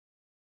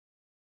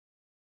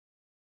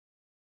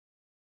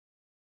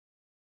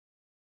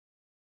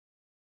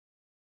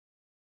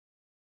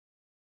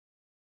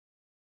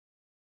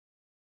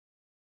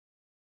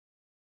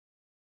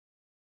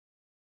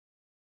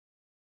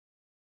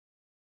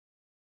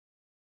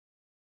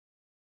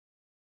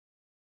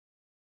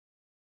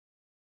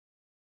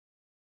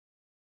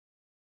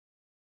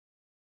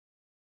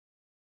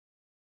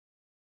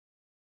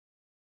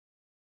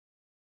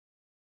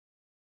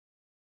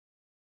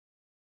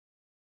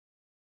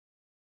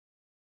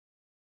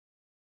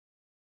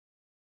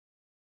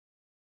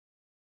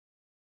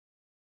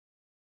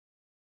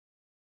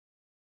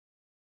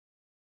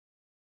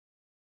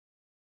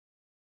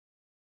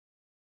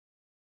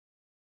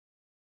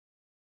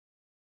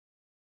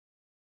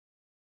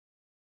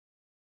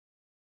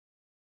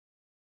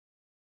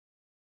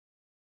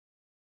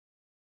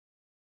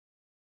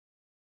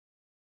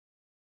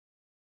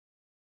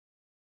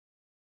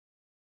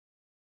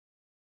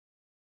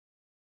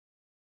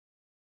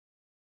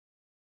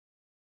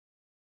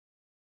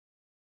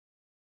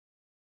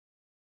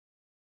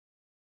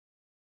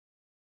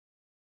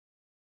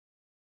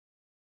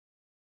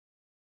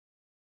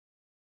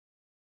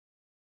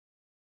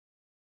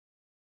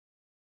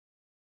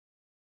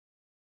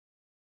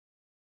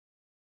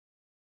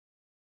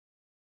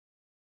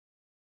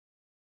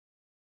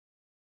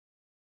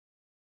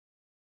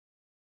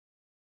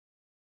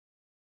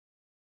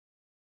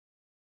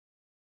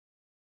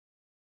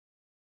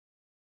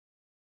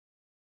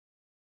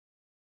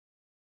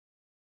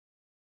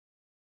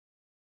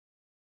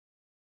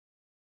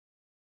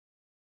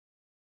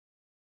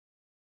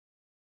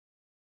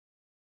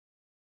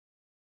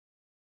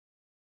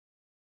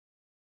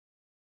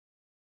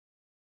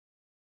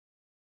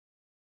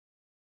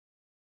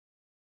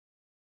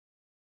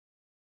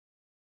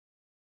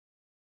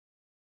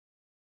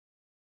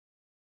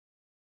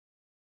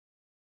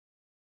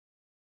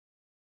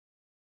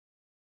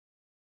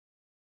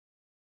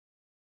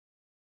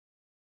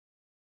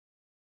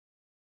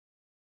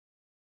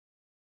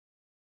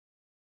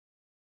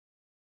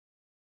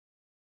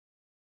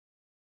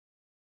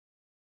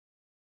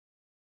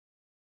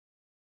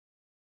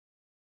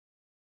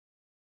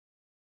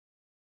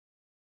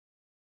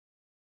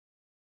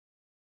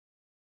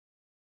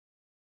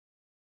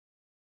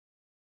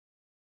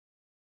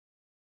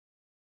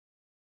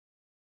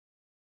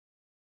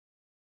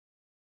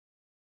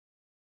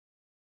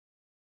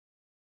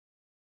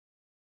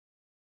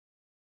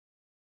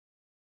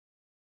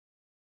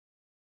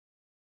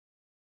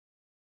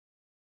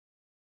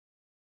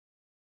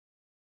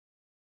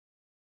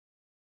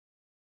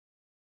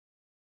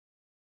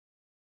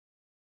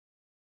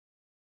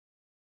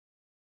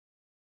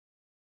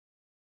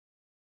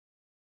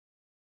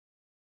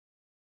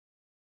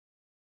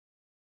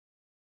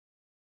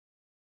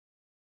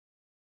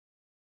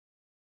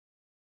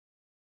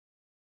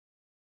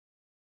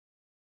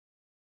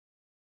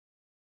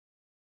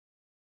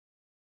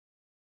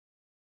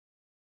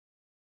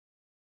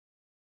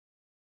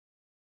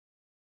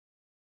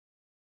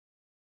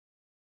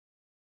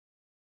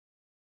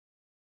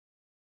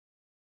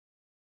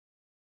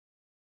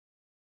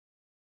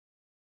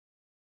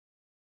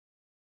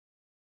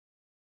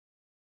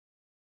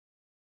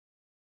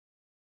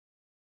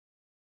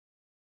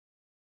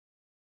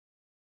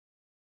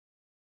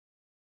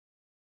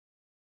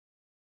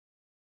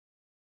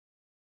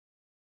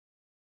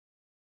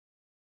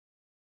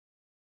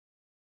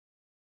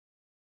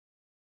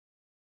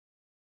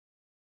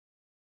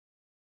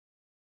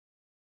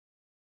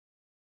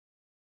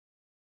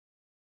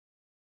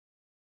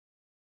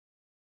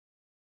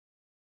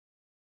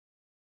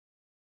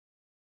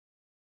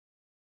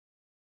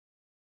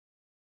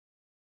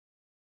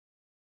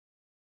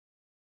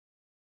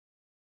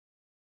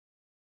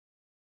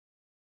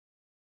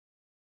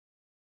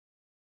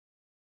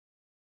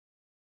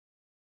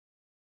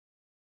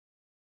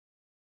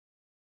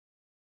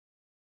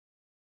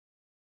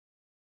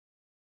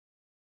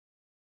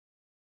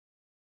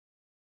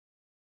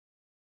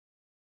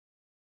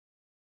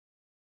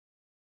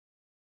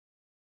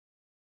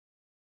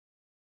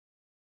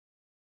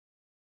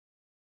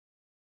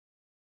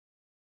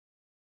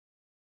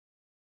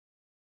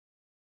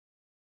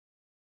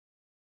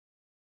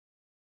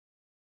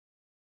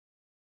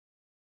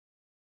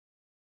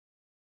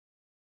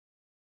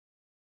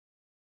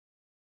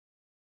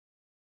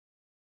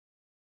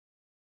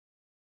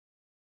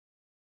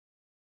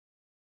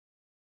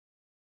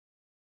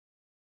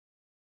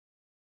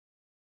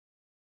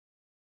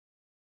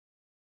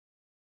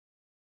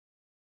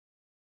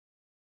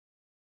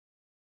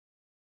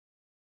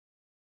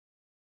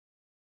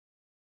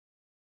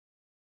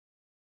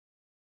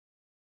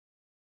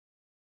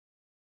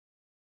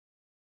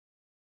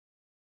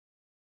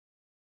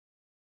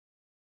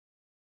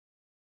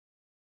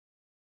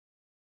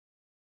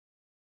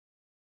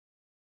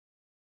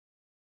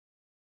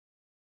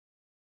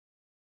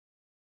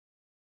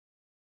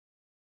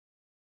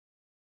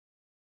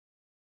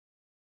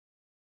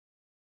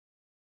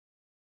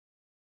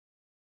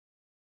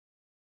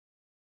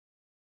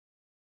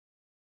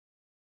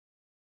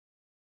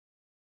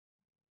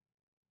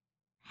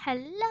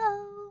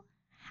Hello!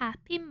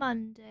 Happy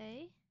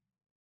Monday.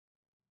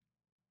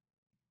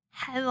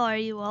 How are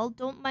you all?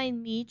 Don't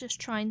mind me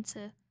just trying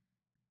to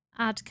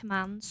add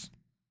commands.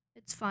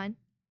 It's fine.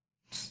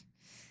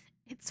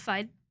 It's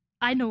fine.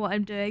 I know what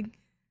I'm doing.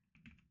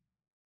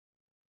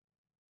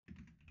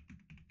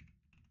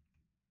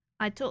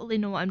 I totally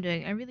know what I'm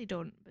doing. I really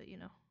don't, but you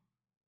know.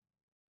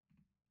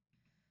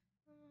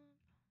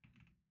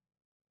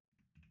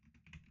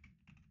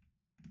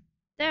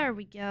 There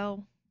we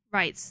go.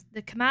 Right,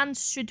 the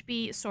commands should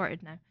be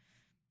sorted now.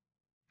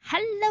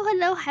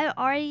 Hello, how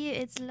are you?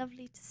 It's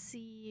lovely to see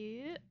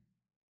you.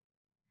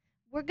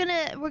 We're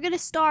gonna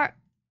start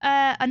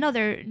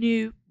another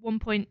new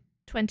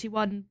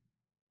 1.21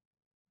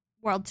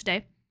 world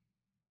today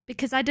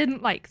because I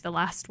didn't like the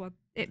last one.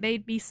 It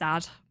made me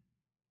sad.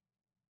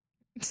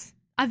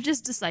 I've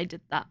just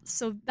decided that,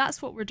 so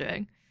that's what we're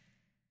doing.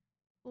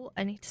 Oh,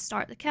 I need to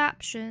start the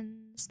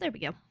captions. There we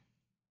go.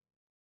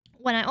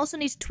 When I also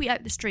need to tweet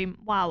out the stream.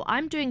 Wow,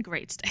 I'm doing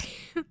great today.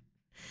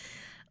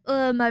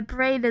 My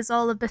brain is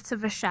all a bit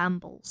of a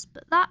shambles,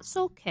 but that's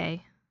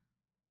okay.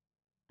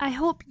 I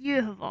hope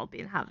you have all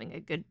been having a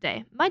good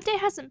day. My day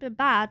hasn't been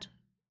bad,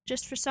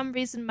 just for some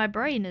reason my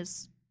brain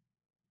is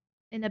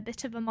in a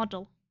bit of a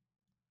muddle.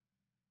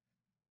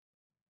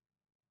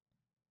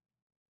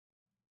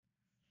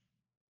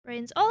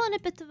 Brain's all in a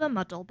bit of a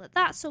muddle, but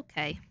that's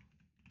okay.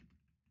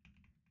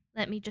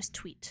 Let me just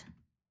tweet.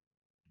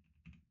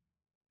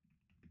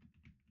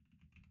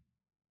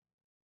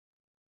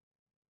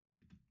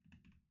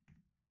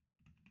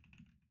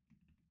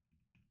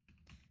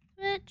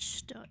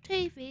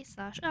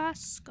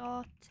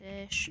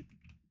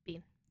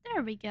 Twitch.tv/ascottishbean.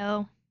 There we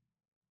go.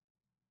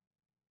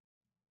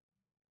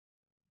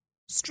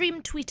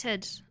 Stream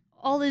tweeted.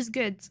 All is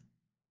good.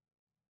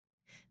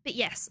 But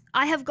yes,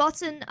 I have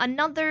gotten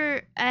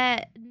another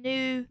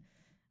new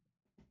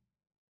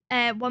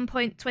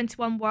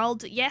 1.21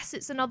 world. Yes,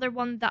 it's another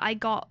one that I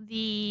got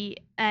the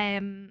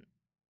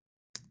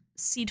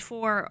seed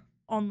for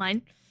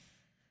online.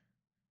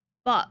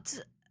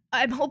 But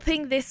I'm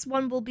hoping this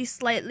one will be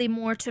slightly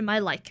more to my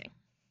liking.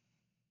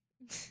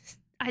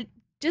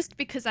 Just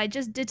because I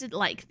just didn't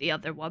like the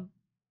other one.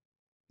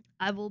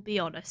 I will be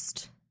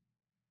honest.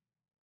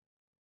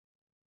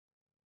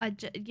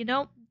 You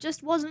know,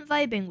 just wasn't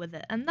vibing with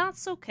it, and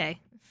that's okay.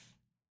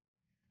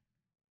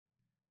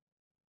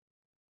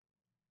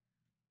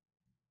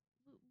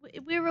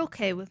 We're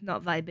okay with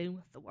not vibing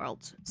with the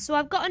world. So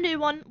I've got a new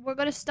one. We're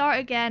going to start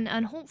again,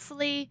 and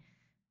hopefully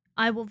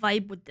I will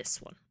vibe with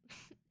this one.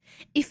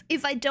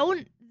 If I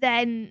don't,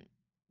 then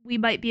we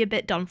might be a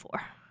bit done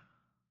for.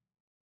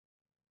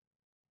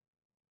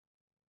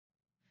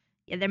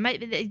 Yeah, there might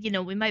be, you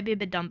know, we might be a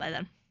bit done by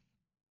then.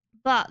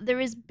 But there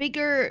is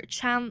bigger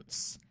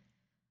chance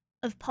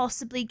of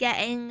possibly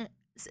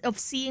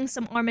seeing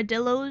some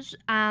armadillos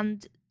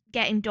and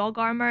getting dog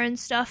armor and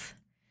stuff,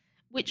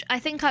 which I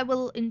think I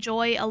will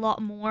enjoy a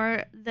lot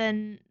more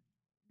than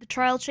the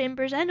trial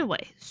chambers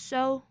anyway.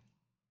 So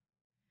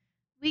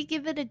we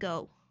give it a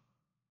go.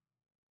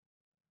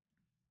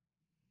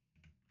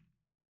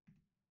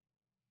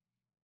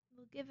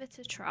 We'll give it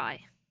a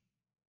try.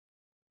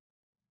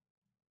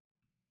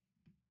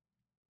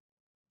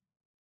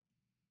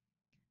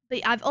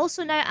 But I've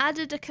also now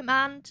added a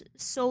command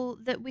so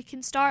that we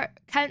can start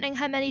counting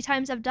how many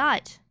times I've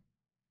died.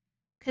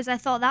 Because I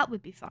thought that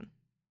would be fun.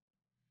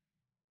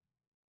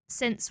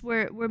 Since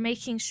we're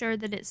making sure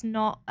that it's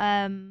not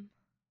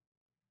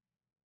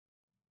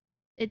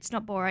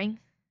boring.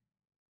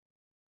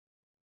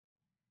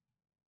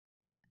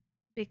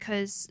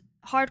 Because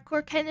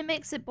hardcore kind of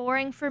makes it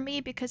boring for me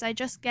because I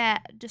just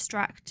get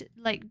distracted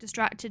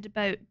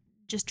about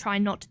just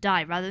trying not to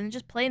die rather than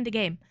just playing the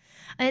game.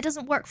 And it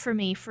doesn't work for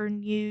me for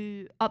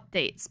new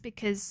updates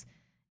because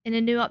in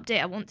a new update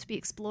I want to be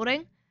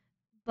exploring,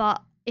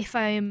 but if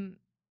I'm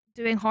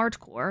doing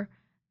hardcore,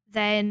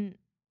 then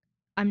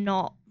I'm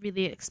not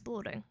really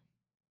exploring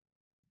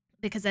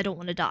because I don't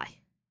want to die.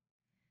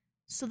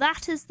 So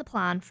that is the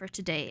plan for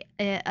today,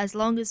 as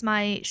long as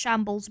my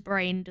shambles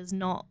brain does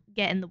not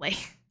get in the way.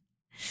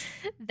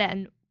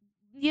 Then,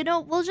 you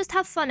know, we'll just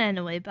have fun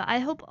anyway, but I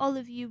hope all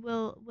of you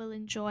will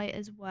enjoy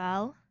as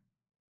well.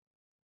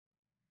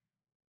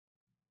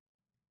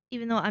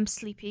 Even though I'm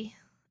sleepy,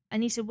 I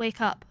need to wake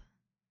up.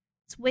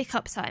 It's wake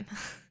up time.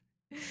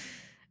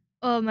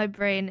 Oh, my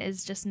brain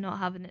is just not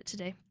having it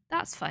today.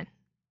 That's fine.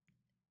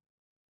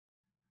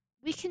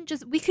 We can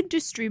do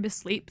stream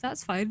asleep.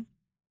 That's fine.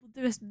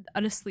 We'll do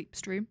an asleep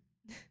stream.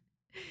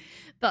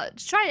 But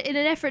to try in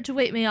an effort to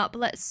wake me up,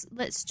 let's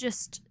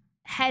just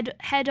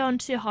head on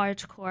to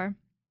hardcore.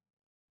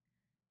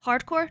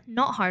 Hardcore?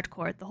 Not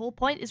hardcore. The whole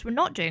point is we're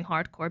not doing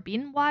hardcore,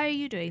 Bean. Why are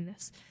you doing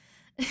this?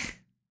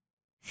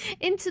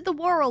 Into the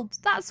world.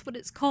 That's what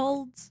it's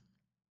called.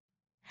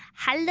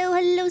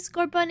 Hello,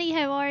 Score Bunny.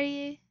 How are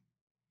you?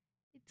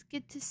 It's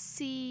good to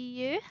see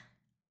you.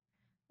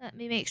 Let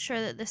me make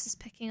sure that this is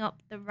picking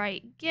up the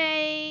right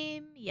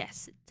game.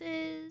 Yes, it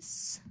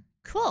is.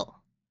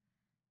 Cool.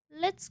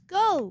 Let's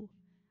go.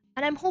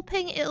 And I'm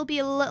hoping it'll be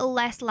a little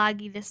less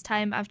laggy this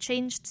time. I've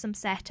changed some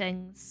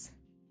settings.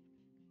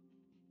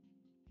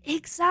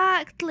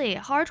 Exactly.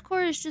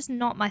 Hardcore is just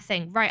not my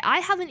thing. Right, I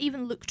haven't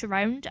even looked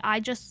around.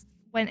 I just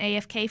went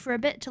AFK for a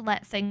bit to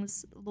let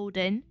things load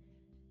in.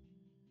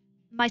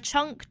 My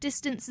chunk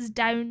distance is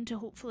down to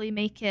hopefully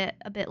make it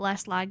a bit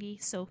less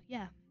laggy, so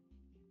yeah.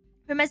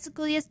 For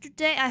Mystical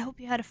yesterday, I hope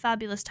you had a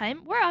fabulous time.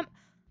 Where am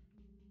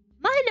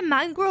I in a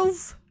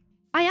mangrove?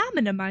 I am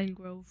in a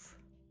mangrove.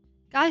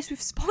 Guys,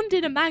 we've spawned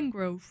in a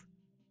mangrove.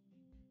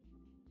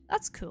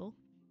 That's cool.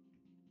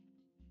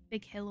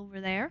 Big hill over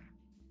there.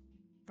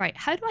 Right,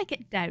 how do I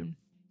get down?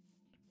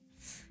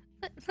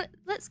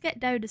 Let's get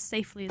down as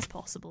safely as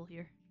possible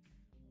here.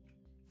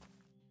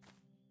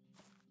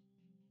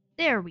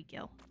 There we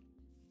go.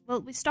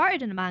 Well, we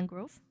started in a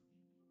mangrove.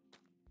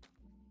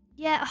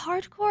 Yeah,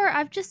 hardcore,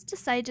 I've just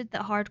decided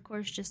that hardcore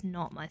is just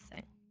not my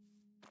thing.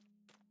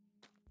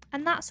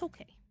 And that's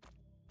okay.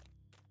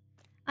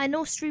 I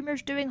know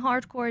streamers doing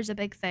hardcore is a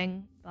big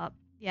thing, but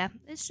yeah,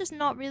 it's just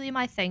not really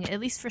my thing, at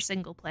least for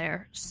single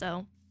player,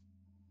 so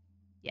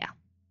yeah.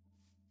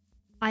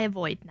 I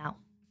avoid now.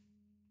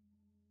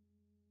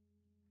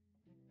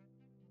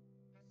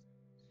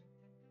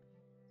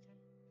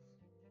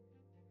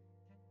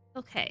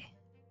 Okay.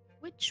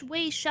 Which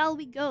way shall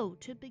we go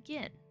to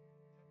begin?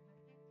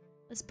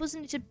 I suppose I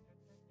need to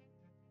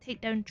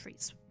take down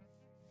trees.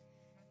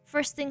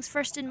 First things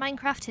first in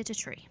Minecraft, hit a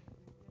tree.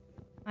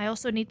 I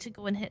also need to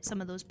go and hit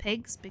some of those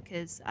pigs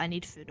because I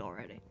need food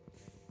already.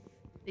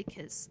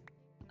 Because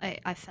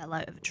I fell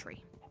out of a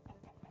tree.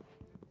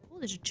 Oh,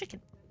 there's a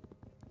chicken.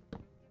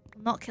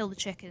 I'll not kill the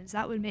chickens.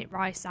 That would make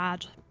Rye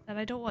sad. And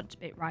I don't want to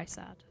make Rye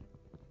sad.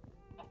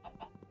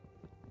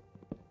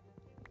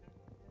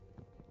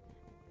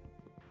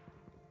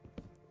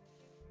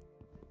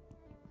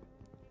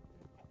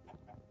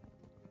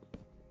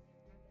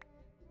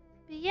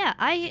 But yeah,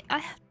 I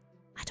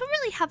don't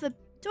really have a...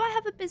 Do I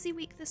have a busy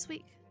week this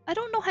week? I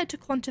don't know how to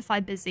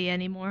quantify busy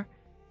anymore.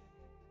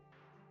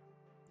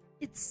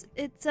 It's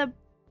a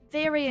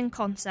varying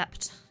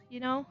concept, you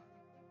know?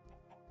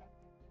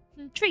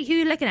 Tree, who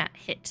you looking at?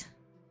 Hit.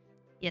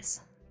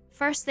 Yes.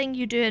 First thing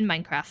you do in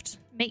Minecraft.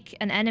 Make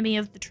an enemy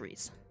of the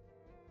trees.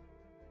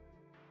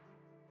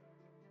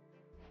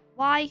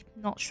 Why?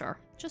 Not sure.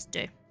 Just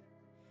do.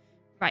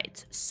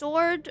 Right.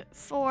 Sword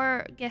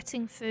for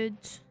getting food.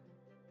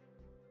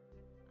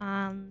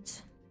 And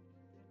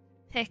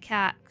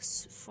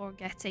pickaxe for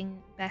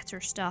getting better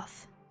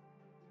stuff.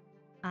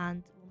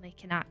 And we'll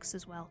make an axe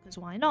as well, because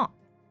why not?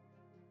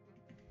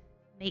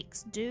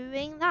 Makes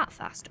doing that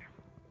faster.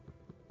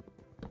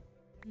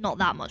 Not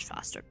that much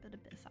faster, but a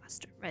bit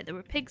faster. Right, there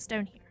were pigs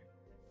down here.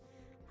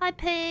 Hi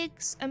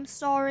pigs, I'm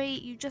sorry,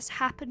 you just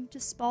happened to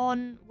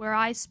spawn where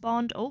I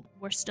spawned. Oh,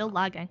 we're still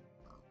lagging.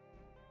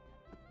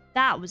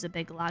 That was a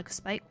big lag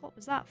spike. What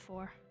was that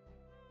for?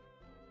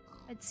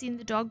 I'd seen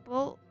the dog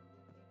boat.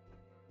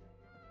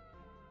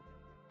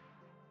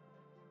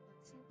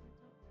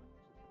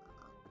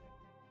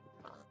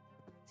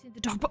 Seen the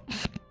dog boat.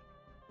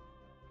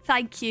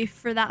 Thank you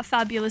for that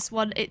fabulous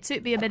one. It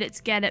took me a minute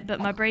to get it, but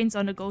my brain's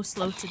on a go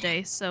slow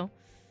today, so...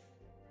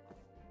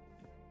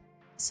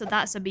 So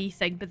that's a me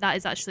thing, but that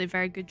is actually a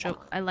very good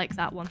joke. I like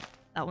that one.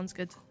 That one's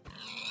good.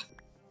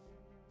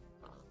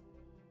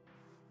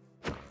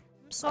 I'm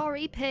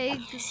sorry,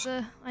 pigs.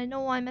 I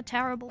know I'm a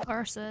terrible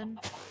person.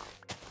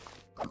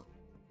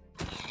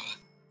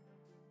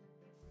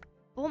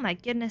 Oh my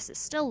goodness, it's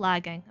still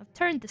lagging. I've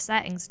turned the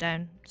settings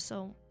down,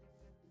 so...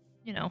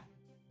 You know.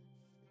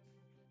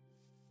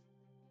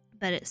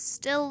 But it's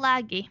still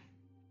laggy.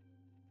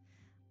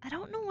 I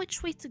don't know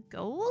which way to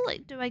go.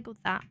 Like, do I go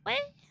that way?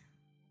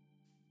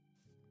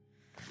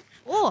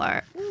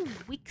 Or, ooh,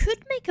 we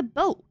could make a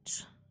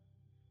boat.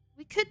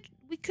 We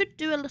could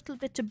do a little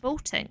bit of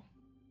boating.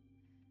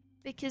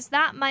 Because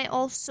that might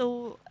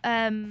also,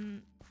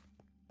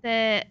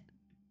 the,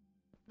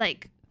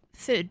 like,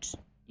 food,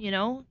 you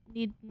know?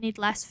 Need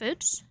less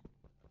food.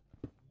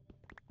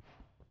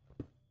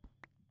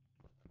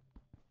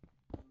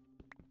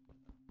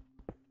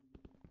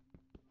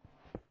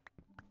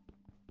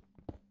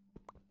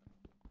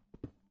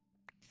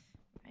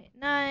 Right,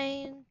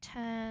 9,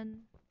 10,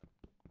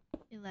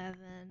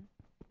 11,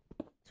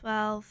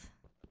 12,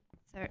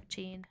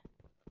 13,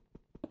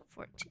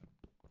 14.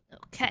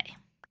 Okay.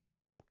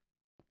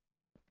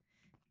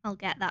 I'll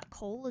get that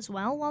coal as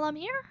well while I'm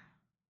here.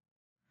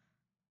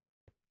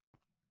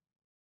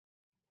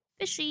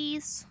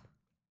 Fishies.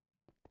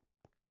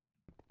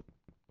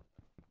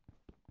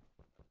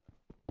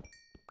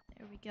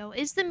 There we go.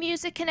 Is the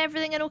music and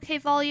everything at okay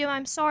volume?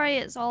 I'm sorry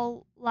it's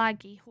all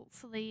laggy.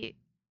 Hopefully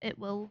it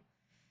will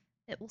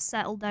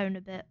settle down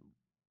a bit.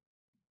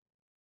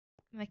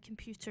 My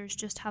computer's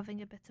just having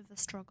a bit of a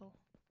struggle.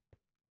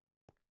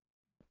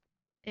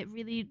 It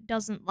really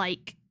doesn't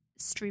like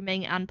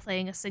streaming and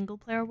playing a single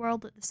player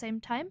world at the same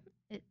time.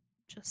 It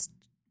just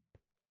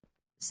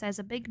says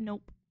a big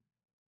nope.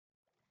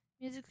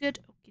 Music good?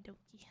 Okie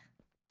dokie.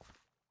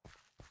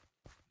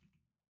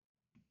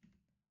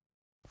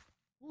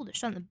 Ooh, there's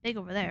something big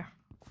over there.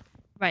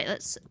 Right,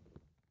 let's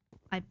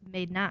I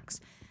made an axe.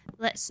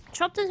 Let's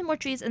chop down some more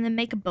trees and then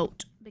make a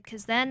boat.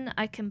 Because then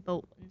I can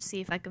boat and see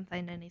if I can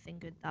find anything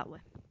good that way.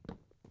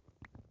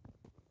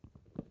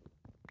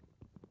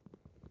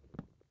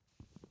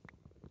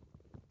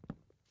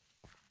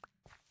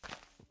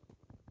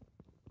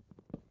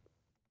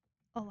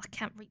 Oh, I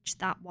can't reach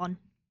that one.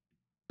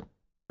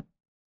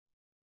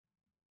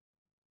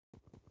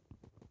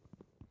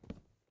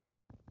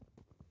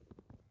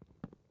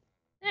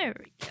 There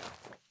we go.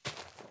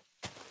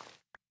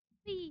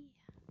 Whee.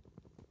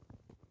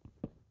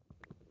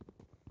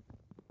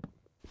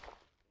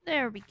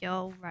 There we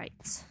go,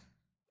 right.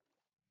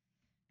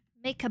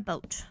 Make a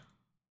boat.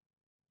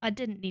 I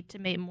didn't need to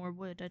make more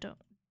wood. I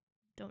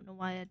don't know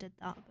why I did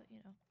that, but you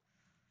know.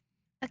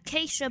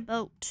 Acacia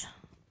boat.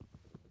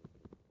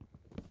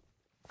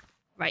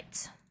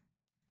 Right.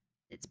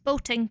 It's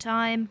boating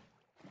time.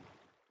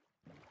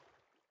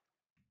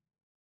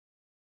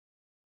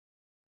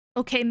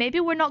 Okay, maybe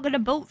we're not going to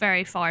boat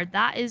very far.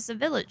 That is a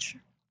village,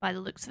 by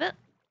the looks of it.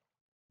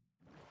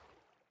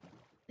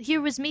 Here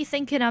was me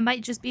thinking I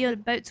might just be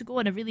about to go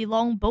on a really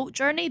long boat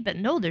journey, but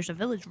no, there's a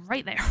village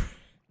right there.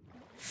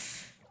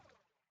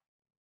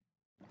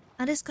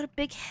 And it's got a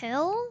big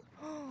hill?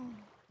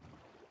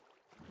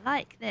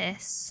 Like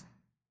this.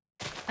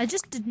 I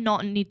just did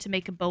not need to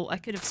make a boat. I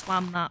could have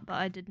swam that, but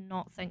I did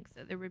not think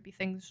that there would be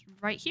things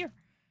right here.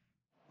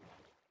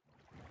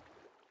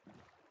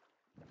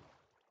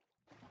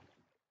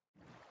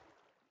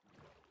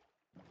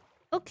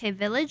 Okay,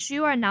 village,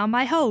 you are now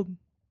my home.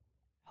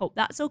 Hope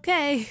that's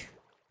okay.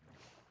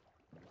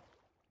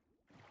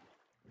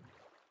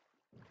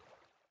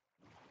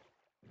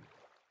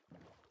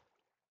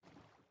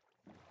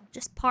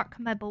 Just park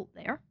my boat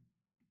there.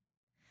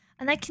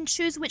 And I can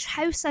choose which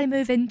house I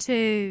move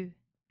into.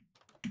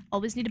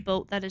 Always need a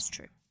boat, that is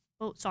true.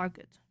 Boats are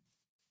good.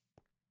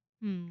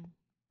 I'm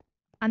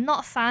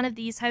not a fan of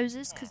these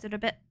houses because they're a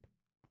bit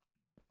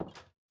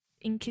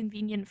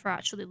inconvenient for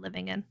actually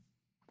living in.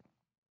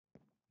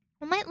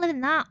 I might live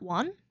in that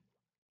one.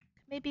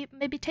 Maybe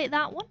take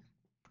that one.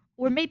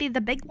 Or maybe the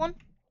big one.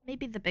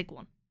 Maybe the big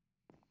one.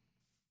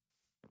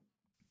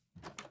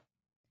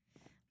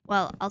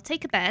 Well, I'll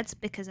take a bed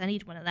because I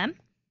need one of them.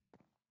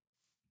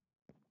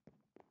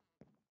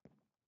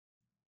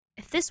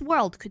 If this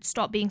world could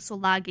stop being so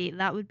laggy,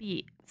 that would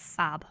be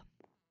fab.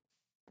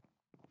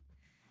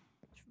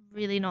 It's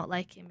really not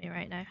liking me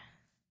right now.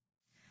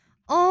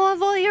 Oh,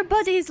 have all your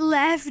buddies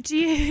left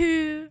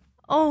you?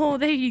 Oh,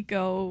 there you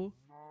go.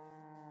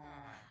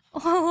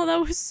 Oh, that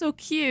was so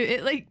cute.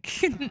 It like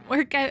couldn't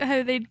work out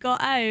how they'd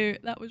got out.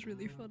 That was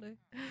really funny.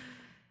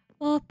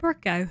 Oh, poor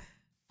cow.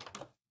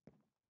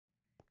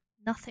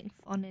 Nothing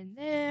fun in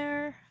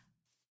there.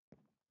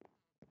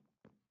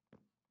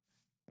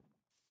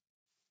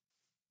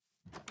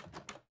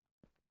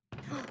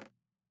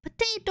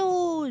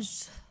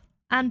 Potatoes!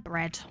 And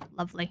bread.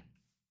 Lovely.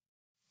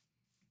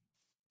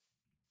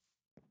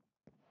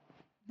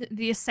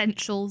 The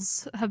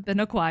essentials have been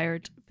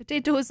acquired.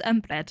 Potatoes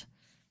and bread.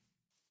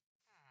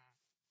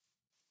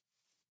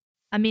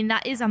 I mean,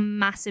 that is a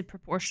massive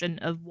proportion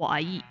of what I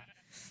eat.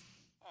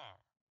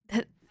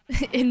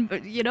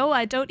 You know,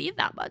 I don't eat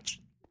that much.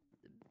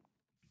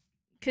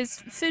 Because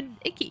food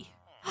icky.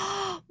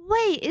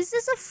 Wait, is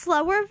this a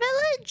flower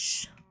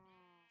village?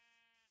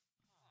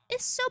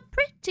 It's so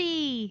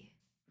pretty.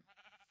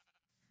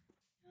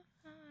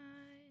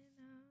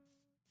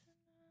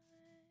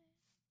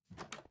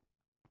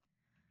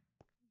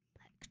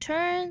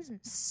 Lecterns and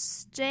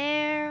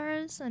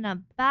stairs and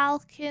a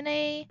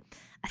balcony.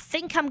 I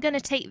think I'm going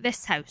to take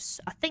this house.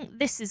 I think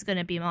this is going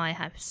to be my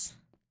house.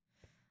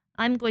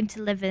 I'm going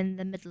to live in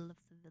the middle of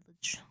the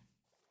village.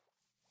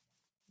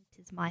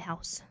 It is my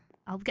house.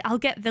 I'll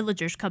get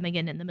villagers coming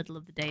in the middle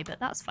of the day, but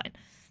that's fine.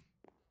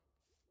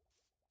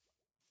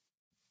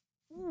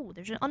 Ooh,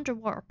 there's an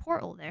underwater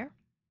portal there.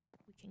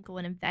 We can go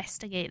and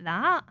investigate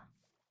that.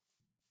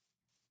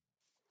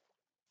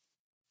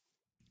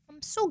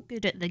 I'm so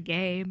good at the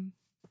game.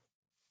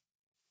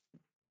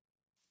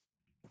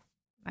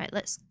 Right,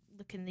 let's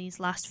look in these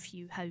last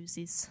few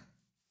houses.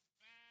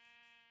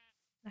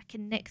 I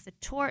can nick the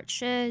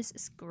torches.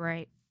 It's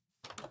great.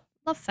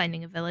 Love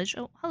finding a village.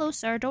 Oh, hello,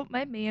 sir. Don't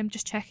mind me. I'm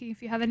just checking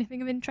if you have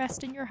anything of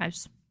interest in your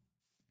house.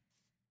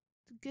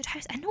 It's a good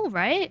house. I know,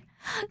 right?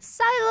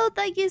 Silo,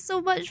 thank you so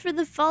much for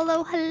the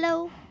follow.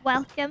 Hello.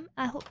 Welcome.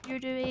 I hope you're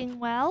doing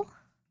well.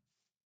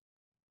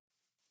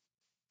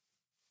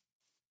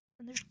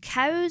 And there's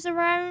cows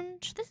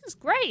around. This is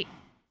great.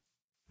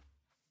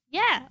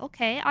 Yeah,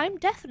 okay. I'm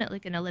definitely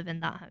going to live in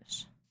that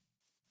house.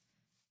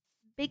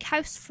 Big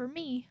house for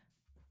me.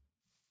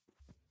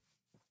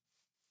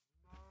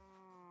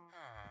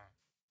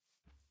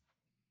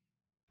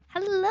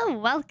 Hello,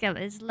 welcome.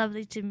 It's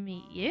lovely to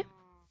meet you.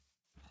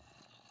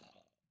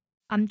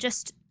 I'm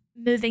just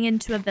moving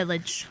into a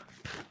village.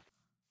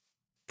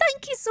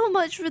 Thank you so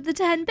much for the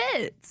 10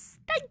 bits.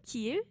 Thank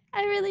you.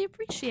 I really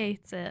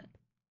appreciate it.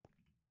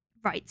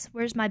 Right,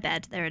 where's my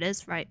bed? There it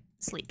is. Right,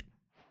 sleep.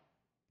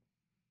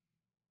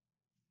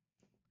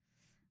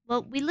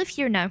 Well, we live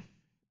here now.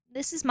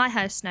 This is my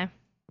house now.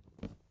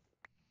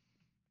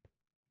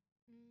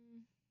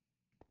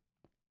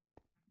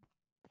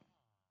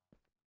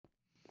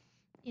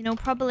 You know,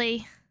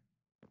 probably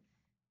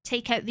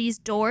take out these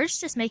doors,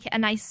 just make it a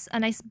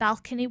nice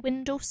balcony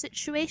window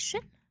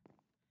situation.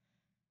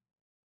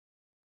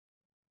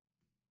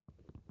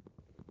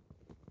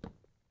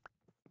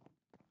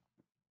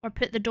 Or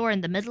put the door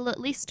in the middle at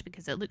least,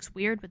 because it looks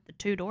weird with the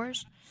two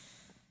doors.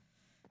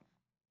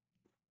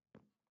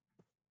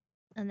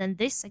 And then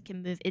this I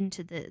can move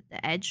into the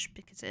edge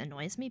because it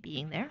annoys me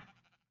being there.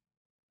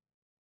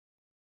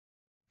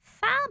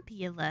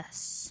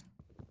 Fabulous.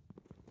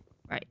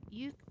 Right,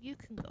 you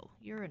can go.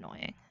 You're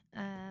annoying.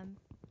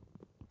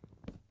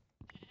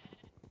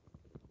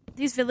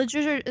 These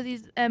villagers are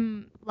these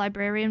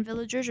librarian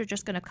villagers are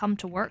just gonna come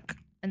to work,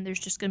 and there's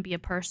just gonna be a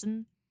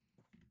person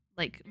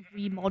like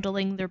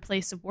remodeling their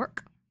place of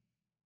work.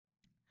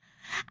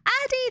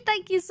 Addy,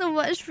 thank you so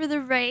much for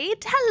the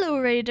raid. Hello,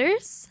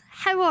 raiders.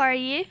 How are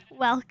you?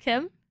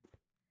 Welcome.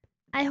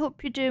 I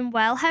hope you're doing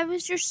well. How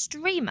was your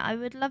stream? I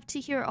would love to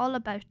hear all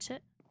about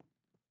it.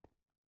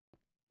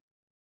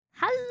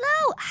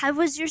 Hello! How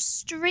was your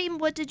stream?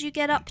 What did you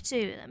get up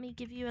to? Let me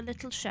give you a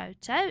little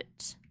shout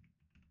out.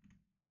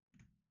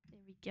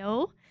 There we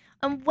go.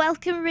 And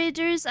welcome,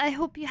 raiders. I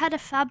hope you had a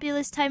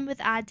fabulous time with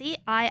Addy.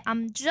 I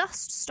am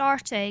just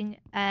starting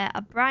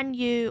a brand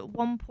new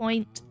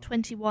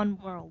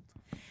 1.21 world.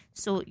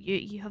 So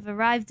you have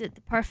arrived at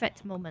the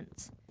perfect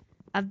moment.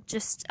 I've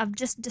just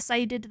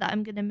decided that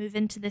I'm gonna move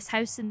into this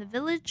house in the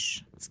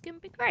village. It's gonna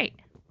be great.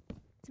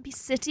 It's gonna be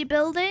city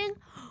building.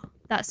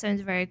 That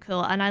sounds very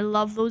cool, and I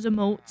love those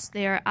emotes.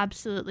 They are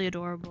absolutely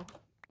adorable.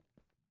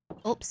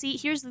 Oh, see,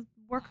 here's the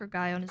worker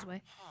guy on his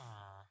way.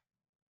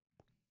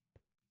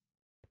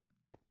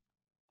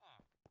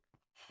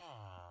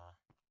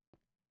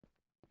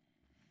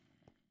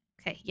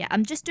 Okay, yeah,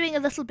 I'm just doing a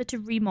little bit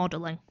of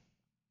remodeling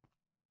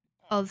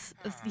of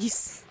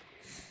these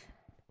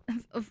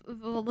of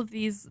all of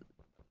these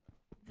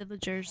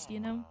villagers, you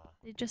know?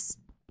 They're just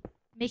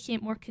making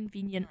it more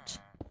convenient.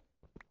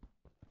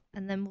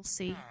 And then we'll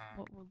see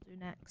what we'll do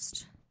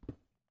next.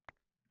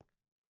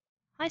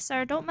 Hi,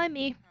 sir. Don't mind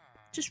me.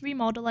 Just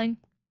remodeling.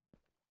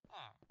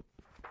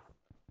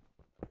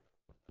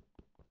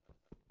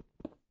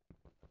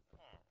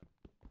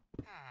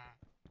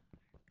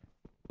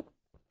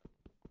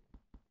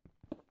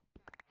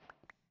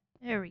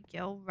 There we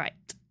go. Right.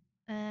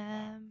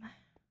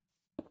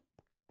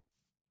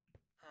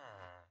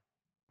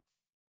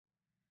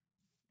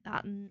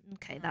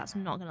 Okay, that's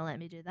not going to let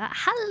me do that.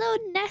 Hello,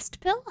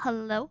 Nestpill.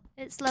 Hello.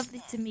 It's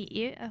lovely to meet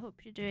you. I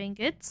hope you're doing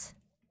good.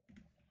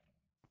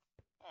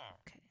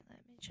 Okay, let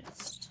me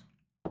just...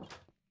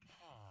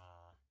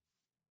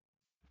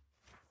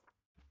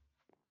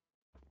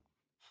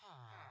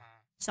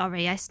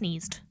 Sorry, I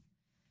sneezed.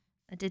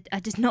 I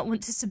did not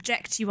want to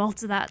subject you all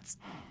to that.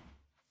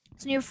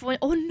 It's on your phone.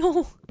 Oh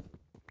no!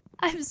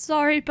 I'm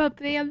sorry,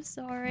 puppy. I'm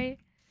sorry.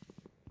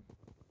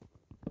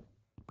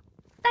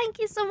 Thank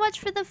you so much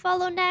for the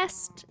follow,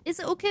 Nest. Is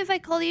it okay if I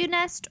call you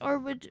Nest, or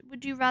would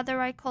you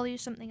rather I call you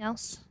something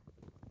else?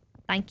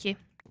 Thank you.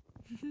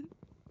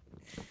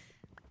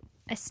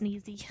 A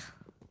sneezy.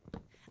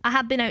 I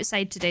have been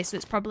outside today, so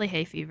it's probably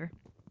hay fever.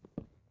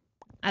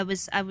 I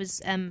was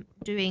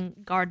doing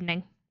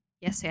gardening.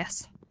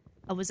 Yes.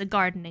 I was a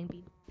gardening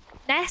bee.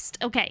 Nest?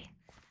 Okay.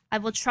 I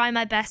will try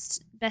my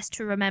best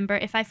to remember.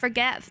 If I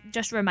forget,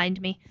 just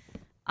remind me.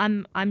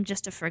 I'm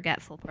just a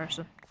forgetful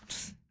person.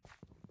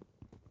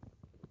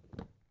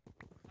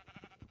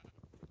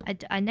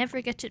 I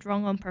never get it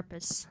wrong on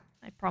purpose.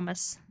 I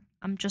promise.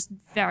 I'm just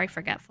very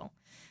forgetful.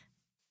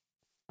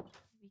 There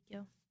we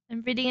go.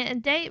 I'm reading it in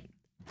date.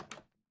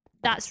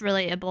 That's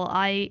relatable.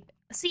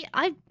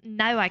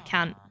 Now I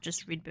can't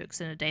just read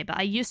books in a day, but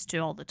I used to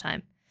all the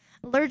time.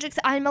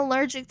 I'm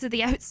allergic to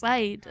the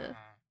outside.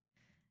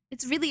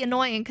 It's really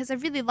annoying because I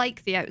really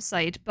like the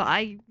outside, but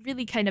I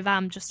really kind of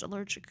am just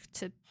allergic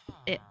to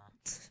it.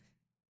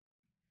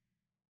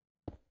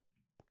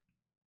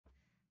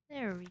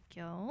 There we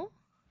go.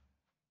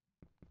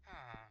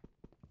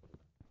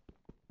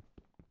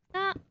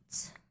 That.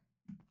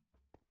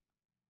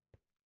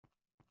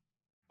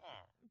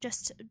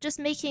 Just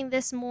making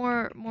this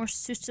more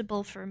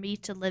suitable for me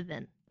to live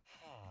in.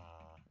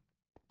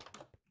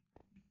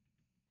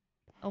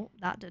 Oh,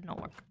 that did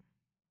not work.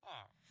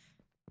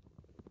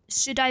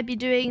 Should I be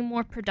doing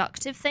more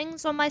productive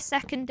things on my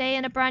second day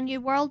in a brand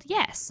new world?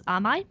 Yes.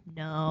 Am I?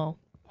 No.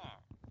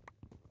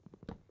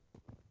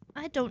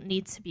 I don't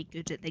need to be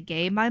good at the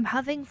game. I'm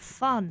having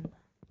fun.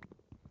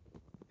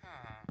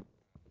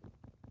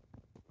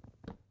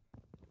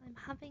 I'm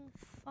having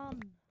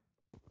fun.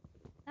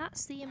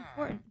 That's the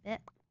important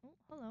bit. Oh,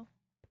 hello.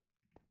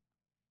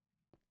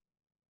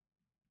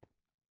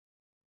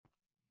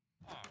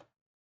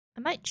 I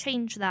might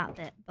change that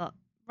bit, but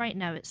right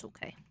now it's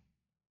okay.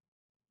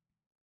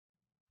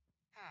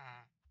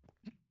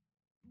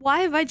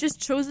 Why have I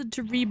just chosen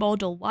to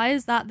remodel? Why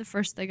is that the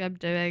first thing I'm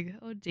doing?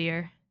 Oh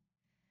dear.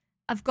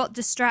 I've got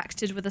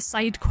distracted with a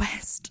side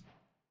quest.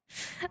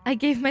 I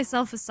gave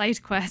myself a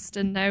side quest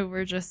and now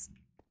we're just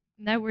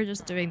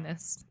doing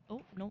this.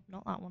 Oh, no,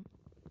 not that one.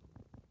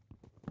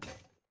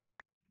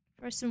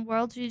 Person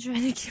world are you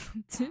trying to keep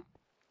up to?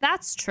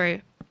 That's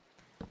true.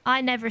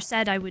 I never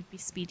said I would be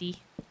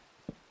speedy.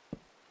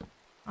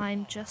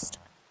 I'm just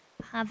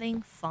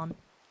having fun.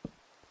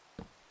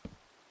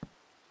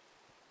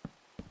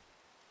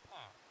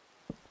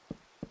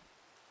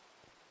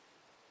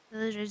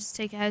 Villager, just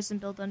take a house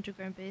and build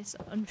underground base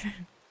under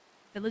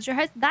villager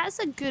house. That's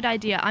a good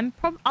idea.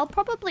 I'll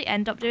probably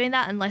end up doing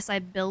that unless I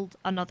build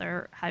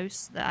another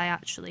house that I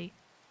actually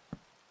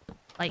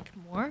like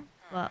more.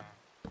 But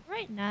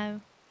right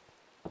now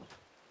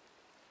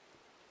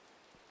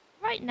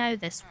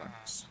this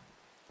works.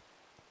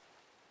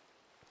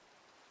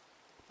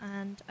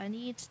 And I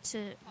need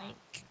to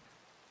make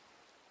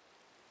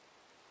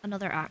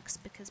another axe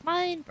because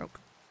mine broke.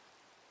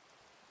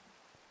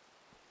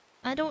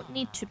 I don't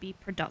need to be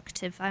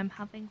productive. I'm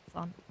having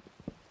fun.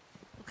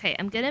 Okay,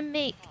 I'm gonna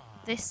make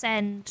this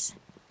end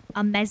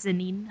a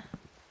mezzanine.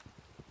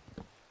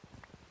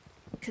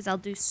 Because I'll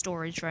do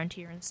storage around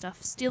here and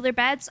stuff. Steal their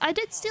beds. I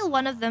did steal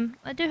one of them.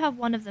 I do have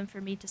one of them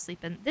for me to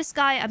sleep in. This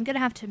guy, I'm gonna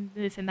have to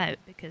move him out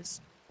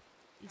because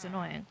he's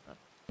annoying. But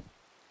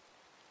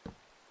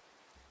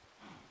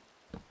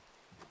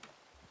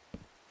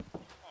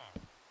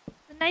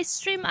a nice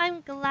stream.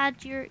 I'm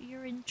glad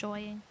you're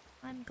enjoying.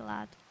 I'm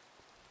glad.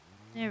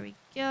 There we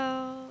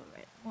go.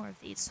 Right, more of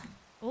these.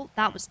 Oh,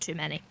 that was too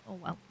many. Oh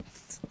well.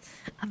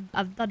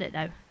 I've done it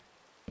now.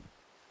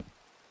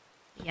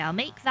 Yeah, I'll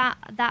make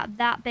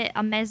that bit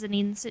a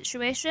mezzanine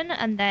situation,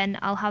 and then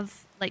I'll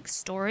have like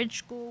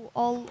storage go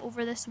all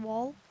over this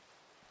wall.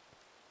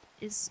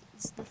 Is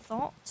the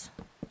thought?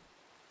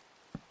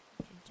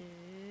 We can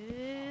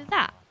do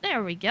that.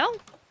 There we go.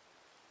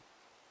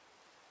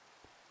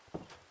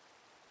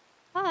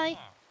 Hi.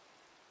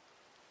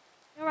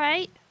 You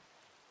alright?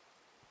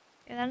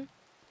 Okay then.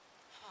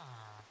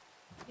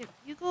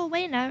 You go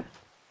away now.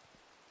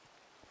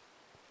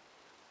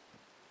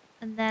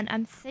 And then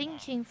I'm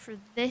thinking for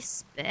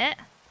this bit,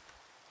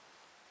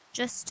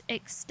 just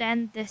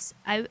extend this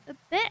out a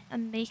bit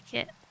and make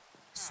it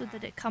so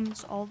that it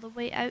comes all the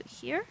way out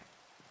here.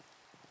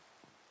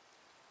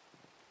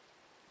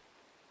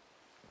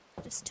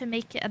 Just to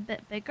make it a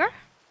bit bigger.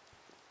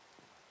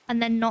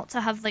 And then not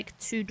to have like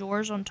two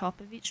doors on top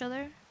of each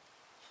other.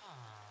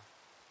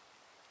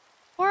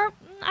 Or,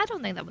 I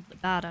don't think that would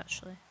look bad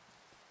actually.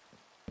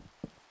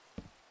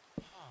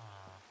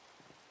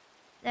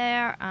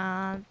 There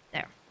and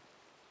there.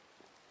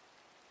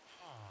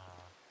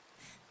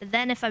 But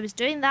then if I was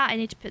doing that, I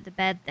need to put the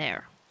bed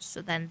there.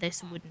 So then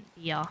this wouldn't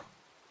be a...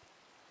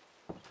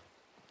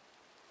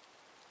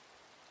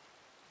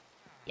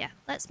 Yeah,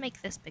 let's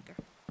make this bigger.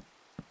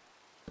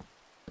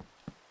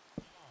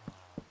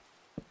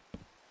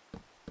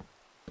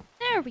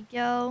 There we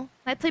go.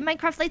 Can I play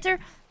Minecraft later?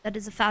 That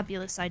is a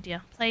fabulous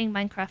idea. Playing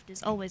Minecraft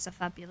is always a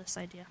fabulous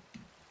idea.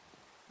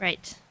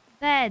 Right.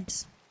 Bed.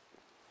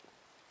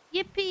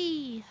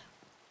 Yippee!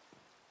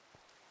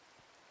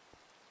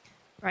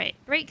 Right,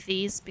 break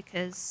these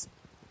because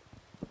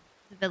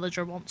the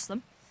villager wants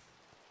them.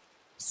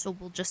 So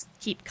we'll just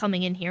keep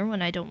coming in here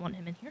when I don't want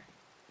him in here.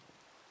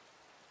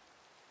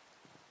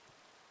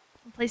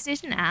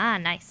 PlayStation? Ah,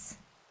 nice.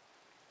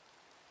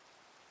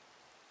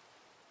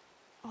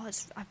 Oh,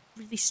 I'm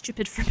really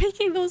stupid for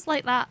making those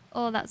like that.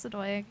 Oh, that's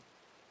annoying.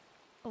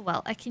 Oh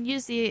well, I can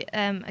use the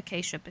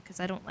acacia because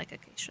I don't like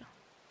acacia.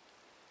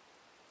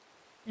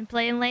 And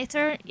playing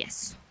later?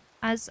 Yes.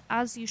 As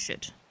you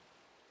should.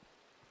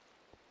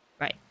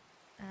 Right.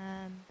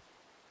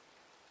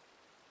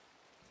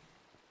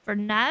 For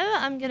now,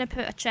 I'm gonna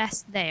put a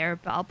chest there,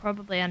 but I'll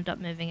probably end up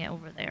moving it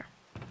over there.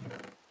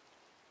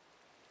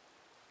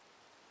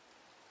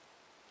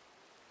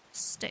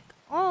 Stick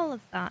all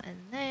of that in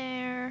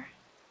there.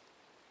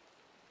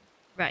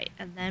 Right,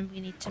 and then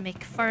we need to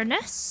make a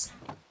furnace.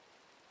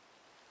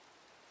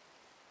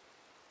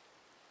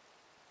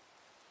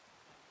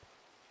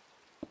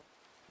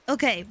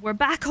 Okay, we're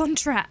back on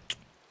track.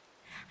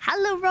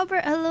 Hello,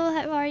 Robert. Hello,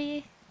 how are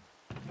you?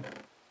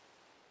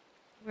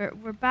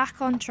 We're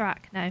back on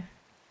track now.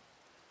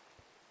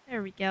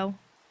 There we go.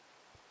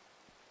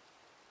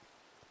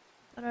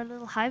 Got our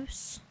little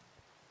house.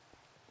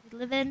 We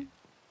live in.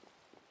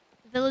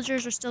 The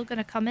villagers are still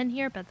gonna come in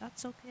here, but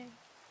that's okay.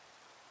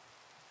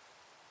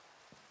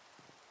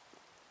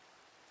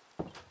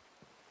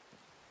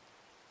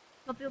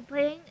 Hope you're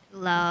playing.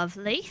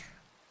 Lovely.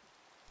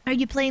 Are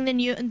you playing the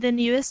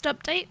newest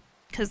update?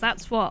 Because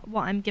that's what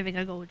I'm giving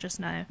a go just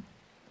now.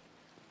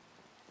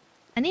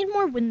 I need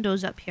more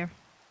windows up here.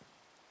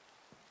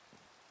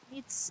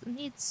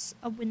 Needs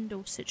a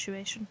window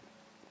situation.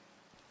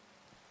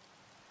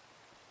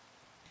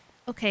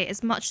 Okay,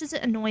 as much as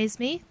it annoys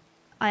me,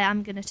 I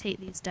am gonna take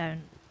these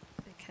down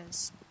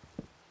because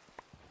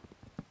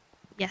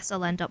yes,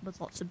 I'll end up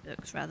with lots of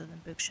books rather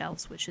than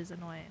bookshelves, which is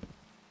annoying.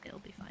 It'll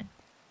be fine.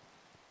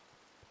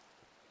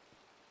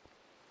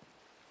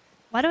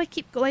 Why do I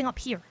keep going up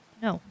here?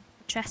 No,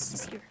 the chest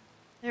is here.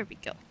 There we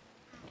go.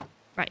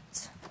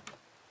 Right.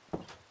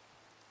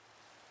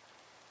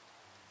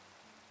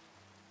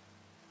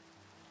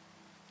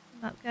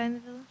 That guy in the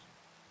village.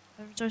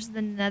 The resources in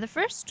the nether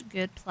first.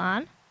 Good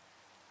plan.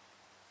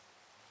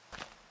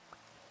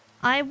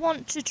 I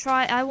want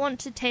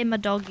to tame a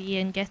doggy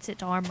and get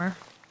it armor.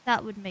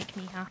 That would make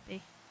me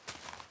happy.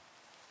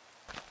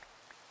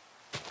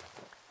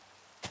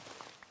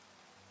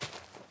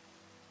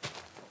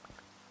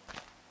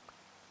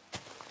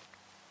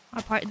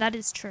 That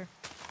is true.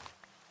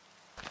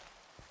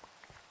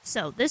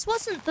 So, this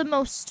wasn't the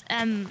most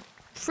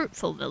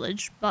fruitful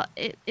village, but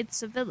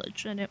it's a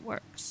village and it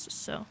works,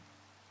 so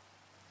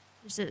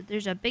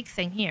there's a big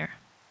thing here.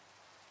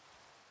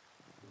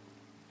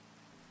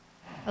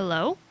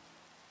 Hello?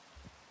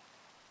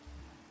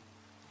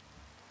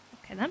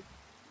 Okay then.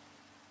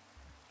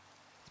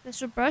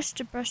 Special brush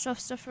to brush off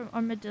stuff from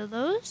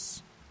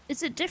armadillos.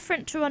 Is it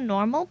different to a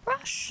normal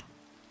brush?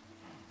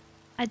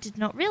 I did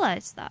not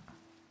realize that.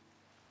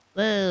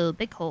 Whoa,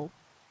 big hole.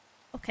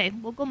 Okay,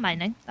 we'll go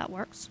mining. That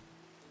works.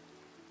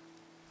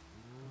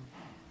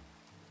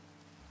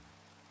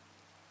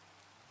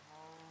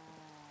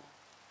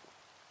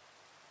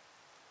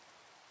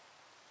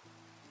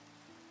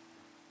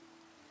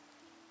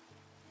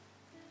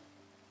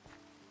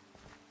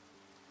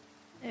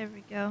 There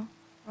we go.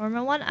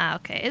 Normal one? Ah,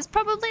 okay. It's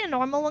probably a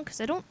normal one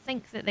because I don't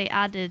think that they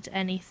added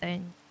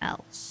anything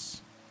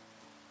else.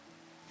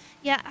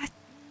 Yeah,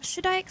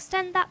 should I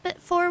extend that bit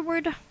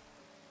forward?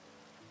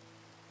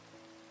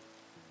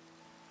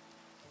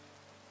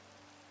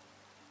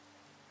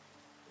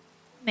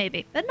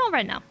 Maybe, but not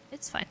right now.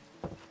 It's fine.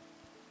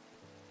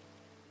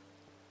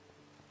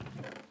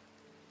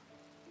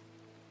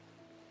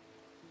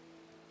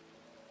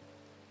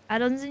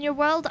 Add-ons in your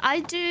world?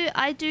 I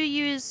do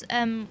use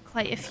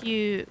quite a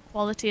few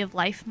quality of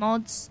life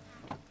mods.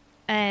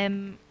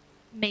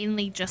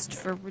 Mainly just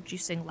for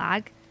reducing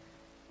lag.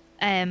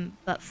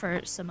 But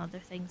for some other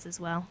things as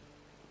well.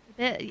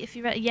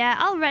 Yeah,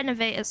 I'll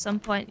renovate at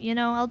some point, you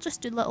know, I'll just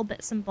do little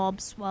bits and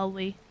bobs while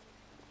we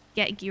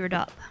get geared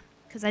up.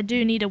 Because I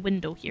do need a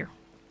window here.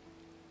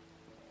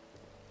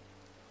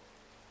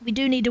 We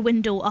do need a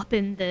window up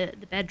in the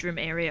bedroom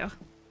area.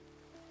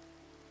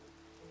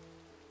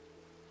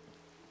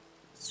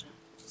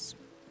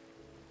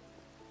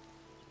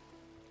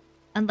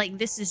 And like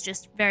this is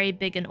just very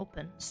big and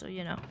open, so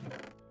you know.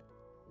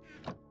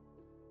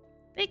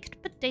 Baked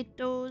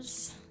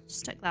potatoes.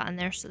 Stick that in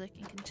there so they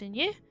can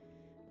continue.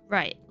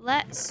 Right,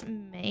 let's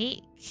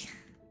make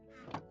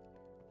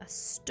a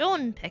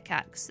stone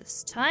pickaxe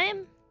this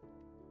time.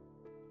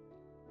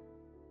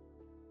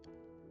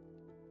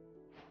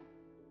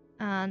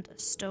 And a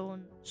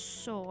stone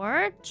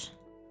sword.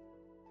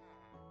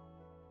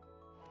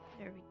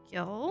 There we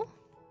go.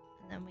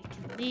 And then we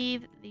can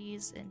leave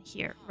these in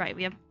here. Right,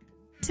 we have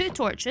 2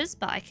 torches,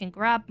 but I can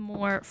grab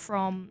more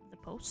from the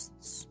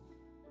posts.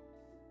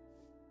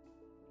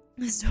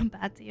 Stone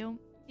patio.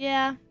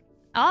 Yeah.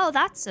 Oh,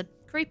 that's a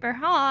creeper.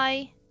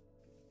 Hi.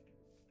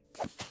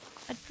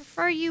 I'd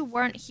prefer you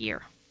weren't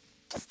here.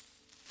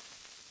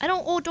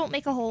 Don't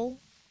make a hole.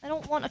 I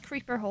don't want a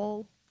creeper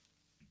hole.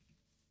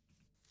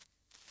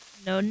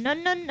 No, no,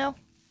 no, no.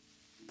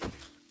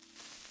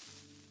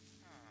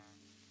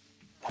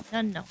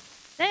 No, no.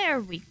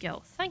 There we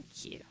go.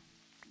 Thank you.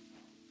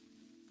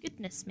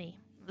 Goodness me.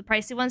 The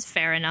pricey one's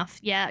fair enough.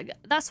 Yeah,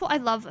 that's what I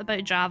love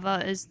about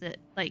Java is that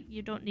like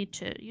you don't need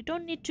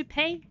to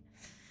pay.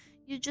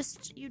 You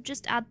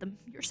just add them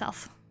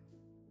yourself.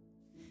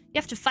 You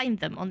have to find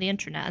them on the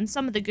internet, and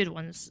some of the good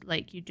ones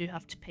like you do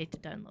have to pay to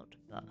download,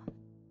 but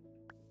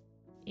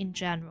in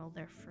general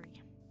they're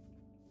free.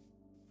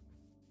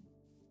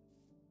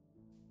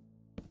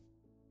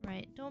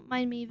 Right, don't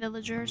mind me,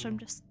 villagers. I'm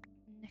just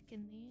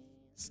nicking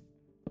these.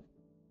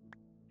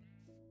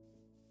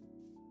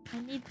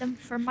 I need them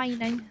for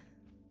mining.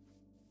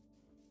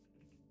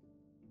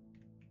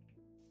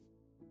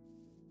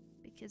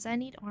 Because I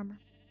need armor.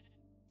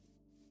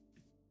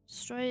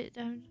 Destroy it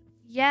down.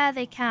 Yeah,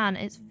 they can.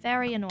 It's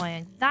very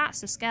annoying.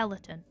 That's a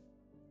skeleton.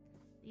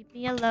 Leave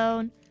me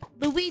alone.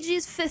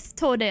 Luigi's 5th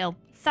toenail.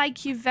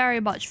 Thank you very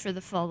much for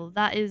the follow.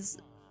 That is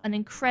an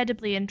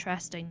incredibly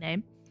interesting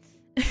name.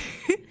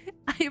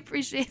 I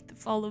appreciate the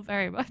follow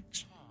very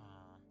much.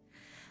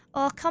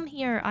 Oh, come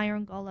here,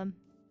 Iron Golem.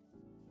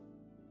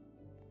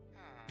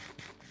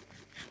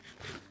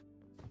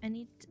 I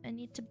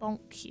need to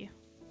bonk you.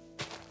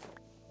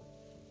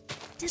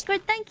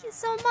 Discord, thank you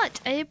so much.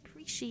 I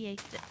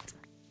appreciate it.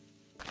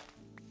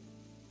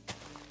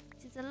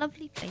 It is a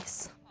lovely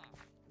place.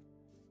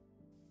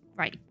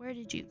 Right, where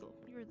did you go?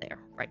 You're there.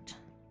 Right.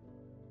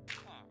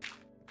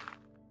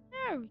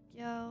 There we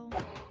go.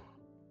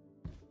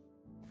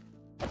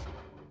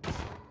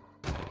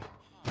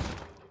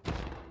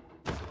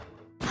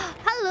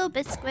 Hello,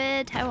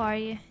 Bisquid. How are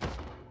you?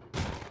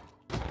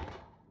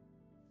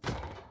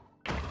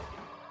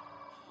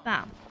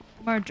 Bam.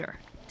 Murder.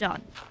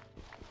 Done.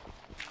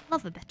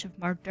 Love a bit of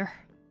murder.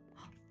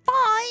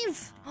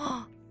 5!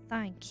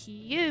 Thank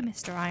you,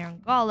 Mr.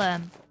 Iron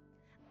Golem.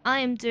 I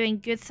am doing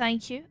good,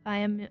 thank you. I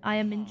am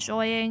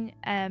enjoying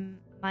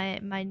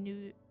my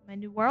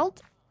new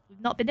world. We've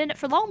not been in it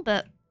for long,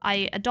 but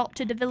I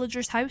adopted a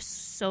villager's house,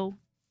 so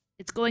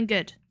it's going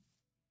good.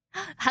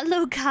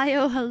 Hello,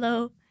 Kaio.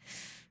 Hello.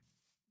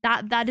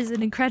 That is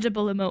an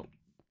incredible emote.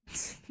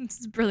 This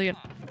is brilliant.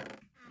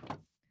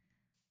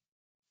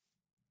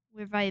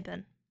 We're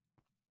vibing.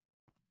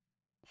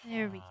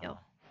 There we go.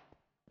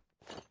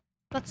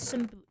 Got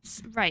some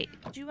boots. Right.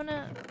 Do you want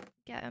to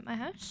get out of my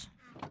house?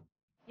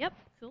 Yep.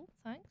 Cool.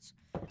 Thanks.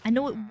 I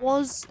know it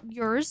was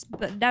yours,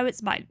 but now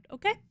it's mine.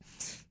 Okay?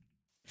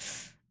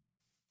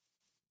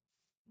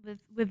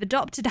 We've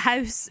adopted a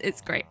house.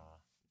 It's great.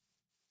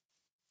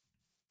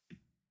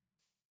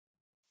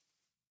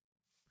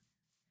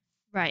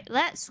 Right.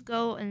 Let's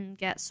go and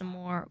get some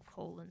more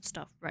coal and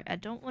stuff. Right. I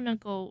don't want to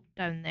go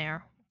down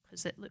there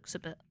because it looks a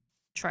bit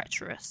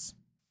treacherous.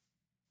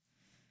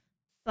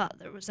 But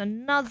there was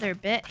another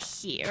bit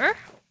here.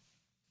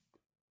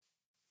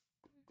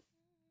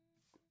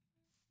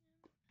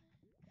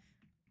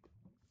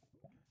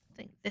 I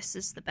think this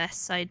is the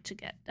best side to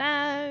get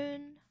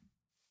down.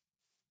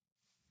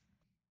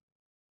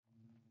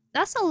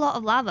 That's a lot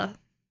of lava.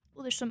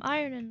 Oh, there's some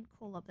iron and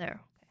coal up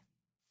there. Okay.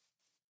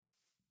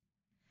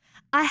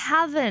 I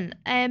haven't.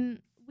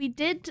 We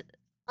did...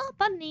 Oh,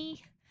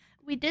 bunny.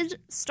 We did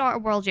start a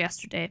world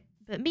yesterday,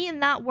 but me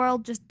and that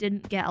world just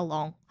didn't get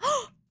along.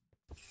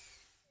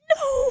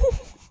 No!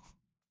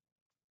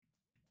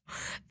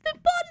 The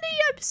bunny!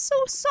 I'm so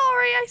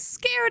sorry. I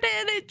scared it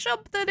and it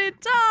jumped and it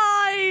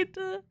died.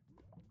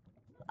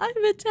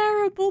 I'm a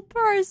terrible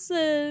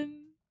person.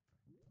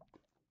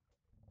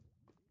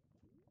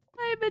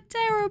 I'm a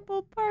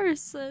terrible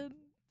person.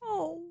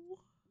 Oh.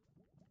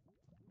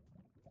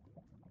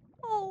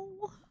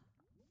 Oh.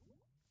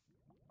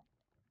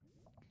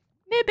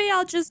 Maybe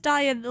I'll just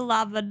die in the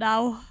lava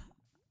now.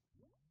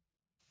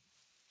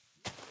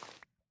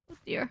 Oh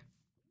dear.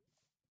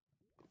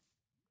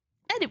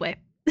 Anyway.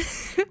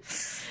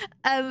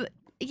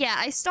 Yeah,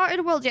 I started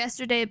a world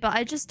yesterday, but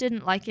I just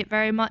didn't like it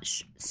very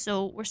much.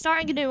 So we're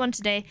starting a new one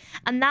today.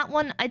 And that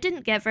one, I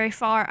didn't get very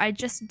far. I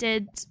just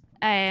did,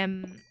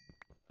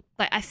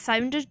 like, I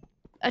found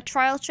a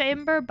trial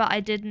chamber, but I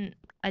didn't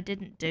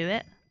do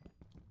it.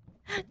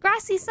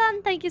 Grassy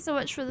Sun, thank you so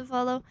much for the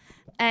follow.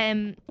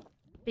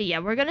 But yeah,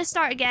 we're gonna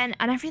start again,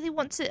 and I really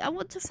want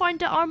to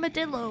find an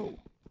armadillo.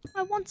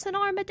 I want an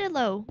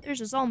armadillo.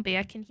 There's a zombie,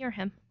 I can hear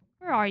him.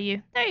 Where are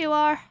you? There you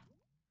are.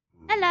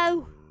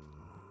 Hello.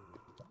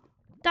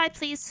 Die,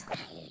 please.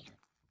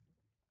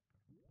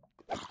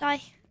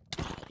 Die.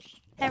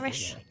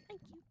 Perish.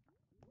 Thank you.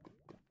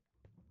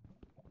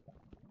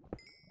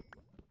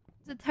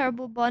 It's a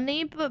terrible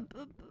bunny, but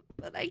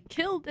I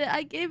killed it.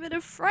 I gave it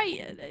a fright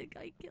and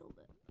I killed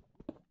it.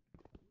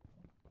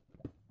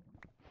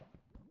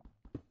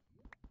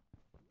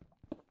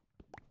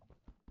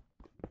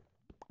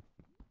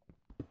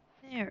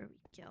 There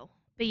we go.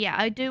 But yeah,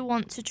 I do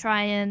want to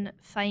try and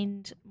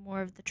find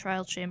more of the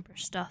trial chamber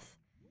stuff.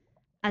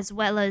 As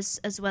well as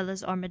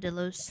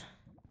armadillos.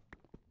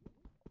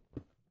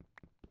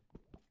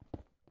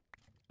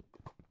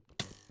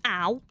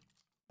 Ow.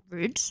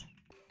 Rude.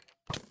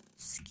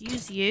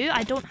 Excuse you,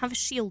 I don't have a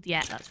shield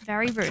yet. That's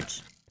very rude.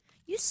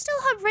 You still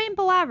have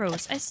rainbow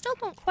arrows. I still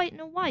don't quite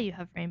know why you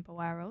have rainbow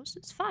arrows.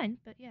 It's fine,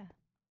 but yeah.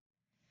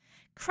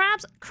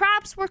 Crabs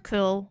were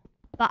cool,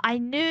 but I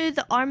knew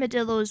the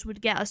armadillos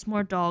would get us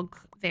more dog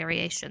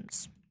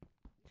variations.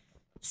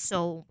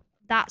 So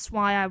that's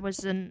why I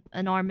was an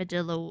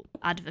armadillo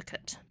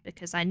advocate,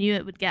 because I knew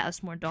it would get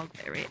us more dog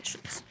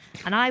variations.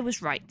 And I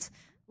was right.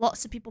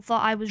 Lots of people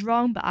thought I was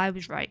wrong, but I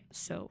was right,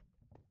 so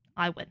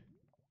I win.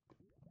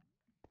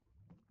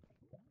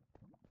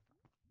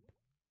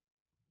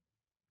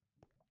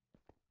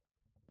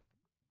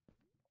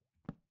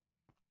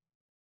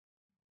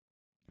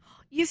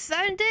 You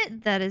found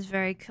it? That is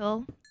very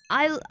cool.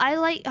 I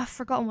like, I've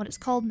forgotten what it's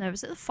called now.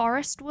 Is it the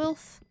forest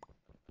wolf?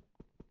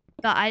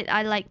 But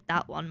I like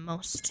that one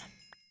most.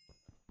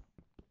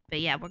 But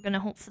yeah, we're gonna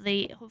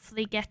hopefully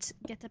get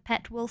a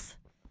pet wolf,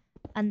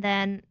 and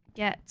then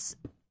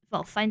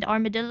find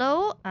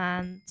armadillo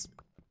and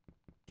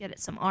get it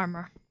some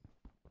armor,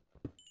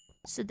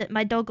 so that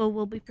my doggo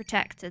will be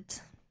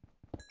protected.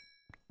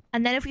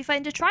 And then if we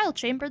find a trial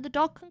chamber, the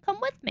dog can come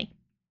with me.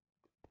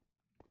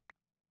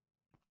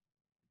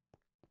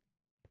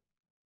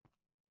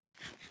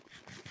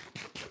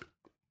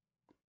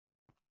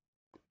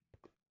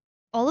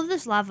 All of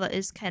this lava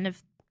is kind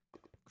of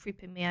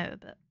creeping me out a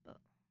bit, but...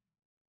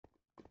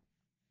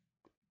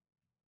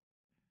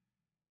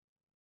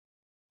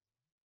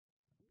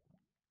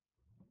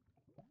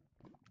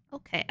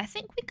 Okay, I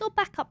think we go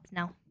back up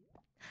now.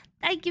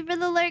 Thank you for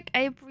the lurk. I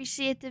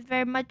appreciate it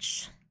very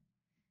much.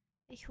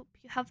 I hope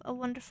you have a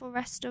wonderful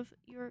rest of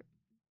your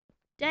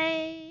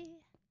day.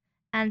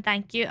 And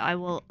thank you. I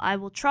will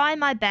try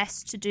my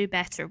best to do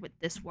better with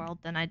this world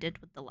than I did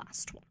with the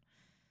last one.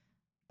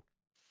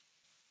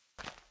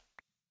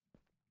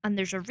 And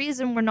there's a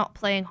reason we're not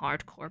playing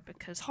hardcore,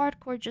 because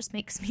hardcore just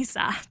makes me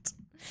sad.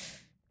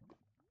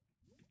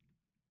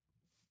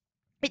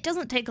 It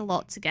doesn't take a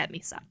lot to get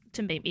me sad,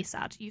 to make me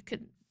sad. You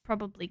could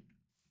probably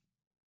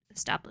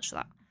establish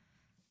that.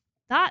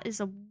 That is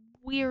a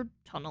weird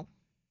tunnel.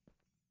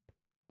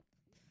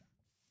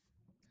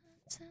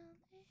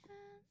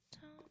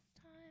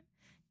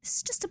 This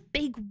is just a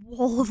big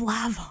wall of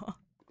lava.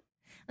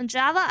 On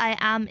Java, I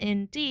am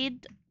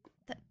indeed.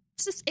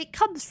 It's just, it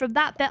comes from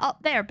that bit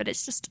up there, but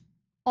it's just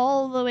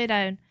all the way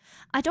down.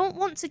 I don't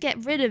want to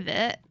get rid of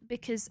it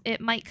because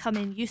it might come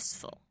in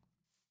useful.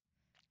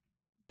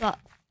 But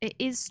it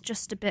is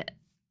just a bit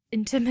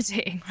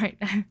intimidating right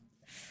now.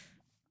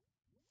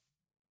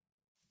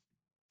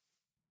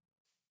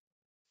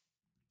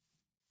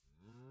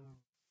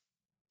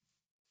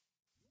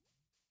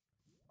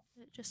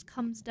 It just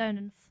comes down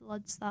and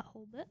floods that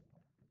whole bit.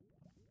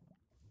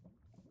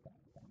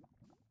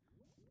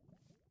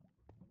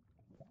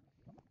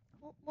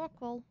 Oh, more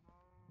coal.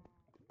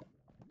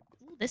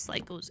 Ooh, this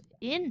like goes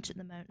into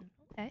the mountain.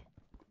 Okay.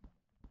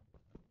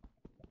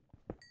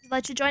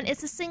 Let you join.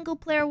 It's a single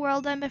player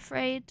world, I'm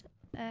afraid.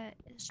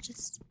 It's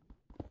just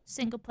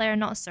single player,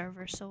 not a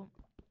server, so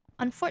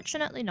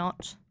unfortunately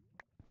not.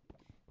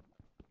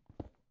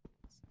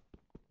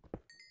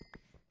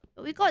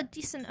 But we got a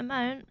decent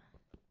amount.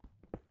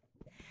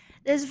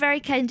 This is very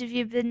kind of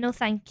you, but no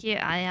thank you.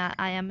 I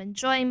am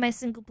enjoying my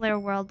single player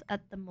world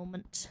at the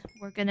moment.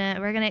 We're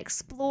gonna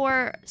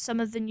explore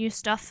some of the new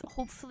stuff,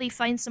 hopefully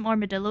find some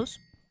armadillos.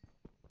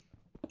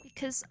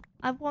 Because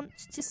I want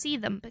to see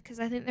them, because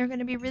I think they're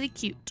gonna be really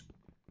cute.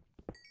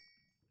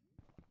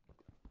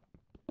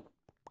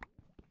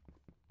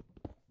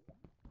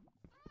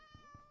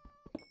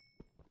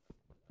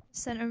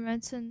 Center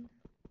mountain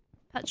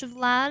patch of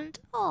land.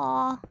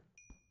 Aww.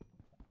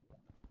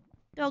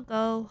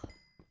 Doggo.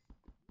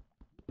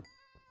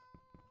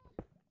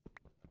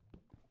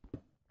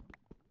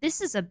 This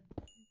is a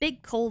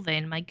big coal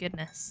vein, my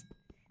goodness.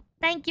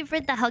 Thank you for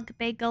the hug,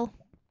 Bagel.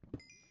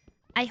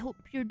 I hope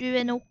you're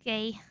doing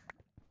okay.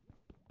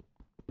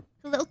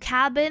 A little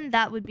cabin,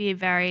 that would be a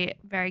very,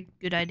 very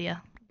good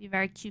idea. Be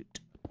very cute.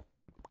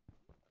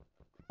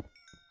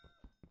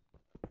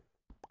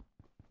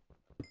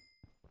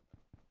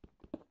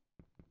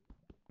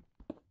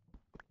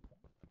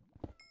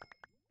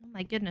 Oh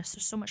my goodness,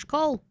 there's so much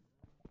coal.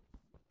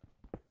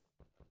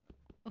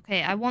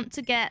 Okay, I want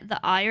to get the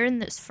iron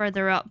that's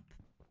further up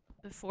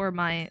before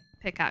my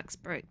pickaxe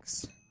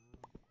breaks.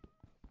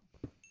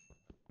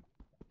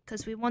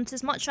 Because we want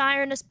as much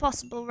iron as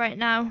possible right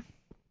now.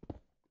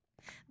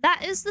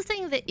 That is the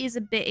thing that is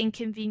a bit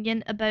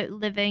inconvenient about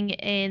living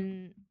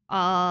in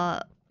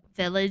a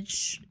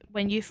village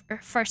when you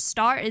first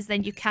start, is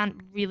then you can't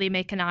really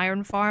make an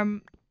iron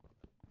farm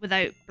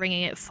without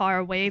bringing it far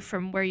away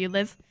from where you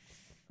live.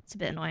 It's a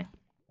bit annoying.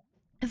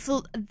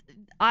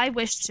 I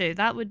wish to.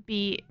 That would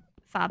be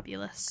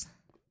fabulous.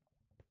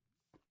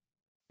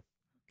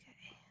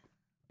 Okay.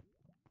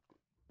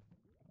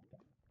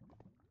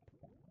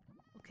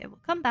 Okay, we'll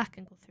come back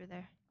and go through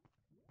there.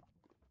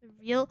 The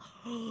real...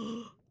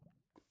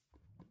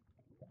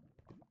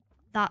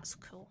 That's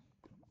cool.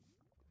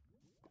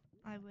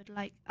 I would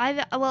like...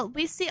 well,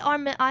 we see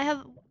I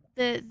have...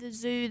 The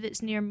zoo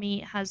that's near me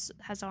has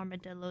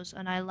armadillos,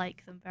 and I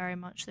like them very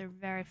much. They're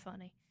very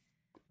funny.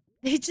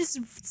 They just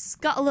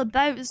scuttle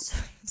about. It's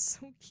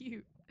so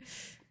cute.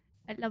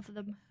 I love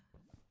them.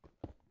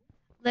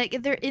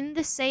 Like, they're in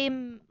the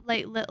same,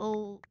 like,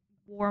 little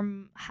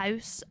warm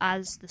house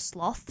as the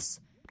sloths.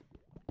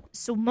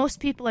 So most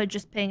people are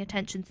just paying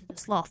attention to the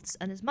sloths.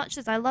 And as much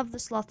as I love the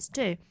sloths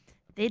too,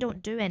 they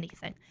don't do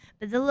anything.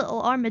 But the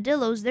little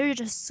armadillos, they're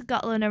just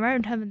scuttling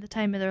around having the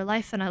time of their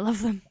life, and I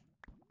love them.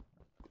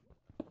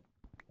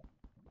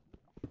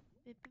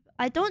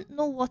 I don't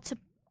know what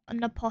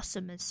an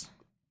opossum is.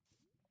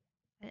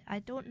 I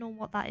don't know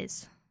what that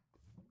is.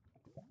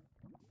 Oh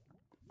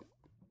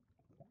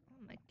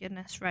my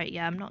goodness, right,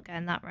 yeah, I'm not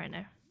getting that right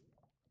now.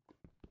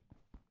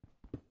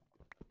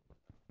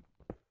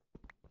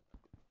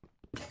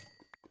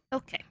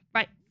 Okay,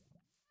 right.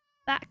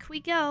 Back we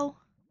go.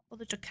 Oh,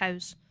 those are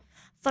cows.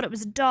 Thought it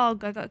was a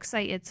dog, I got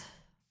excited.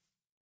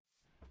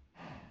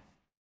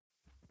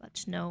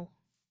 But no.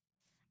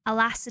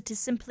 Alas, it is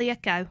simply a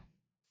cow.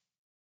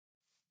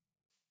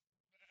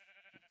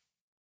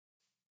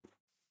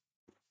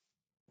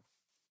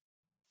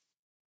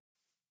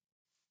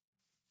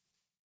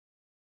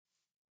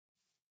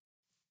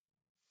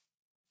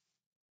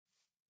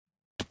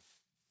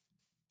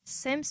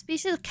 Same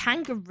species of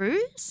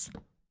kangaroos?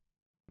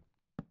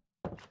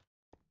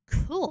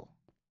 Cool.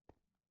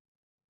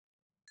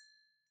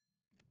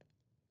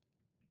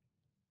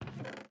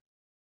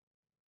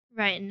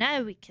 Right,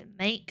 now we can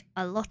make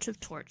a lot of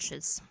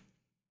torches.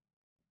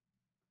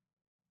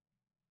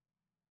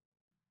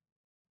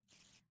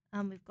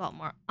 And we've got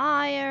more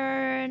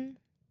iron.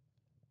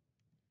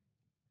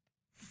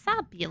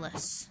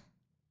 Fabulous.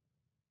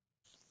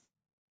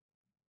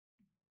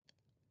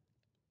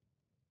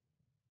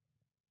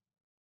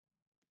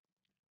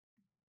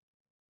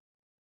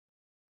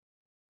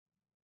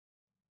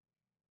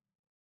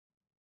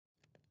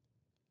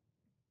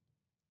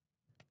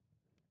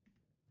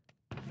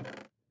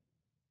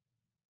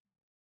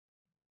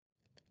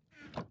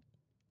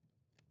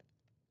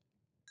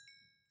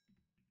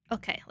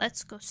 Okay,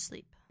 let's go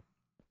sleep.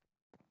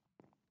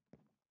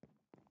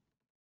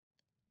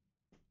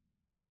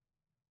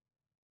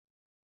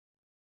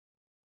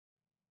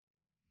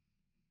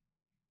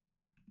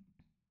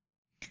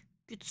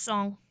 Good cute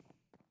song.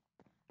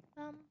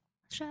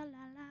 Sha-la-la,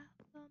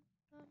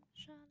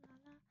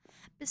 sha-la-la.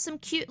 But some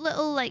cute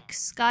little, like,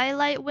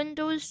 skylight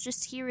windows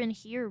just here and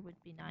here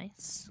would be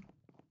nice.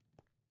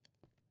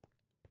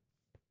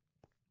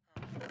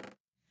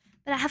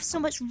 But I have so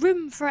much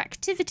room for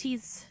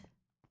activities.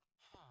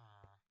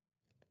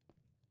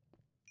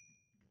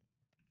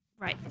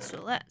 Right,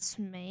 so let's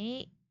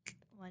make...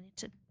 Oh, I need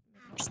to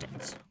make more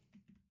sticks.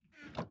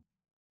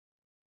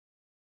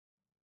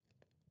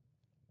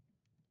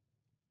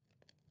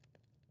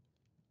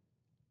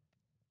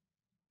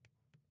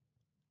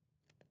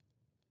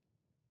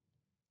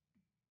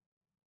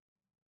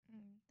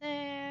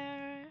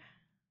 There.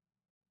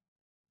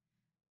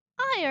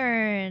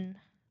 Iron!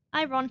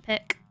 Iron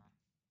pick.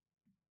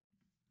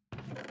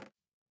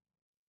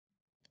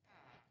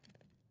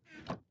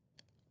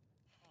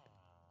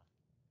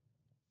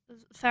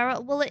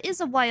 Feral? Well, it is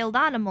a wild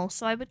animal,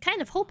 so I would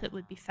kind of hope it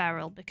would be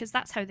feral, because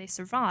that's how they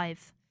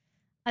survive.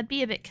 I'd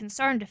be a bit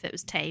concerned if it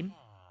was tame.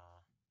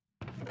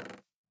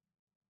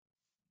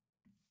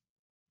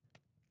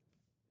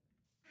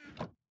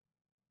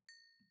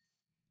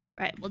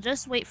 Right, we'll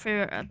just wait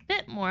for a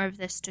bit more of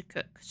this to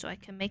cook, so I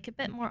can make a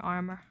bit more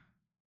armor.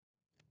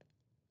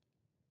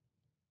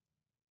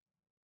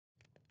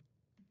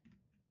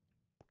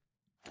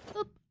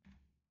 Oop.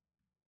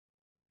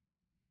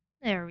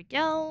 There we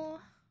go.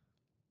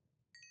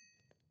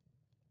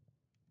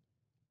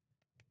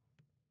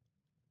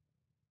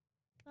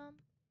 Bum,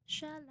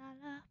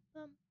 sha-la-la,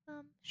 bum,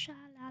 bum,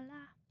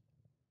 sha-la-la.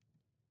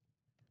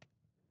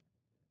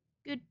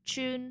 Good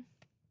tune.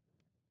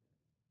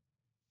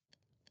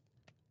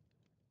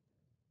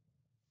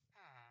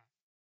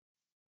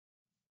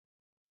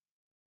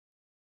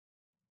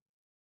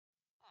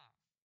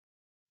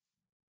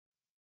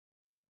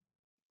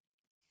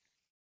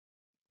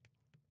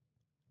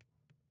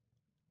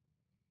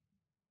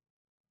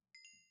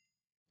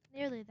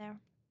 Nearly there.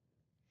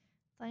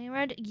 Flying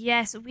around?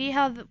 Yes, we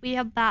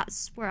have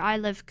bats where I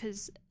live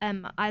because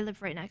I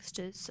live right next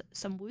to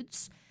some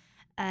woods,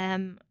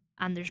 and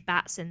there's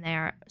bats in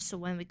there. So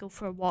when we go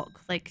for a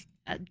walk, like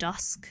at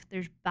dusk,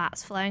 there's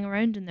bats flying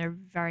around and they're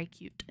very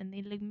cute and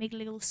they like make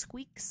little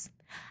squeaks.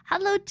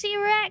 Hello,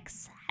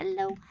 T-Rex.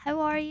 Hello,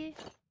 how are you?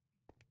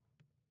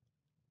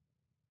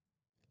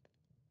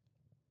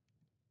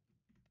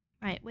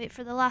 Right, wait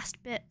for the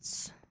last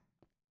bits.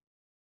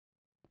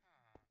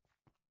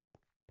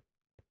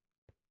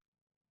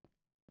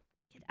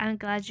 I'm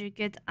glad you're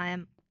good. I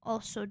am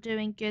also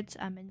doing good.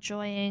 I'm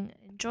enjoying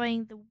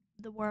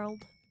the world.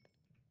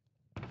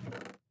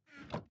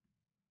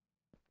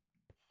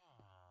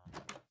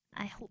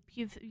 I hope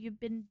you've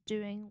been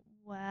doing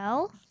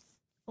well.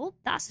 Oh,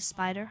 that's a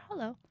spider.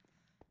 Hello.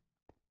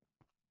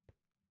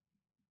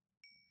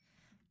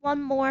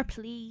 One more,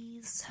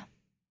 please.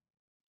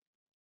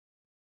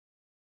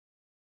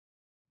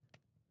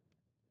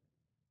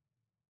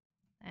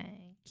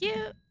 Thank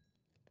you.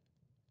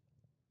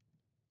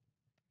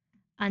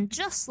 And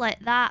just like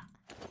that,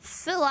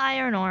 full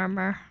iron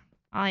armor.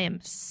 I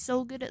am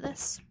so good at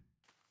this.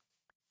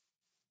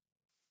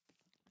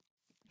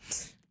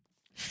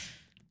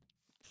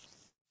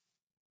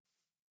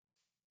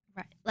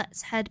 Right,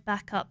 let's head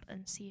back up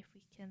and see if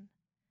we can...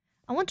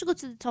 I want to go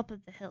to the top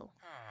of the hill.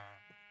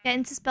 Get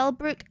into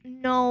Spellbrook?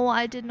 No,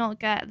 I did not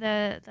get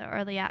the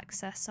early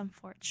access,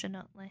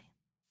 unfortunately.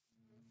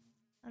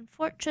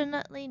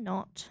 Unfortunately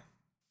not.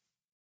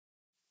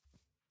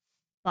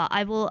 But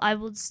I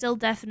will still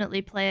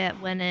definitely play it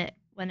when it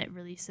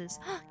releases.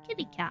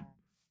 Kitty cat.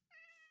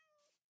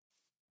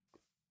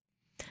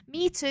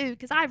 Me too,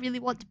 because I really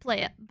want to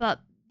play it, but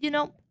you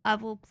know, I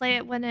will play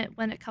it when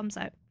it comes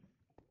out.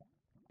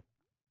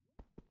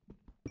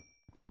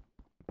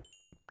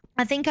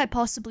 I think I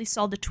possibly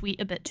saw the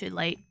tweet a bit too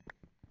late,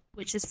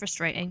 which is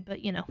frustrating,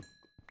 but you know.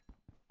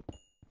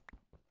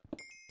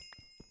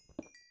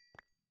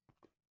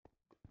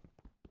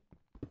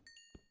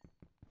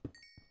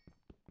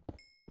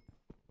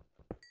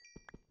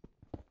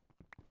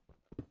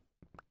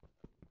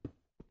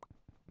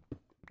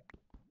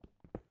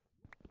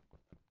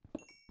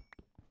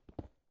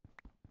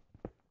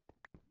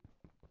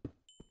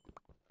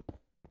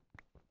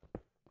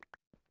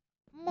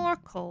 More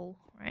coal,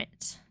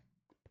 right.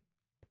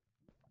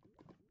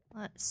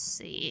 Let's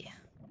see.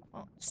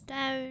 What's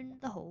down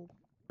the hole?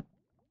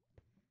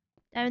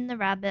 Down the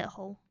rabbit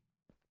hole.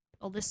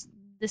 Oh, this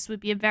would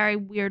be a very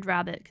weird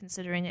rabbit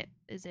considering it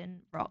is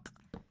in rock.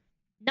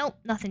 Nope,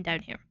 nothing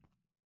down here.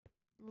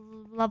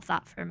 Love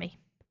that for me.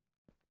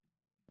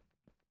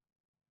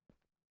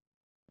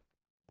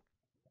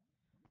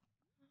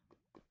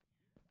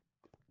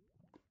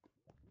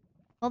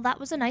 Well, that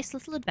was a nice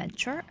little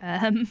adventure.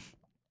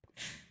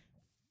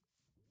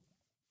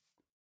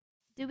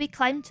 Do we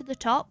climb to the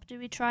top? Do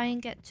we try and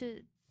get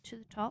to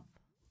the top?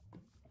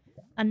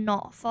 And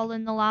not fall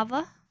in the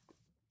lava?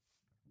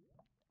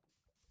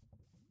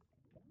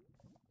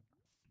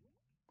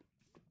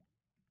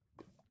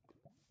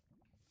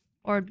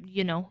 Or,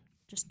 you know,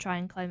 just try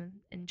and climb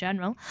in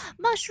general.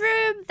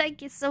 Mushroom!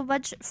 Thank you so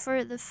much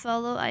for the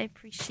follow. I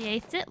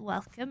appreciate it.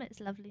 Welcome. It's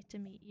lovely to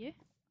meet you.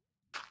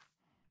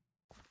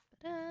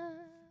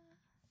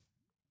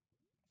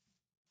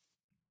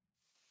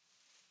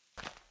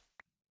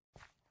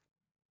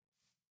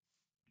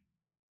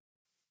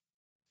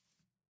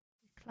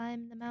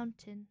 Climb the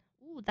mountain.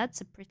 Ooh, that's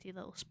a pretty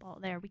little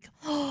spot there.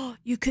 Oh,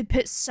 you could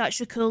put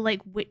such a cool,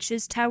 like,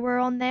 witch's tower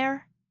on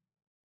there.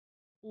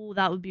 Oh,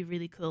 that would be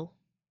really cool.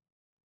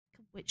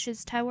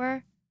 Witch's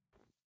tower.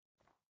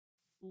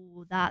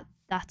 Ooh, that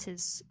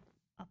is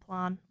a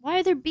plan. Why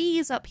are there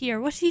bees up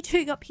here? What are you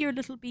doing up here,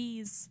 little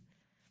bees?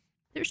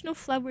 There's no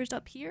flowers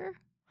up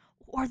here.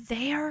 Or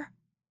there.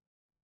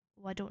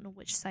 Oh, I don't know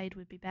which side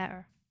would be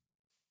better.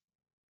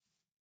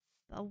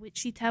 But a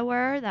witchy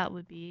tower, that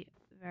would be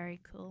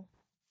very cool.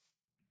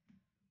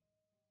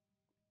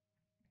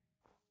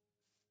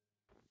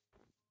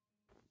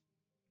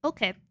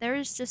 Okay, there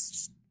is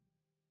just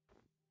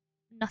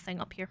nothing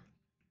up here.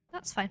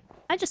 That's fine.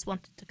 I just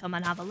wanted to come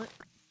and have a look.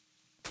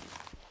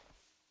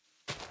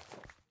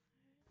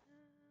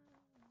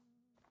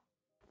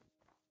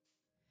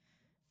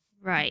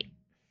 Right.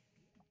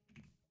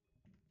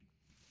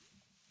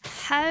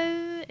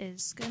 How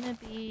is gonna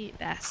be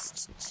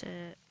best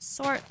to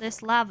sort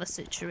this lava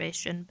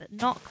situation, but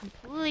not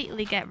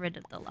completely get rid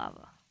of the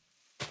lava?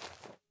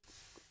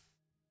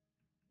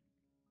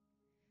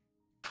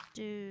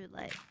 Do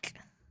like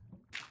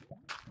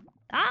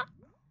that.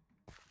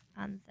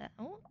 And then,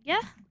 oh,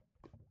 yeah.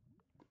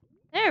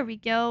 There we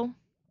go.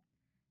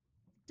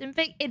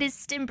 Stimbrick, it is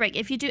Stimbrick.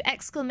 If you do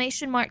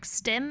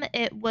 !stim,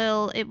 it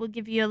will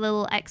give you a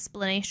little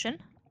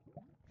explanation.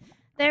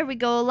 There we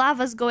go.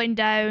 Lava's going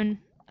down,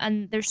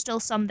 and there's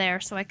still some there,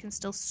 so I can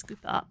still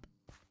scoop it up.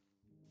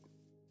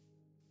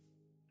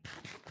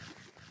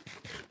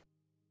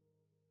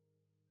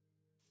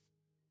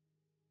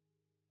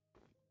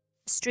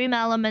 Stream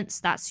elements,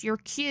 that's your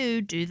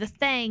cue. Do the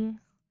thing.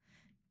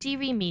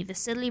 Dearie me, the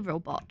silly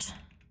robot.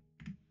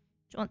 Do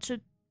you want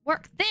to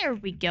work? There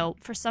we go.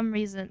 For some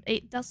reason,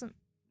 it doesn't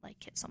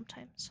like it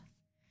sometimes.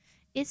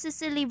 It's a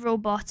silly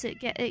robot.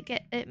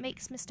 It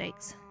makes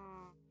mistakes.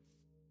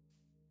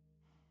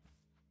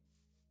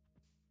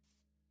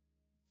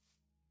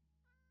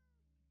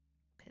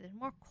 Okay, there's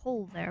more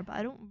coal there, but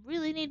I don't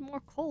really need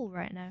more coal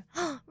right now.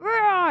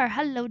 Roar!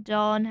 Hello,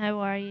 Dawn. How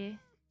are you?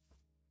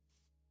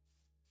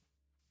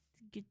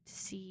 Good to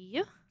see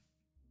you.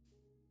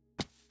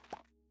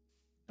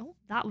 Oh,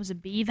 that was a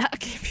bee. That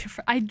gave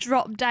me. I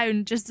dropped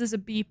down just as a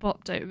bee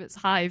popped out of its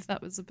hive.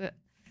 That was a bit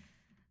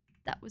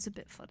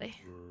funny.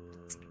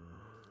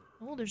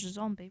 Oh, there's a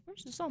zombie.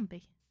 Where's the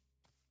zombie?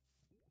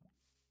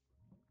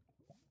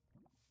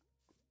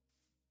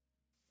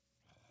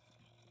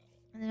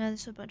 And then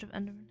there's a bunch of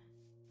endermen.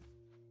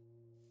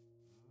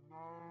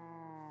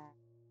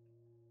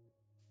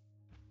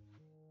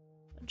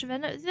 Bunch of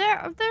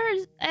endermen.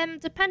 There's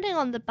depending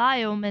on the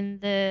biome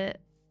and the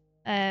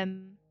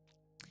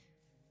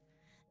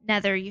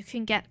nether, you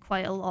can get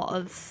quite a lot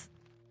of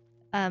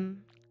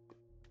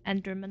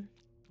endermen.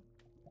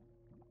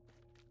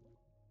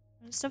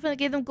 Stuff that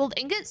gave them gold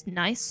ingots?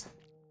 Nice.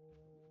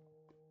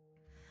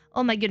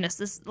 Oh my goodness,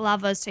 this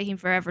lava is taking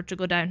forever to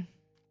go down.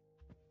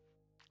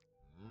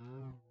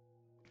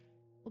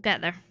 We'll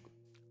get there.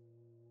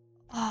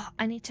 Oh,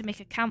 I need to make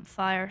a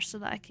campfire so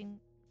that I can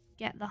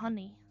get the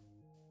honey.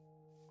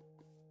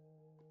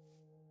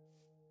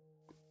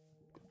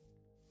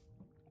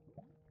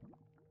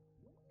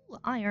 Ooh,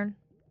 iron.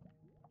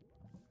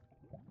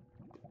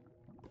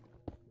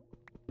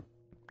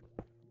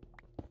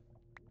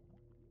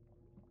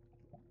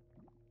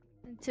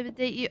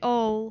 Intimidate you.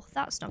 Oh,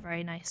 that's not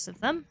very nice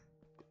of them.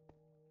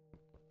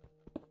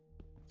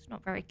 It's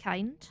not very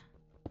kind.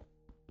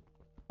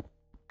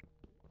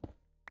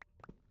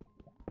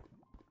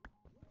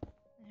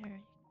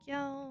 There you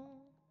go.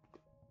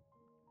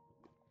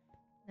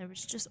 There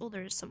was just... oh,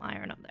 there's some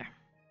iron up there.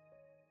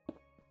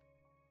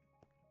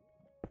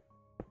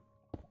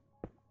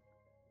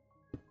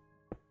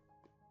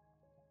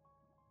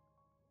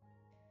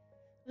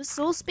 The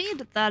soul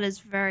speed, that is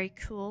very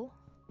cool.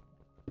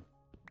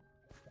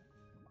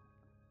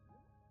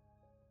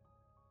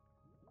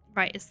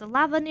 Right, is the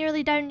lava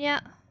nearly down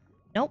yet?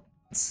 Nope.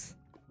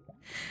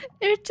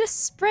 It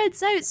just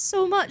spreads out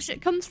so much.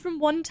 It comes from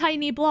one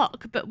tiny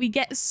block, but we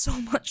get so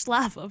much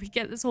lava. We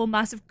get this whole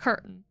massive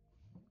curtain.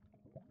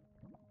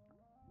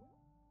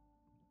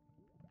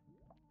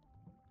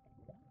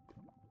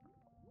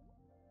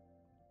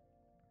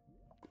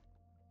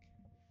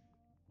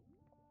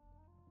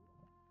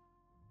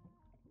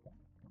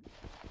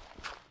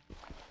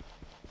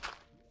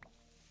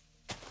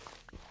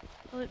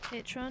 Oh,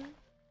 Patron.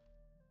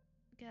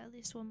 Get at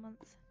least 1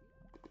 month.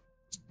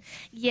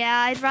 Yeah,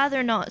 I'd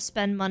rather not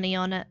spend money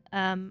on it,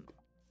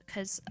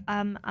 because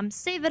I'm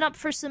saving up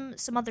for some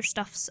other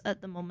stuffs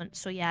at the moment.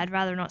 So yeah, I'd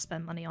rather not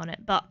spend money on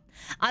it. But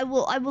I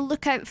will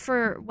look out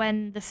for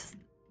when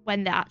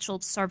the actual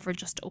server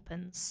just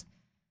opens,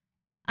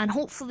 and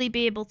hopefully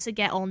be able to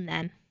get on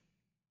then.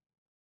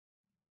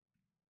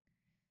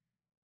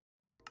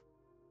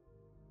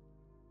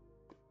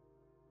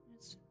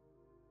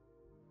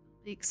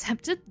 Be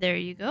accepted. There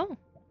you go.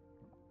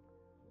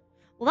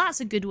 Well,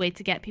 that's a good way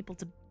to get people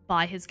to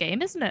buy his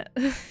game, isn't it?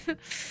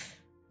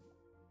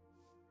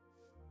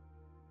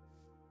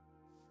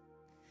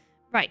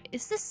 Right,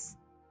 is this...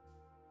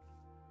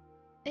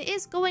 it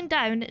is going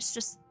down, it's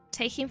just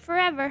Taking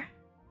forever.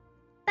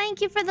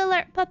 Thank you for the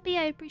alert, puppy.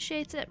 I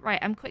appreciate it. Right,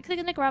 I'm quickly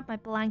going to grab my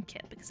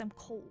blanket because I'm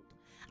cold.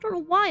 I don't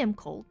know why I'm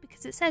cold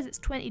because it says it's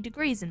 20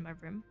 degrees in my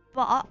room,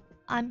 but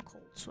I'm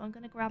cold, so I'm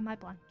going to grab my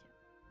blanket.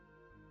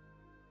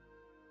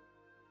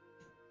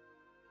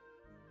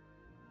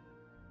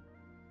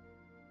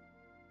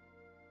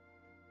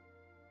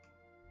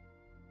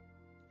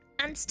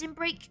 And stim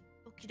break.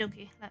 Okie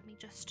dokie, let me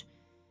just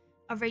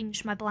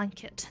arrange my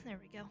blanket. There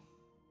we go.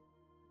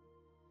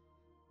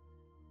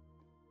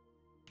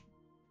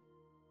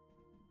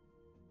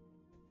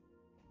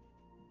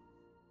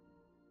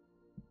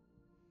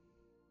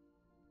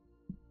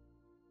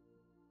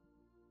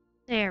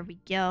 There we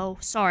go.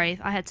 Sorry,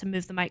 I had to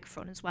move the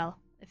microphone as well,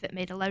 if it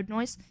made a loud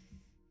noise.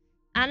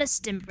 And a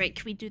stim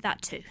break, we do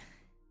that too.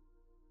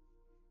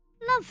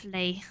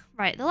 Lovely.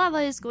 Right, the lava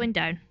is going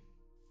down.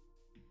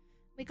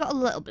 We got a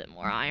little bit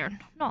more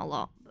iron. Not a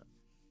lot, but...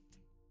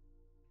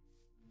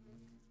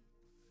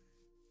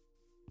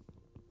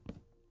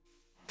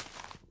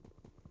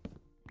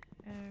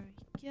 There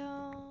we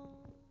go.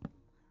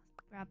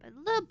 Grab a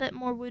little bit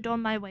more wood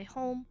on my way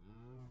home,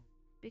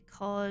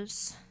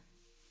 because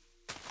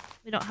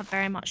we don't have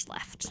very much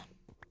left.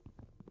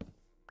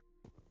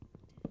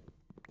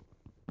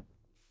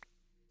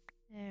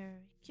 There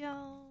we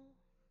go.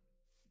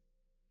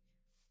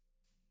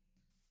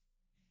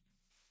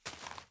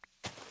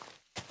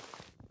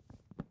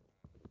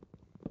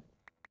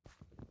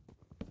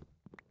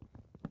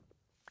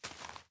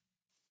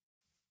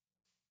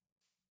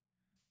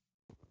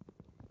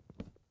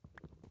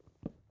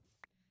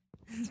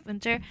 It's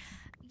winter.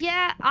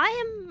 Yeah, I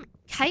am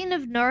kind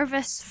of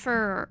nervous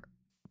for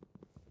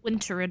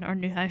winter in our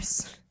new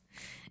house.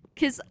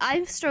 Because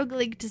I'm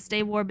struggling to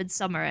stay warm in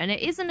summer, and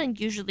it is an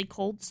unusually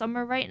cold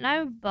summer right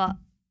now, but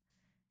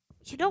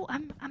you know,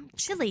 I'm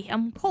chilly,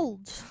 I'm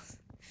cold.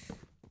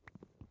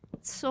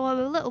 So I'm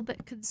a little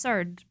bit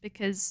concerned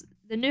because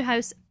the new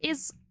house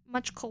is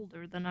much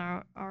colder than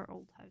our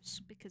old house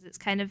because it's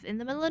kind of in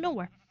the middle of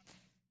nowhere.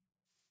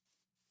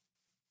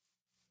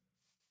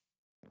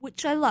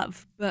 Which I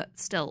love, but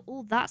still.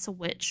 Oh, that's a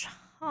witch.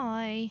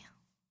 Hi.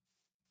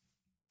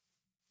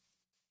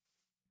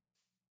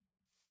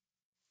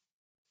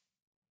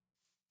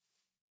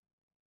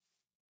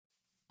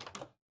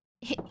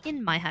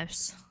 In my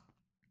house.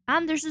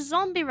 And there's a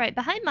zombie right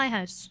behind my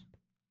house.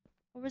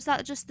 Or was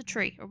that just the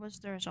tree? Or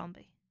was there a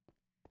zombie?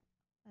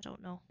 I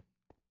don't know.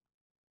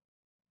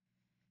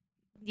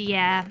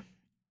 Yeah.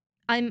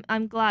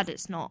 I'm glad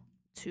it's not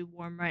too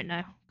warm right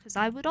now, because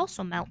I would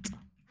also melt.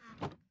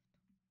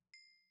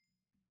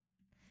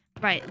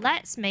 Right,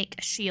 let's make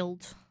a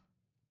shield.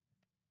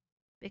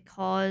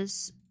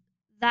 Because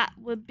that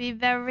would be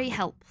very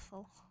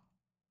helpful.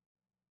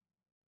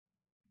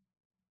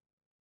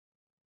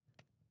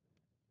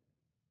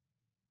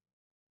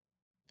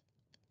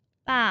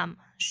 Bam.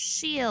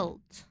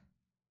 Shield.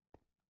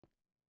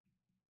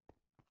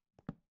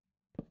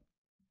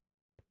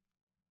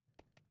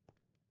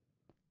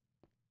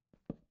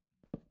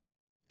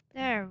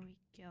 There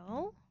we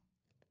go.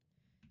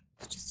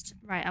 Just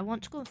right, I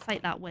want to go and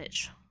fight that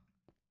witch.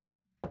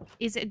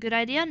 Is it a good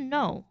idea?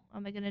 No.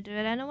 Am I gonna do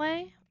it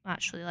anyway?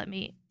 Actually, let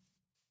me...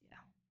 Yeah.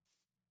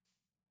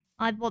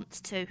 I want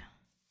to.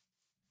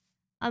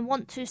 I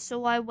want to,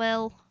 so I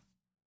will.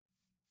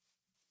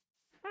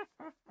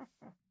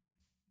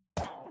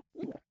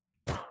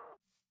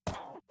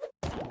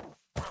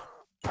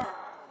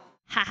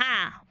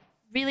 Haha!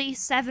 Really?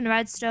 7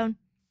 redstone?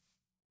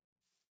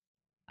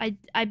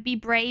 I'd be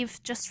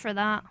brave just for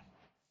that.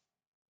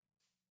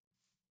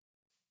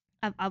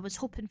 I was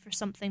hoping for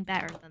something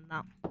better than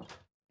that.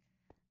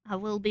 I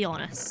will be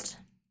honest.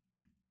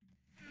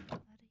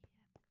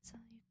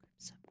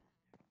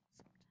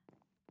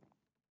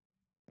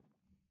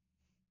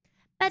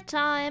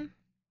 Bedtime!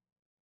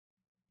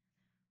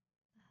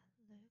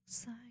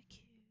 Looks like you.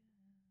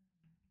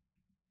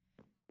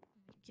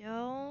 There we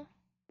go.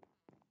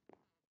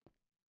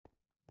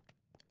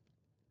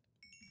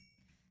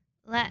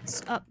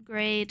 Let's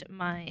upgrade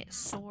my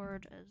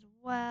sword as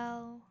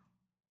well.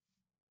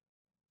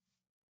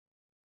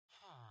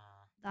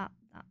 That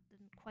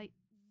didn't quite...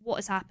 What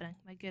is happening?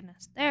 My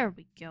goodness. There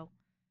we go.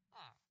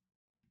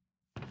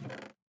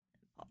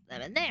 Pop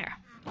them in there.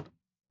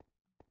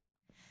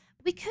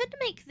 We could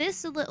make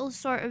this a little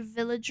sort of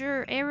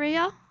villager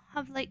area.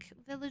 Have, like,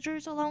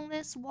 villagers along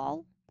this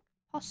wall,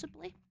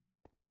 possibly.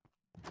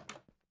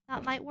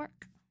 That might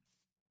work.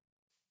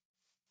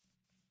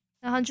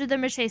 100 of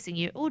them are chasing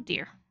you. Oh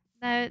dear.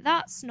 Now,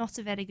 that's not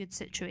a very good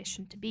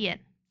situation to be in.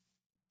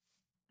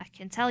 I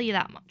can tell you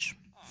that much.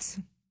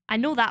 I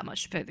know that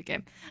much about the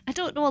game. I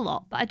don't know a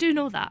lot, but I do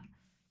know that.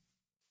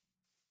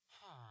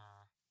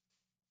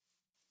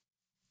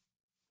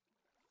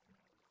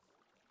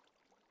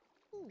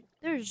 Ooh,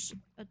 there's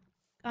an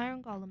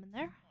iron golem in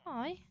there.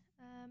 Hi.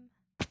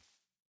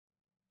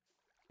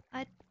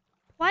 I'd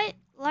quite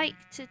like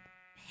to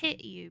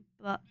hit you,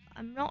 but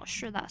I'm not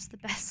sure that's the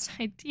best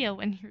idea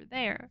when you're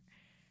there.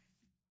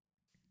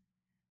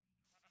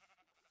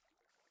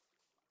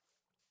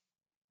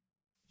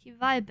 He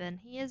vibing.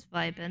 He is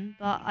vibing,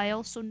 but I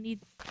also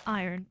need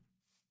iron.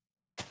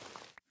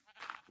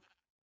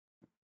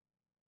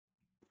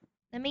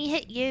 Let me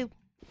hit you.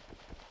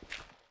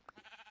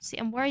 See,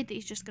 I'm worried that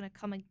he's just gonna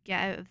come and get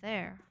out of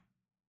there.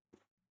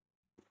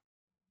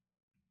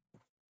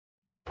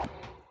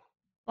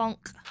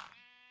 Bonk.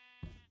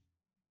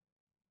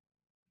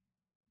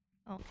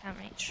 Oh, can't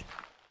reach.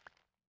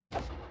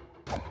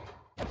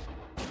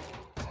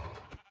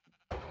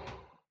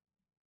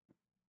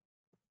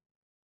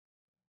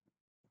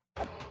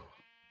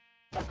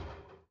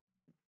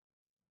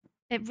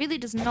 It really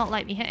does not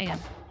like me hitting him.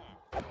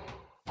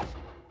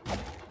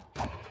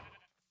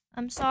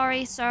 I'm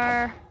sorry,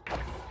 sir.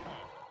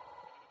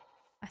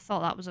 I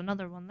thought that was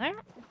another one there.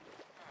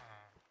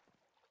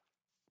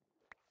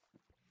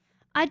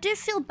 I do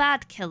feel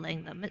bad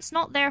killing them. It's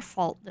not their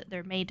fault that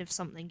they're made of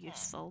something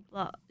useful,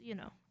 but, you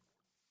know.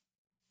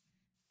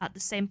 At the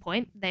same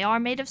point, they are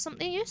made of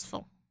something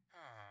useful.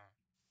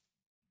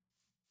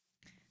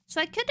 So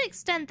I could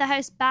extend the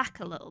house back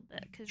a little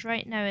bit, because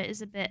right now it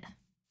is a bit...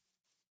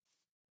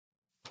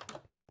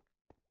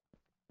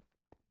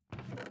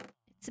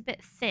 It's a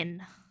bit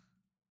thin.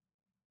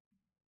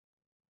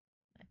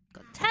 I've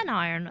got 10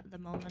 iron at the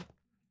moment.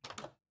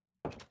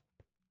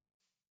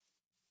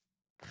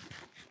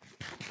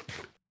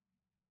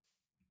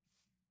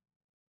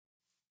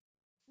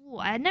 Ooh,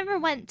 I never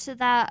went to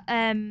that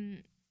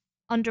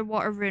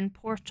underwater ruin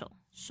portal.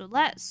 So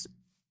let's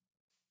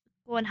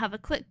go and have a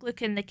quick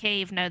look in the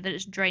cave now that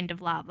it's drained of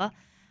lava.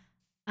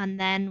 And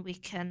then we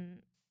can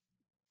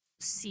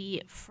see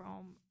it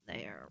from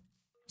there.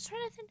 Is there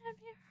anything down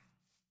here?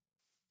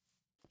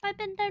 Have I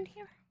been down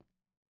here?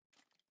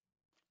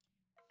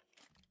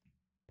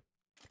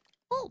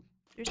 Oh,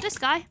 there's this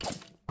guy.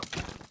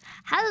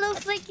 Hello,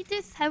 Flaky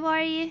Tooth. How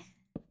are you?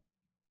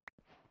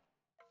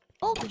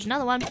 Oh, there's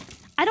another one.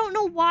 I don't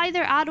know why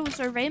their arrows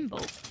are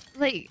rainbow.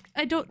 Like,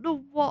 I don't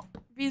know what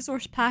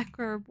resource pack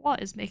or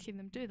what is making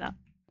them do that.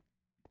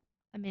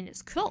 I mean,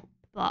 it's cool,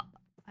 but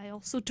I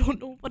also don't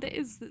know what it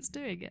is that's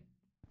doing it.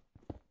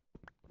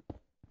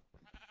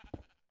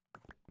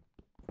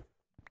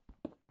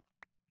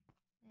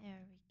 There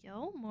we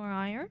go. More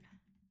iron.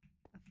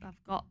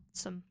 I've got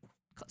some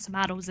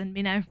arrows in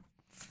me now.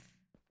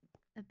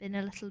 I've been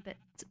a little bit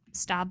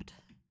stabbed.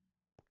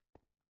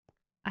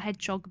 A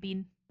hedgehog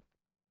bean.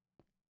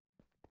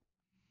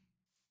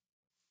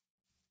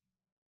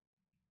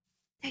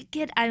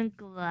 Good, I'm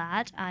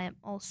glad. I am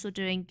also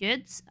doing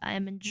good. I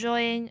am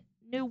enjoying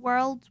New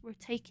World. We're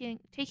taking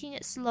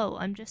it slow.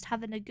 I'm just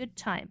having a good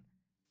time.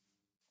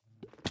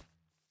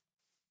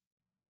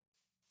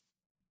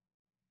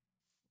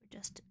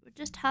 We're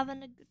just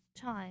having a good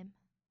time.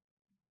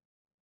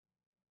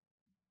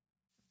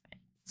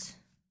 Right.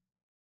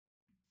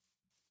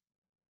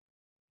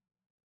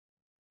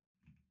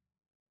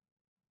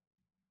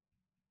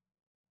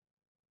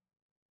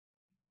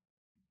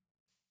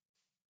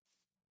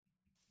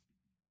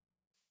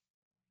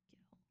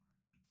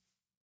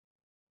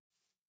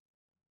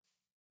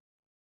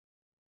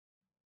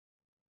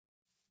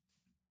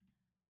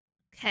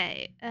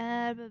 Okay,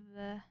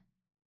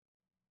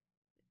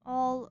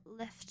 all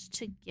left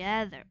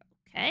together.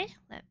 Okay,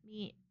 let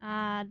me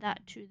add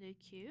that to the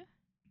queue.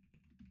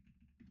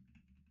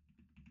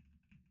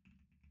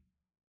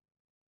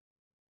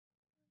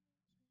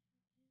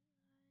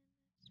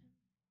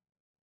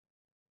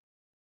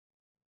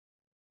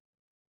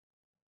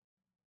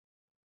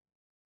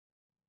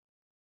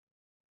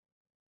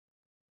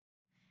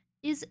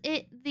 Is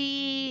it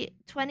the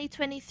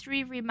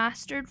 2023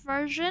 remastered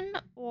version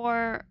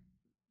or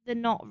the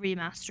not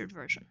remastered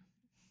version?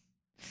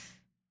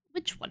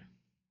 Which one?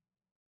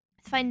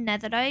 Find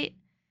netherite.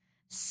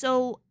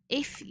 So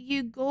if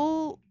you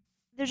go,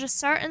 there's a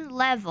certain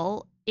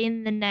level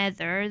in the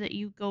nether that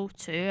you go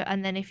to,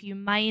 and then if you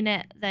mine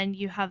it, then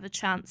you have a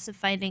chance of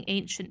finding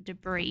ancient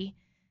debris.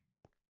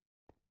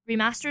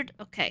 Remastered?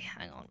 Okay,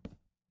 hang on.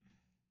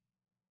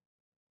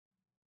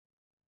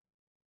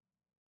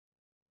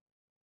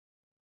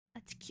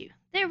 That's cute.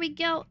 There we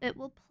go. It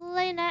will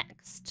play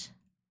next.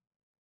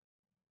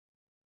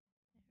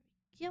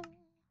 There we go.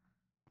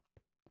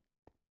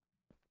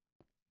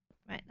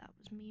 Right, that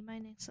was me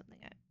mining something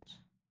out.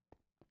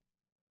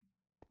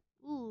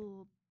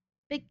 Ooh,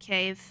 big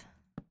cave.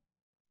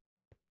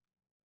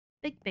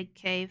 Big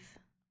cave.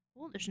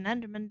 Oh, there's an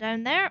enderman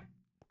down there.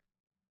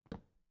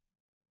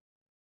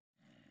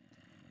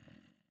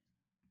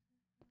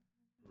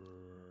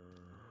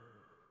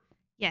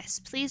 Yes,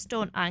 please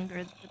don't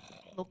anger the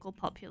local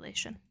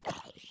population.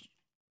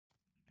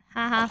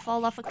 Haha,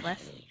 fall off a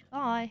cliff.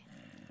 Bye.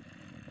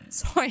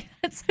 Sorry,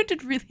 that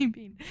sounded really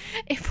mean.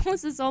 It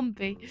was a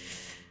zombie.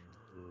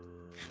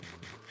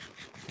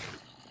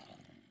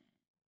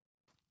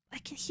 I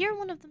can hear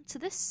one of them to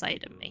this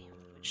side of me,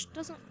 which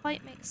doesn't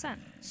quite make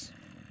sense.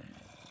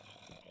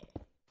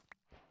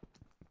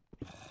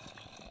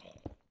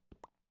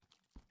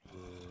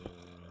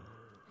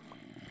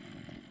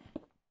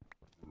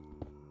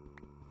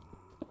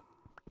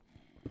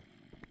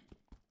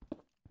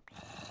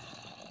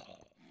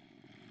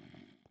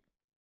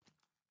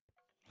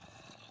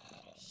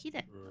 hear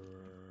it.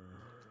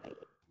 But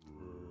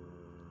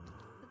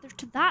they're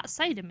to that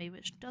side of me,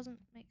 which doesn't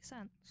make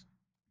sense.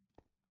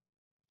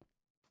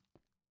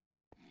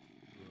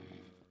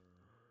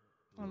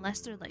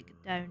 Unless they're like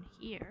down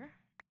here.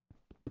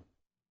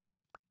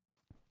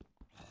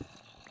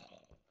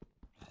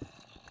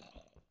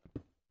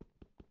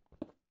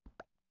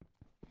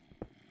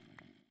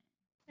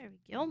 There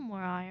we go,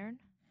 more iron.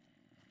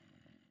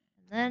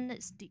 And then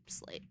it's deep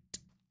slate.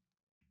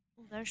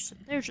 Oh, there's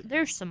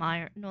some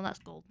iron. No, that's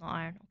gold, not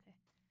iron. Okay.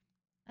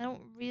 I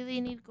don't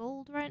really need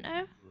gold right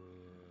now.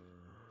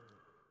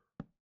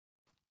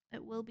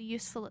 It will be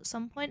useful at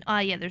some point. Ah,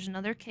 yeah, there's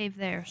another cave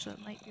there, so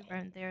it might be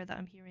around there that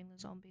I'm hearing the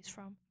zombies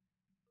from.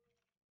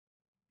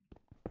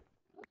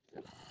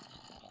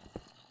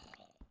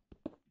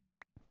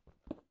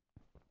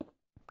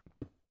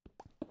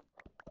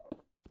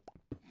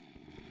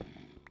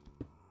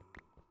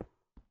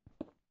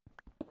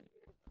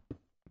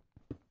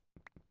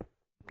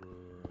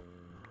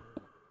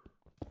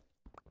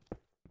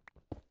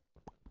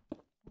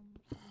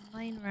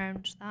 Mine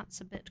round,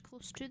 that's a bit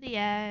close to the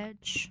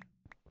edge.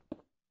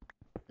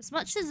 As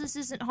much as this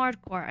isn't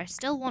hardcore, I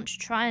still want to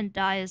try and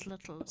die as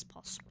little as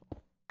possible.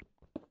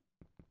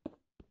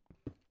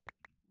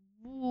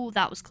 Ooh,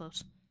 that was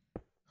close.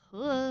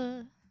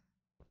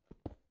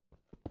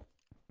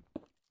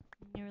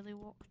 Nearly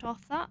walked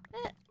off that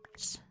bit.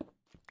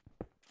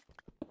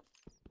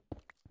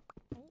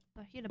 Oh,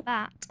 I hear a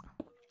bat.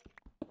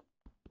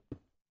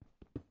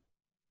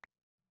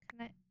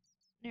 Can I?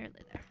 Nearly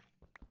there.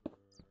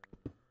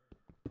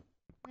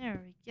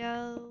 There we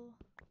go.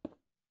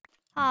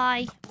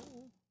 Hi.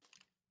 Ooh.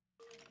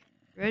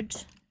 Rude.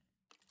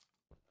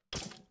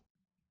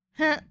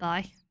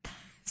 Bye.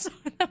 Sorry,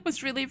 that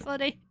was really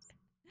funny.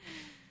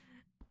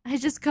 I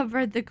just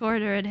covered the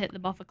corner and hit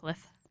them off a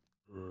cliff.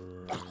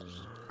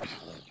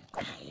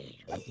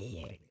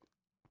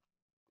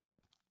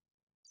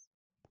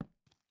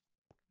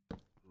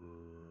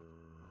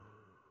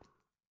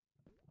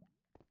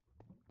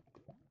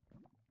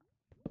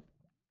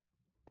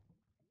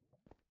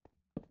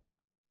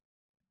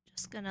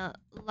 Just gonna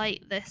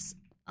light this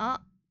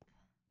up.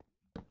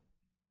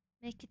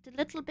 Make it a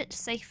little bit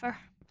safer.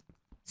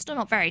 Still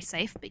not very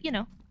safe, but you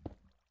know.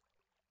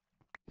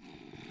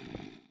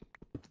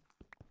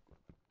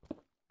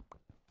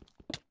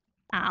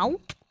 Ow.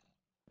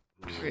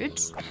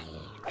 Rude.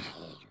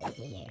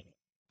 Thank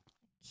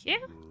you.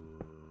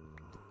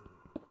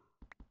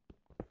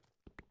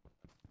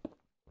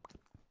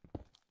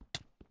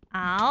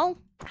 Ow.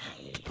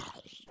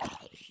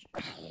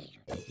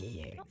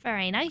 Not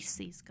very nice,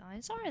 these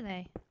guys, are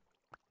they?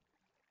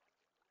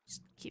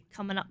 Just keep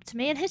coming up to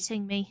me and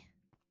hitting me.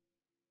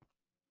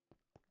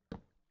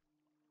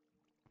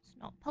 It's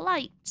not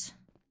polite.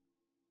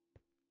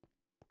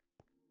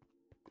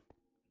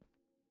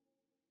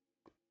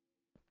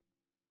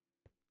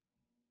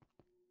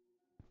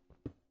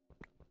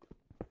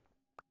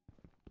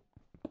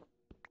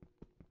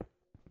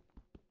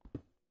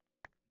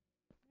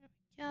 There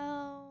we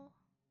go.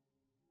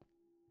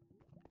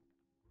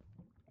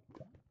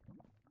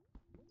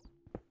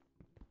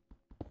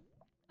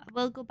 I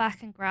will go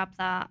back and grab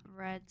that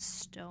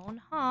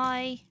redstone.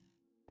 Hi.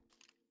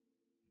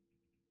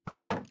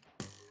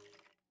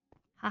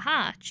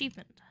 Haha,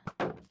 achievement.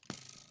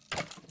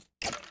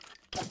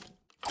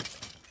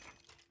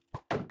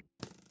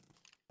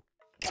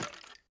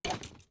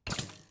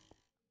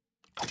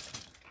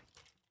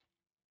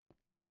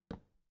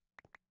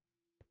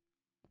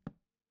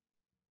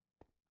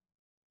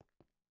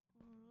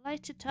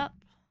 Light it up.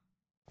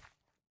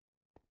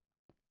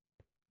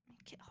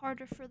 Make it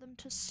harder for them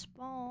to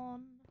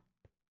spawn.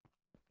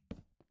 Oh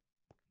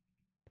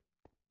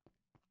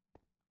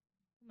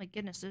my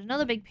goodness, there's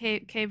another big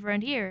cave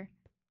around here.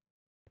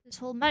 This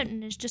whole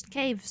mountain is just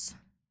caves.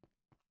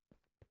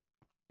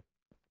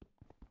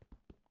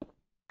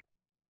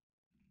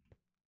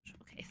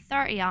 Okay,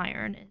 30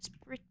 iron is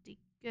pretty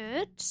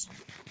good.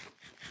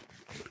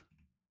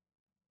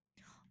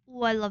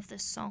 Oh, I love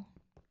this song.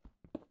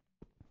 It's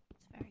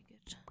very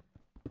good.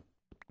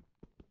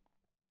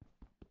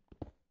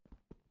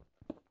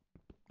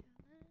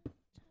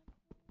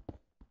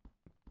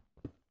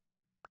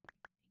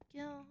 There we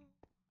go.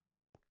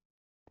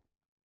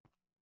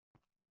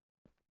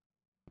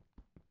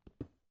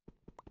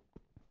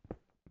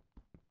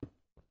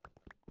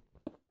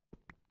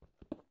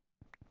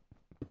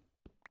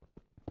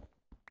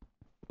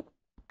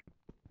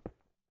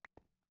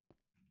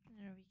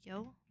 There we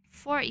go.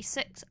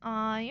 46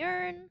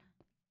 iron.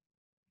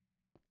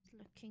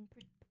 Looking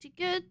pretty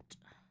good.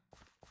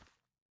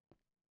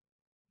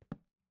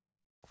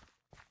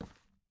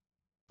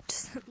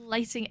 Just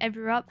lighting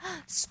everywhere up.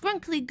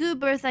 Scrunkly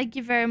Goober, thank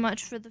you very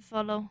much for the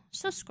follow.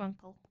 So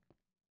scrunkle.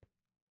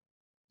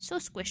 So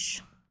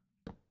squish.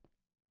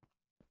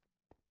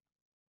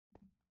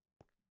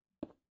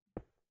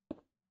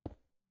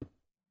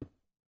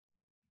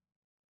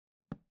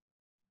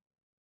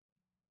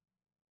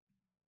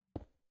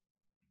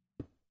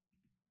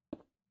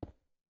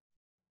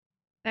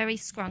 Very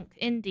scrunk,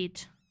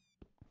 indeed.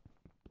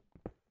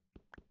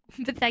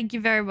 But thank you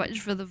very much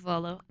for the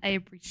follow. I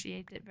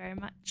appreciate it very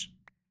much.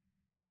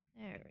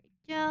 There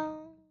we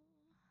go.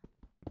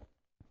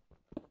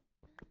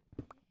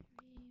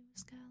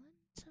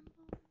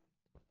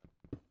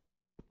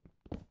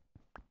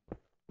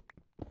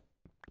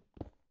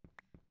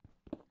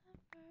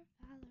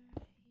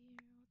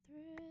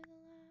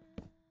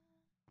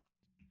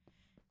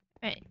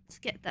 Right, let's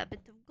get that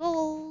bit of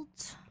gold.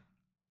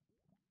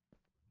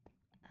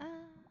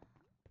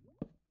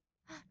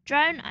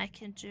 Drown, I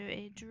can do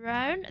a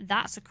drown.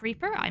 That's a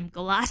creeper. I'm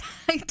glad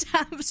I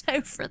tapped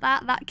out for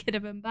that. That could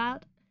have been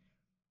bad.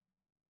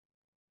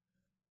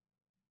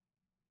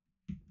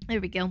 There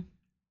we go.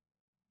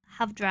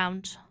 Have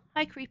drowned.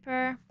 Hi,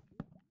 creeper.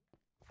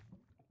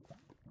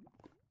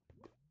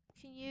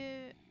 Can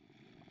you...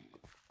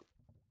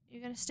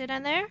 You're gonna stay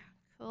down there?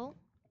 Cool.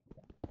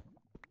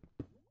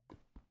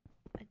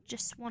 I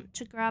just want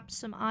to grab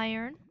some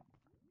iron.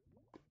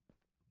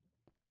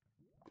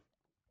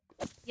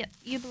 Yep,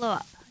 you blow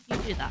up. You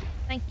do that.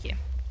 Thank you.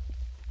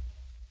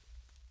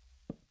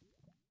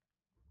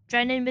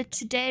 Drowning with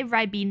today,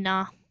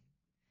 Ribena.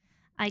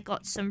 I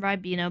got some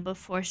Ribena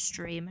before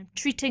stream. I'm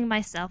treating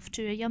myself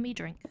to a yummy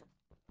drink.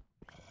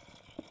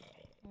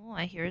 Oh,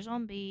 I hear a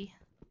zombie.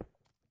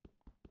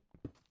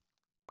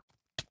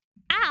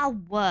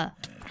 Ow!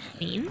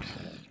 Mean.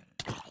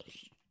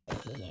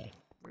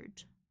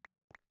 Rude.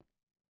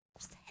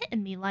 Just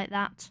hitting me like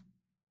that.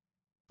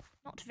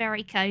 Not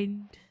very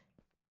kind.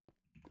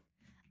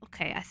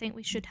 Okay, I think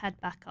we should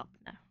head back up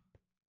now.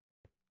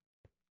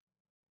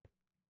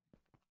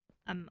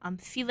 I'm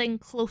feeling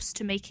close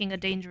to making a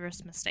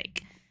dangerous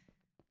mistake.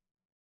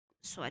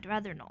 So I'd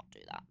rather not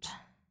do that.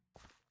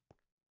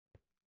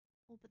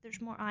 Oh, but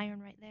there's more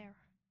iron right there.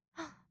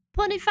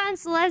 Ponyfan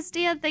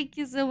Celestia, thank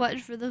you so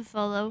much for the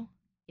follow.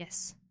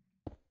 Yes.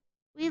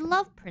 We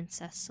love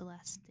Princess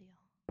Celestia.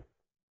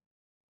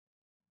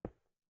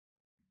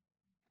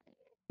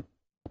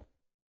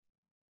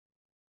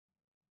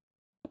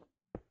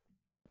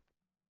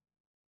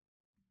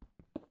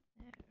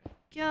 There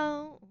we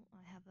go.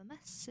 I have a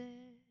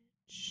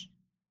message.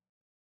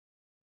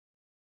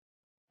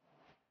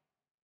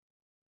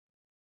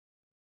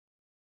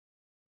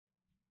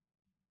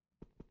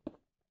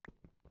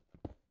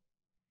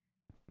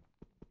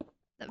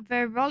 That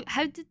very wrong.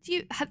 How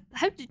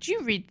did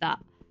you read that?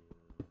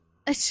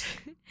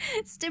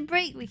 Stim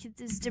break. We can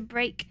do stim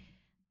break.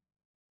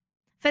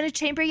 Found a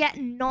chamber yet?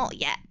 Not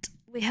yet.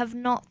 We have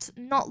not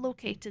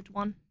located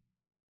one.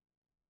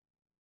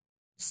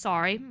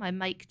 Sorry, my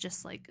mic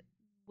just like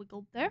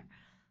wiggled there.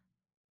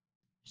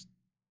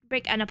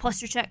 Break and a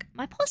posture check.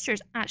 My posture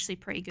is actually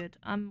pretty good.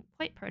 I'm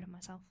quite proud of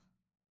myself.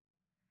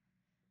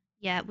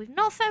 Yeah, we've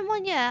not found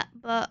one yet,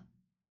 but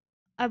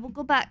I will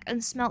go back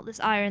and smelt this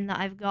iron that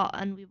I've got,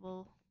 and we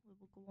will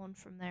go on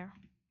from there.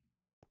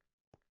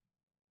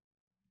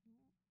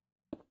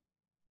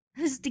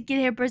 Sticky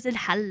hair person,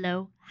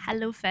 hello.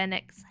 Hello,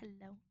 Phoenix.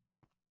 Hello.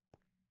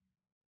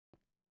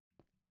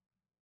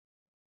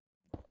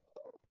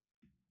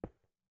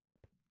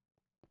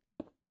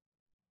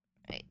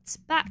 Right,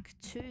 back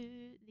to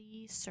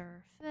the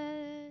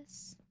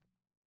surface.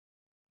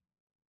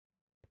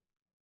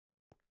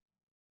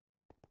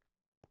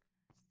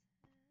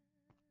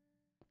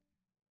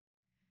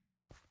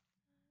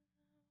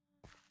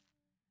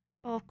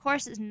 Oh, of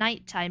course it's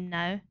nighttime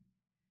now.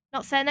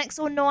 Not Phoenix.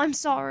 Oh no, I'm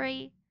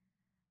sorry.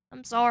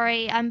 I'm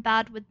sorry. I'm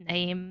bad with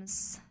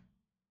names.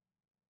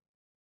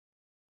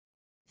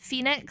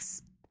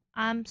 Phoenix,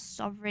 I'm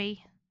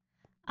sorry.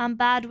 I'm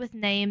bad with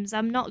names.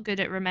 I'm not good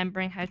at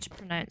remembering how to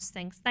pronounce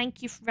things.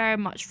 Thank you very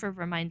much for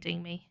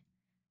reminding me.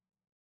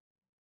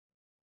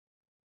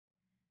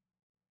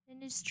 A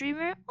new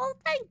streamer? Oh,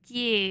 thank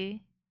you.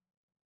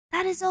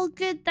 That is all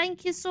good.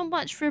 Thank you so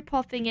much for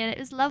popping in. It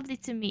was lovely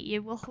to meet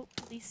you. We'll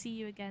hopefully see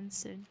you again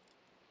soon.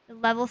 The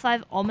level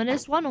 5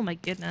 ominous one? Oh my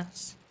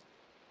goodness.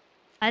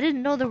 I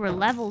didn't know there were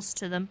levels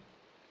to them.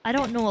 I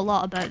don't know a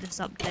lot about this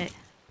update.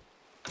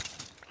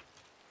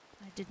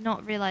 I did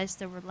not realize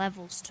there were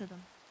levels to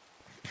them.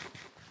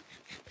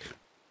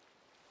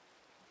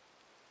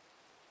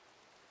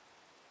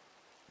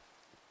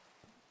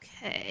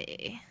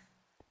 Okay.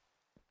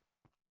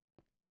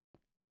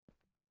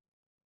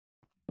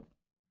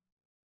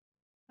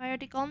 Have I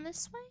already gone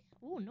this way?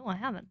 Oh, no, I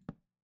haven't.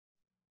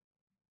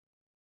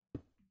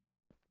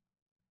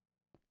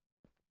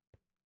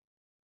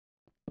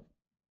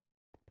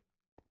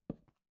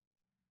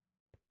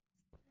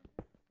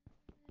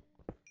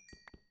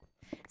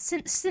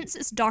 Since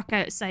it's dark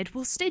outside,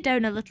 we'll stay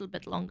down a little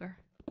bit longer.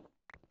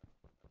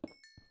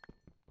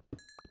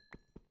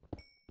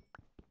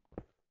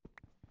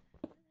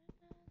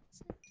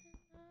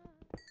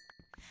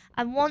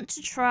 I want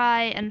to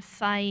try and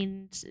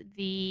find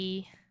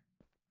the...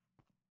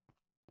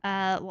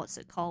 what's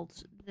it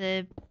called?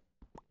 The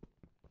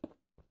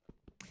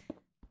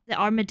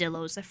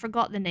armadillos. I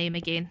forgot the name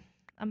again.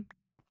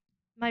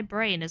 My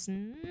brain is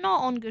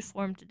not on good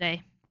form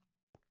today.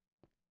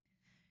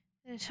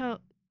 So...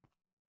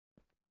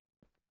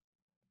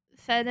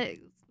 Phoenix,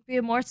 the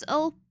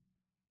immortal.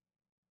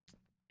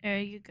 There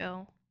you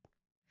go.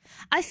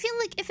 I feel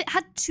like if it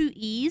had two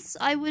E's,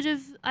 I would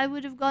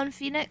have gone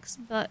Phoenix,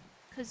 but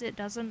because it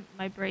doesn't,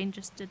 my brain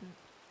just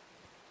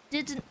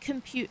didn't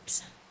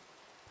compute.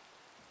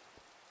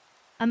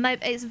 And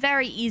it's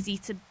very easy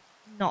to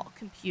not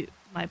compute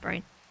my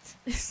brain.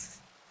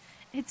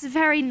 It's a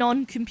very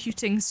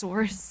non-computing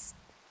source.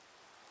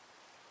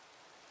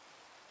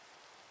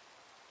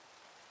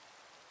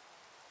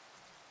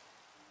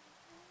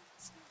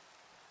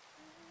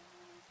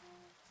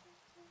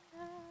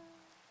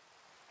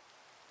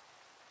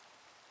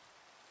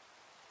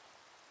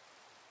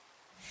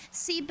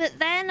 See, but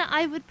then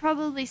I would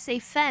probably say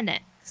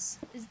Phoenix.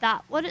 Is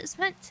that what it's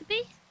meant to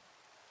be?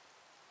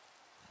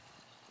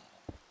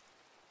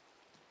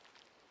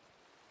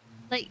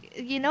 Like,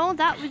 you know,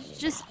 that would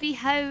just be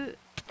how...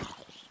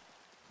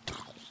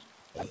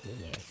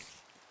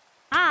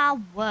 Ah,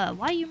 whoa.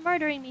 Why are you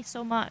murdering me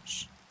so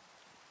much?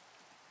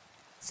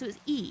 So it's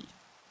E.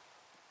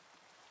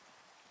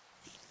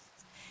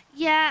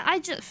 Yeah,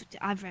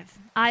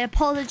 I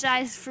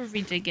apologize for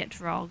reading it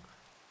wrong.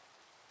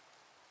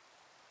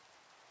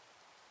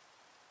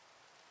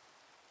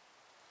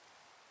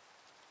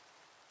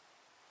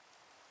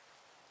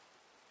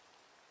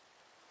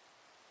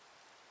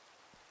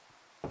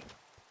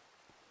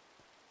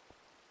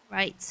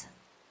 Right.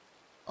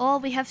 Oh,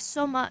 we have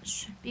so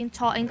much being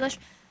taught English.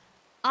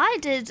 I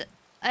did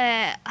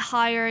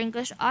higher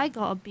English. I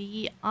got a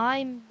B.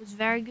 I was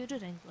very good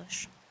at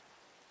English.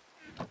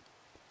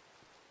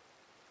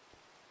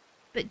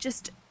 But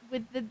just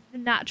with the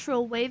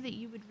natural way that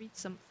you would read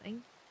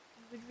something,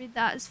 you would read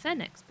that as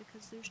Phoenix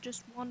because there's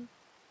just one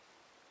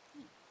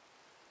E.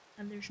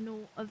 And there's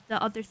no of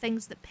the other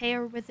things that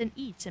pair with an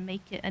E to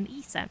make it an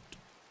E sound.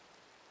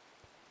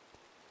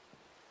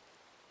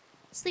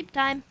 Sleep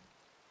time.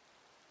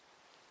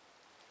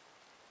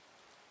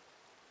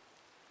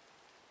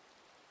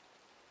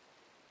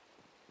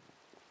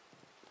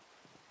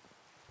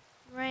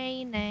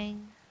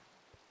 Raining.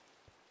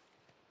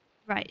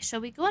 Right, shall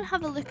we go and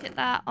have a look at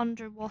that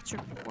underwater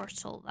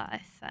portal that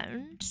I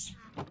found?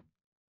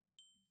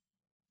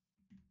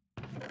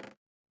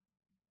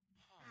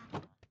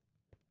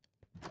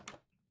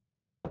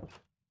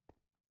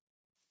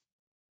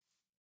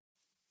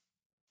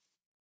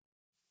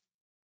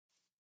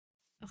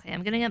 Okay,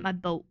 I'm gonna get my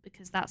boat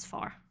because that's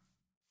far.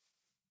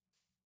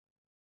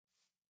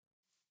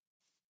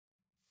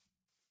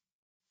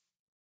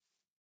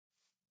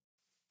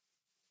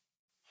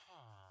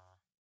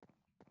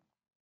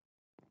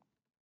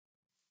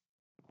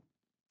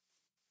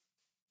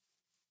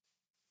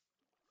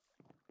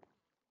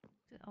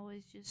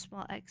 Always use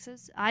small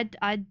X's. I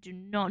do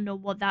not know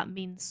what that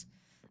means.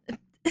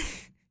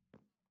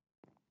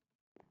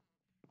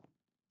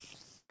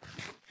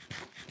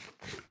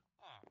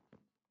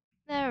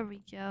 There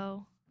we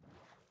go.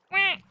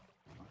 Quack.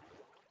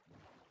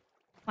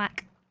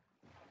 Quack.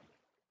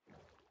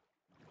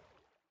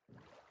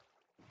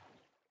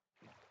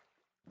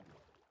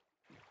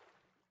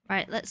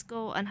 Right, let's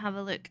go and have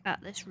a look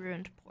at this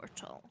ruined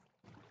portal.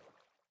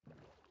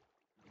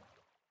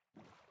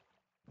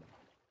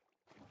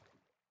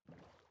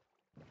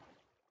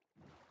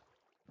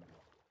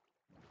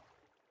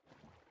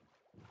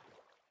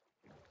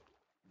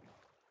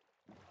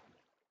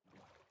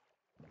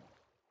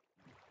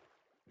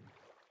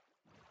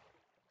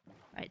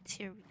 Right,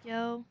 here we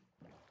go.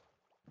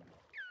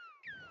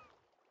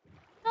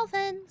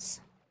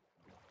 Dolphins!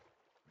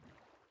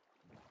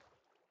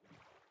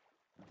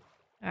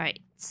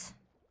 Alright.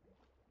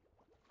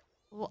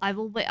 Well, I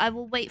will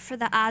wait for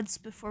the ads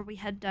before we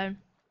head down.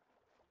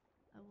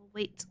 I will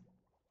wait.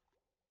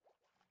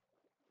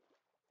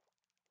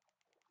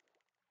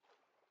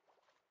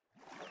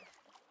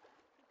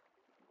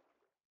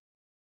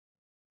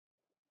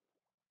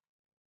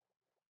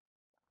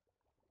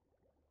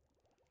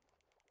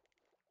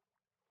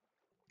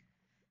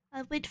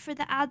 I'll wait for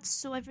the ads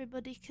so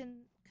everybody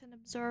can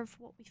observe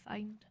what we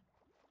find.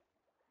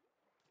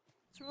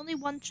 Is there only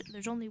one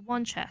there's only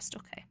one chest,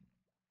 okay.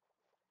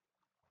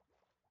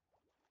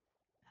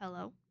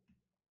 Hello.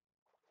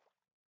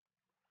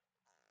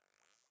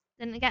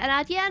 Didn't get an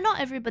ad? Yeah, not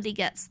everybody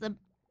gets them.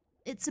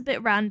 It's a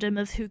bit random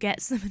of who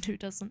gets them and who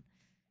doesn't.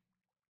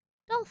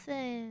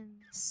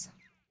 Dolphins.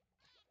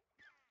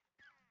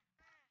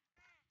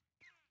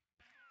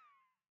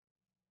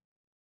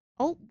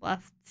 Oh, a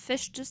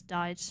fish just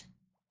died.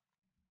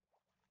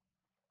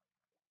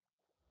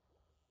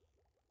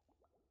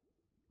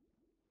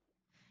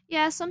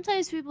 Yeah,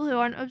 sometimes people who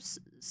aren't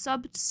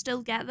subbed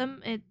still get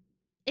them.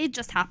 It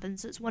just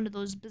happens. It's one of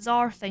those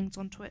bizarre things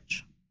on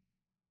Twitch.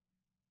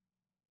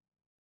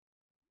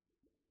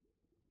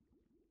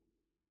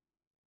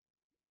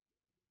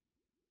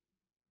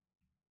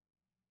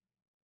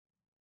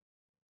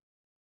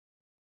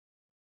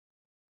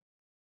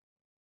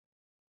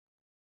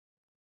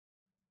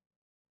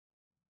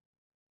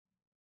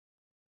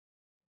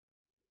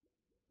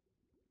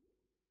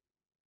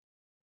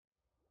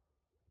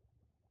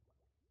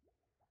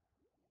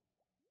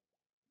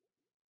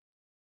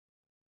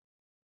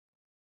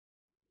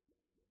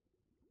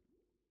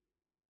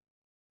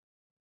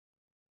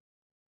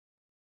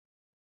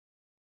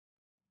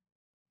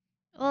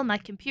 Oh, my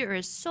computer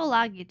is so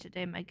laggy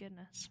today, my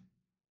goodness.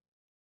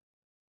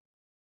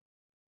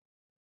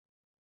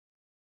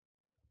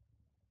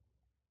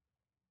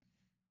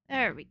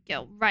 There we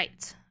go.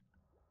 Right.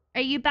 Are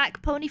you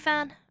back, Pony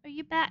Fan? Are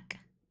you back?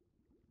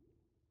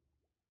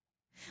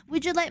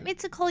 Would you like me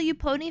to call you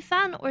Pony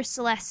Fan or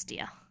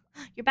Celestia?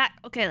 You're back?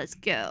 Okay, let's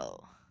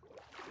go.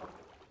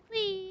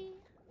 Whee!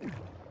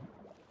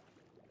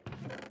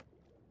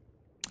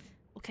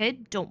 Okay,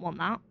 don't want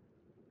that.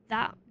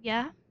 That,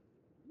 yeah.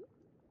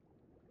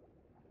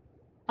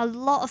 A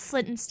lot of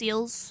flint and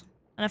steels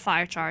and a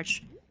fire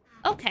charge.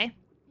 Okay.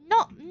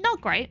 Not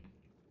great.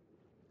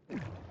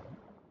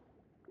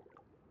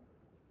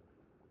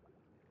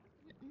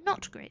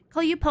 Not great.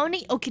 Call you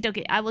Pony? Okie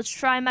dokie. I will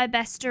try my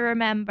best to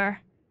remember.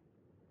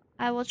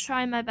 I will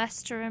try my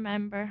best to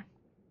remember.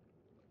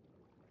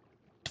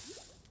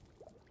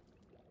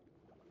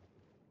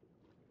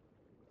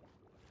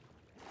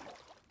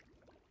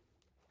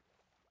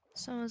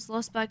 Someone's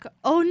lost by car.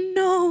 Oh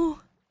no!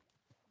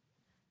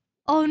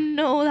 Oh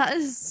no, that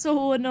is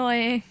so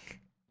annoying.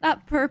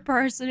 That poor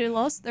person who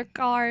lost their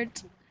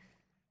card.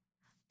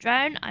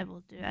 Drown? I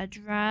will do a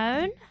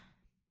drown.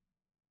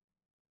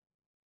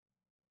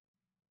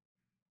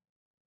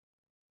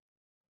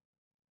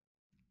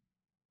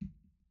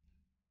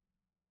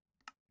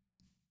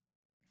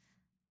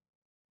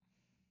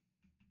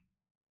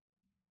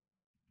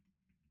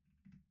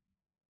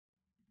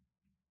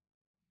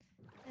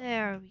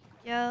 There we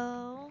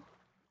go.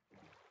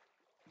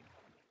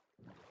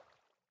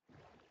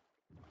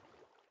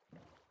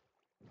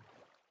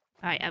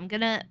 Alright, I'm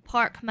gonna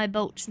park my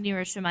boat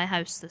nearer to my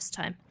house this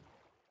time.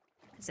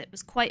 Because it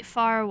was quite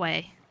far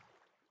away.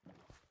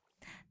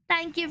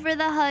 Thank you for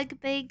the hug,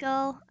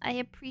 Bagel. I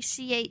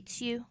appreciate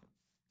you.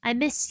 I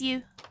miss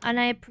you, and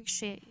I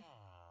appreciate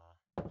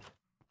you.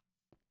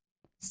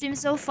 Stream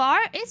so far?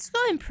 It's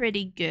going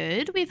pretty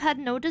good. We've had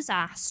no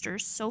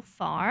disasters so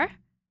far.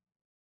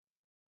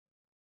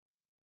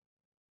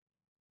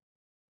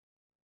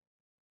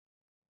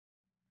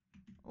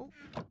 Oh,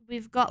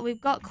 we've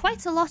got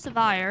quite a lot of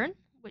iron,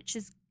 which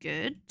is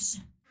good.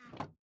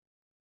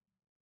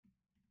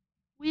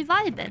 We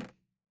vibing.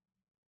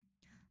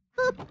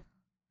 Boop.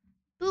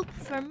 Boop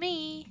for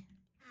me.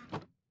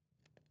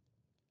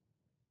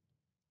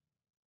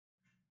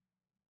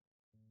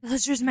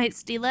 Villagers might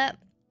steal it.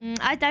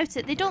 I doubt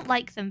it. They don't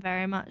like them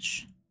very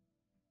much.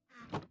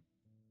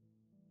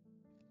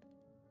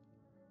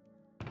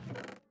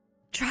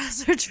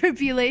 Trials or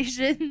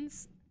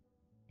tribulations.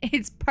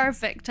 It's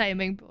perfect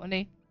timing,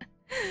 Pony.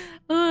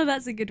 Oh,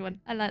 that's a good one.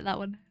 I like that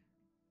one.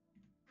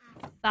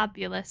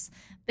 Fabulous.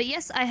 But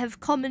yes, I have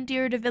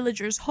commandeered a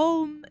villager's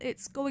home.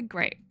 It's going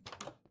great.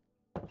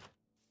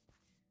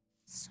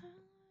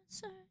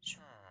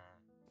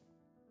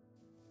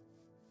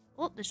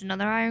 Oh, there's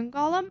another iron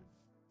golem.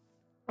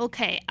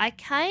 Okay, I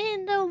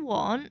kind of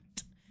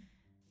want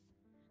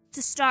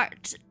to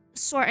start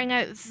sorting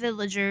out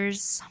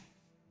villagers.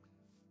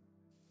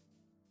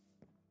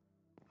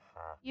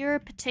 You're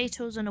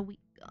potatoes and a wheat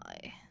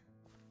guy.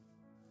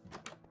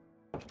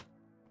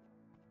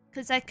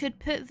 Because I could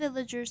put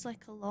villagers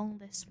like along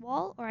this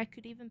wall, or I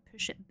could even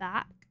push it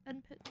back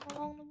and put them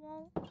along the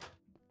wall.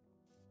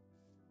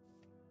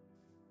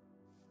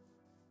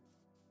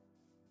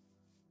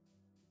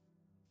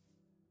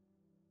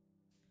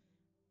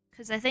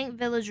 Because I think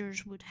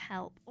villagers would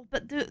help. Oh,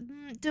 but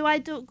do I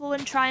go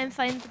and try and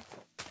find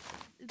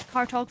the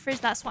cartographers?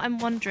 That's what I'm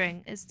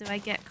wondering, is do I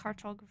get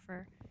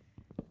cartographer?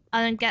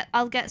 And then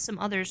I'll get some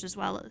others as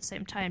well at the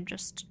same time,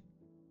 just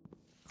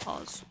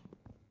cause.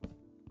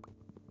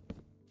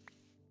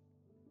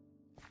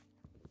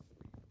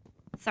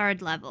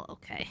 Third level,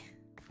 okay.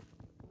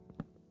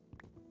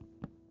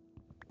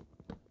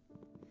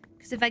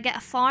 Because if I get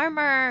a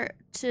farmer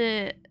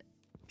to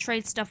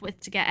trade stuff with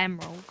to get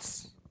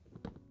emeralds,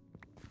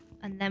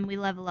 and then we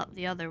level up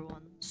the other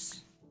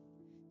ones.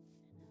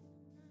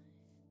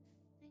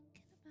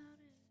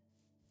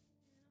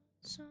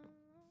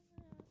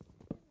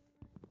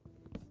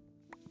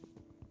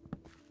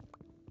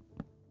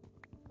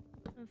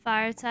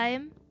 Fire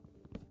time.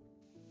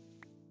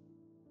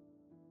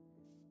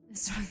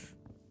 This one.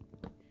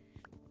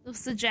 Those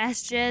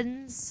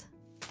suggestions.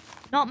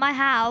 Not my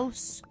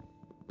house.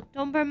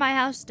 Don't burn my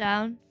house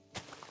down.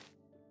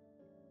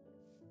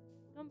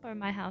 Don't burn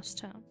my house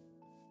down.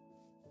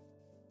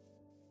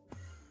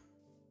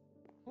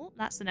 Oh,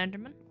 that's an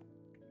enderman.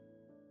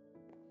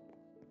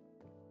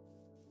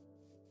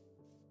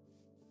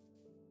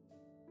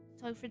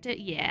 Talk for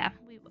yeah,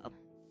 we will.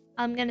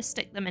 I'm gonna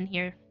stick them in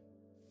here.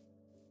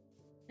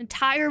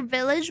 Entire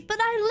village, but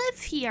I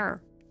live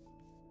here.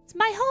 It's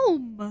my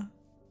home.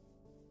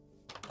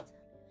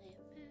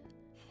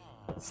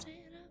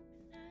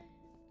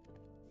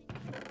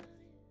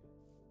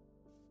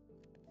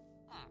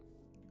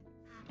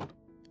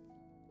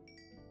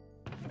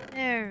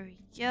 There we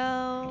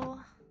go.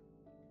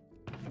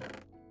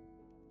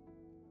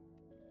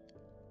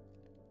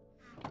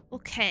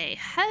 Okay,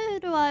 how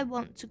do I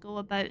want to go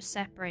about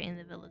separating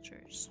the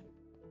villagers?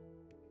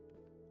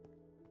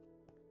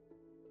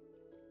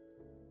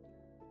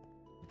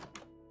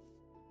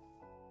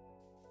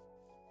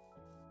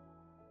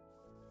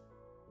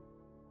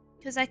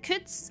 Because I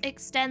could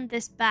extend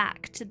this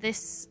back to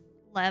this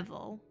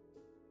level.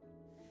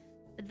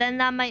 But then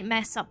that might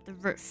mess up the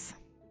roof.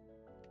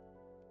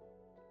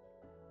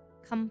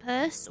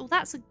 Compass. Oh,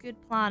 that's a good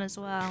plan as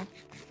well.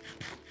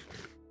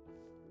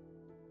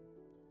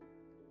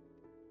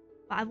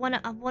 But I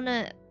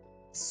wanna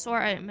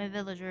sort out my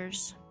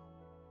villagers.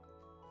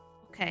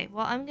 Okay,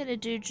 what I'm gonna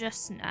do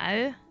just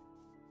now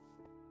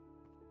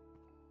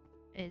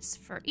is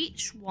for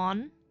each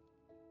one.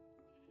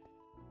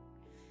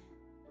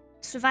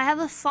 So if I have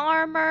a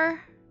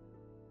farmer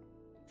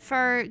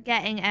for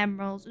getting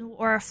emeralds,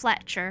 or a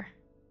Fletcher.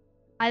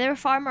 Either a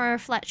farmer or a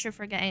Fletcher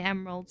for getting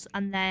emeralds,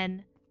 and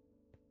then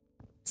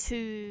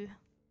 2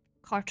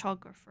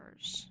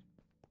 cartographers.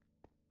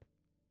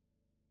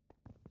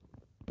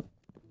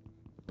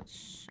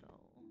 So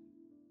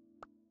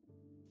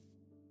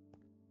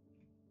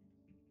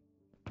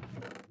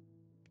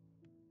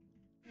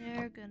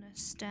they're gonna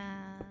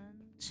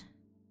stand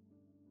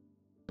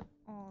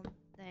on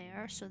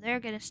there. So they're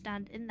gonna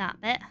stand in that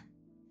bit,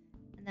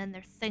 and then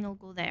their thing will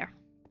go there.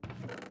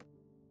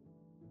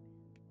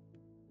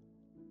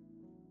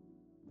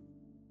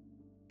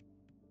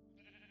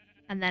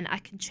 And then I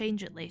can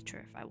change it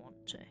later if I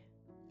want to.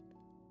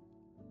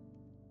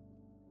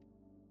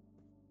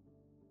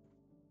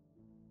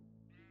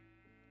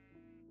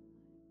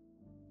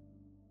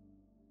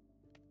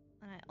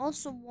 And I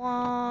also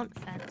want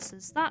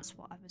fences. That's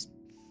what I was...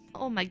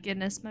 Oh my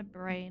goodness, my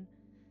brain.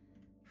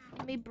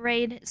 My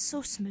brain is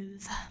so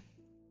smooth.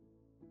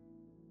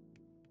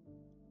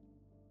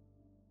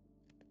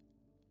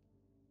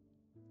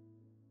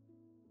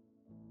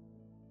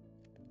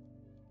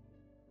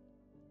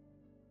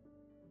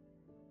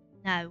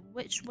 Now,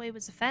 which way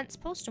was the fence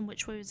post and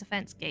which way was the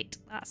fence gate?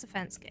 That's a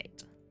fence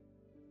gate.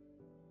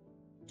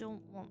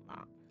 Don't want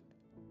that.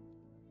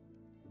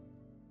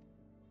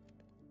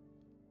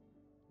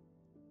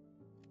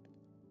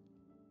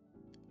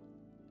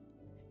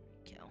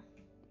 There we go.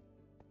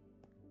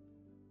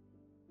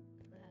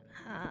 Then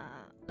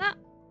that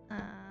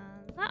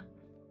and that.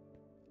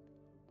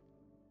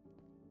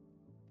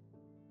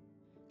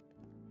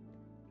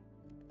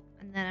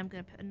 And then I'm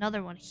going to put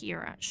another one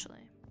here,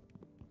 actually.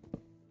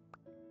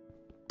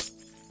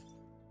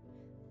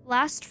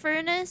 Blast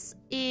furnace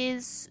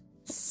is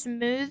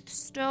smooth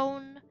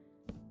stone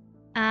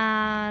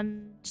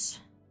and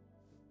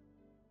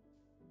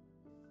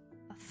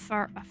a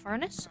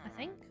furnace, I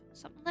think,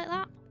 something like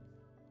that.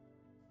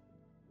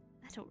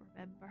 I don't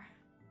remember.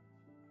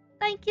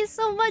 Thank you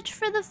so much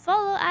for the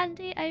follow,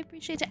 Andy. I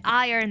appreciate it.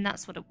 Iron,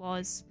 that's what it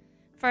was.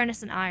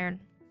 Furnace and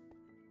iron.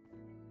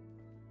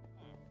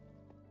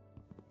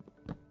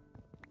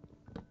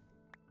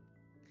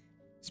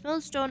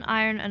 Smooth stone,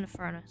 iron, and a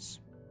furnace.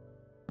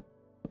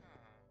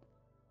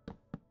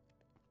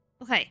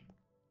 Okay.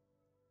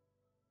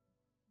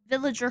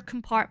 Villager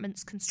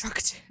compartments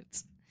constructed.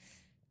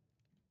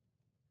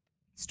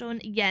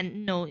 Stone,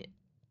 again, no.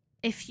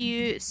 If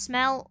you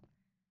smelt...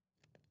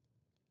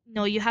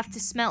 No, you have to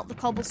smelt the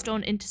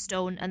cobblestone into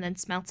stone and then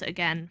smelt it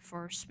again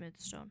for smooth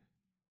stone.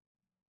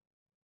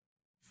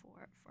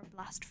 For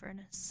blast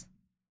furnace.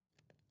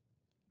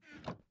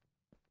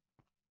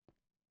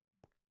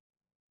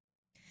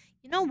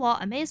 You know what?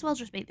 I may as well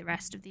just make the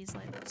rest of these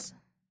like this.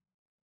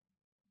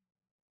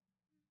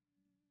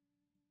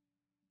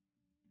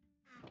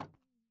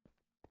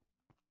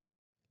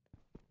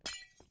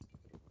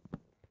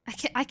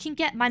 I can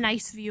get my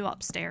nice view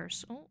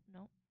upstairs. Oh,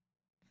 no.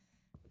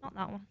 Not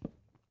that one.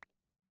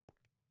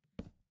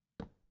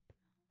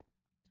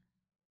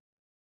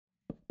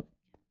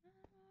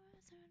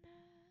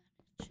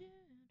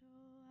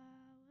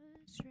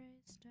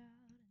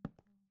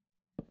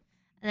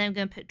 And then I'm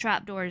going to put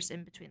trapdoors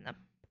in between them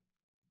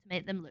to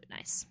make them look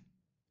nice.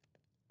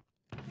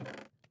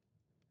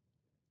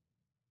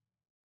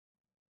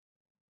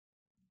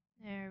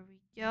 There we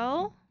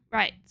go.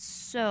 Right,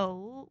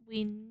 so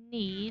we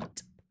need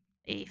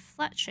a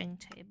fletching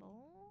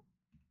table,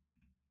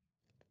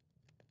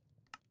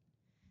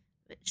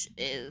 which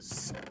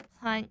is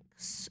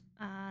planks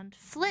and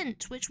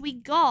flint, which we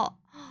got.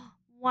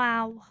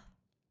 Wow.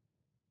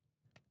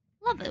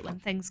 Love it when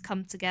things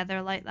come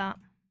together like that.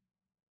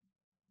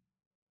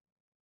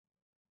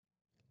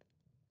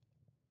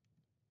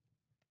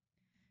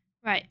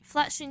 Right,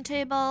 fletching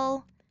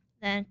table,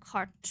 then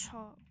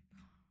cartog.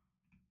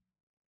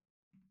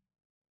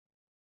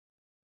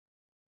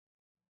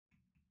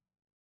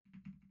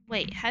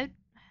 Wait, how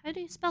do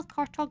you spell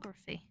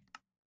cartography?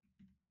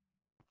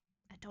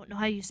 I don't know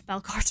how you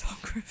spell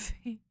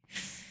cartography.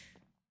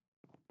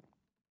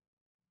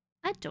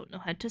 I don't know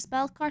how to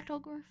spell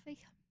cartography.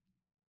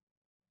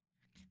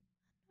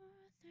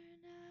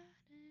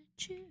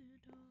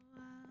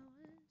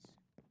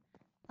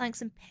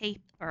 Planks and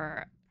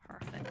paper.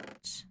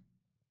 Perfect.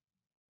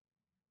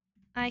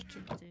 I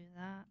can do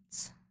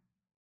that.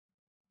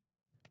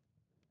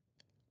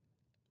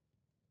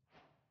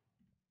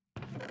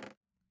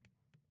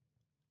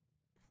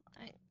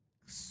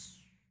 Planks.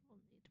 We'll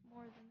need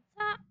more than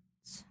that.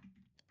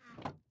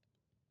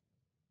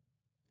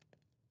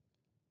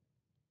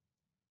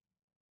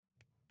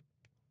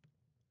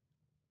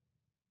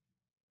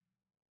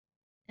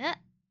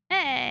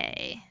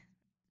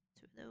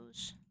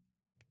 those.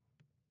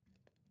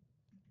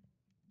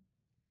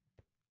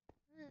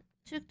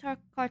 2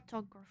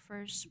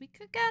 cartographers. We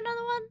could get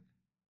another one.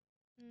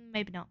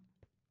 Maybe not.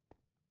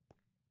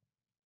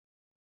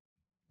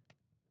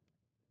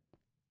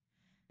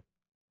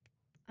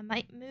 I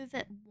might move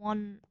it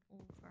 1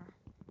 over.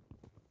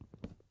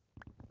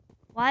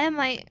 Why am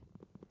I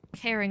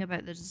caring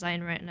about the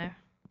design right now?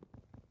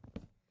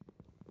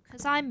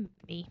 Because I'm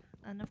me.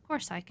 And of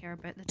course I care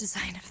about the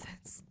design of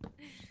this.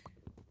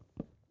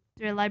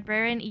 Do a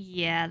librarian?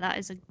 Yeah, that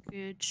is a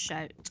good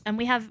shout. And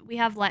we have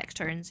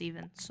lecterns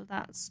even, so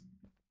that's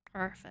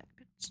perfect.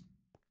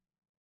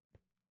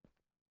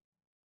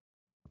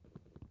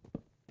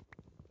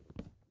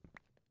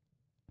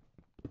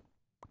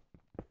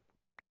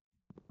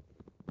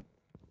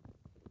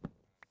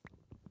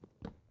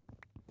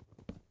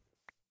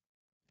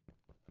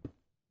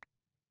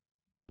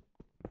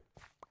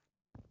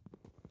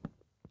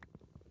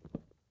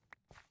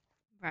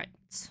 Right.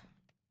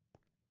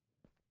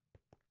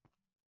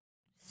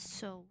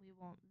 So we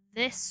want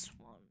this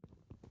one.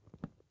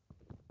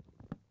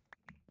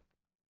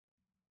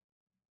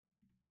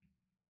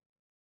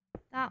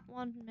 That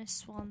one,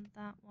 this one,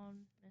 that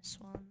one, this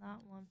one, that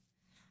one,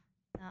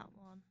 that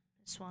one,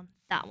 this one,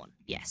 that one.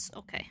 Yes,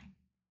 okay.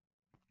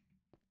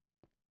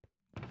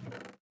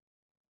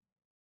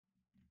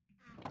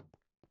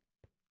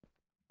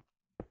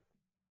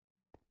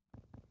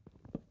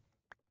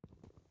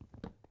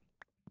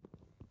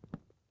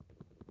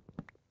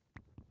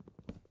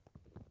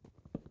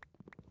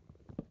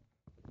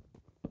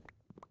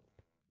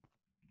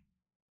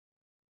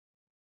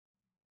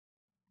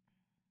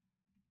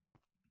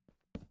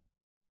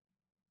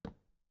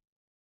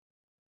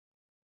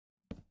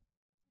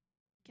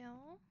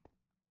 Go.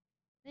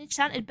 An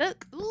enchanted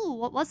book. Ooh,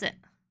 what was it?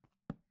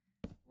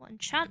 What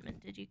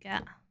enchantment did you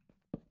get?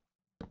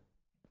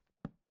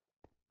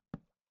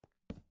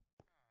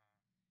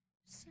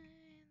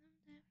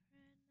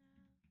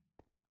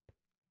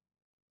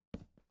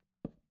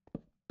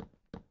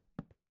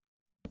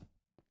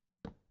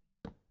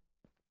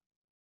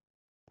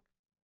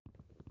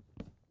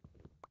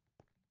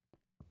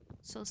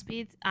 Soul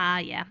speed. Ah,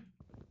 yeah.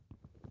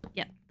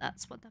 Yep,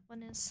 that's what that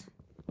one is.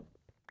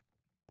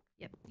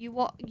 Yep, you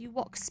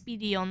walk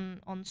speedy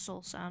on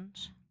soul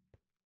sand.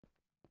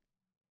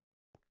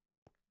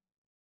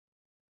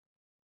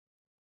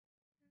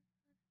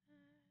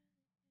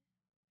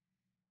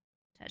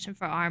 Protection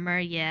for armor,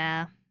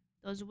 yeah.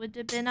 Those would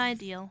have been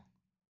ideal.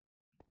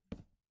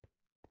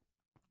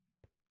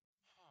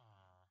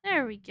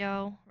 There we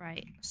go.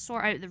 Right,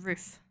 sort out the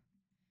roof.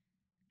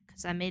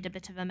 Because I made a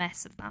bit of a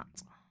mess of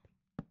that.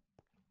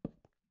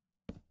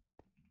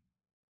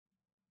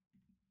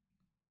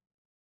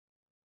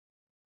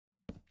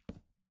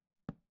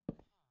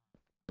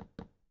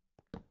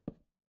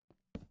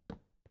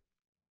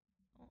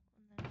 Oh,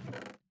 and then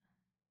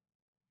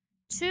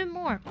 2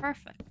 more,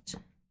 perfect.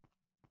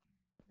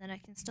 Then I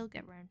can still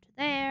get round to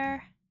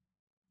there.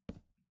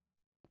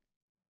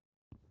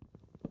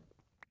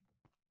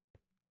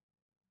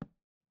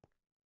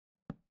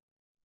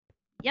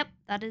 Yep,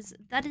 that is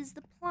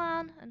the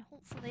plan, and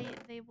hopefully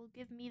they will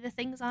give me the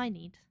things I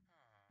need.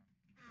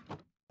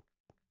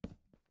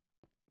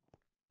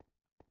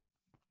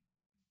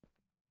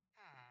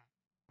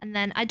 And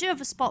then I do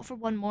have a spot for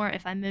 1 more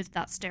if I move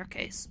that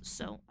staircase,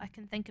 so I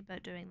can think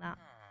about doing that.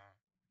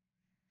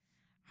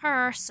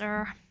 Her,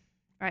 sir.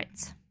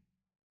 Right.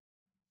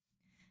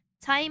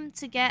 Time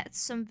to get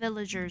some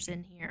villagers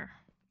in here.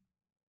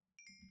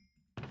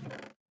 I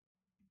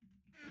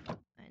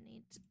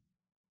need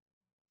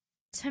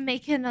to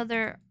make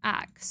another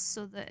axe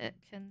so that it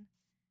can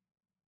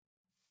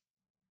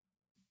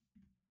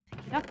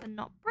pick it up and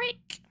not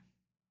break.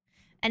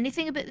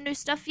 Anything about the new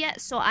stuff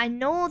yet? So I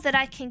know that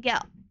I can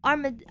get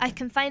I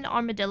can find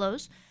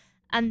armadillos,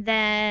 and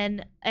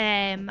then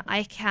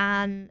I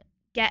can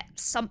get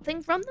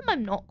something from them.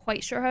 I'm not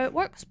quite sure how it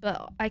works,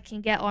 but I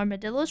can get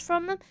armadillos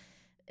from them,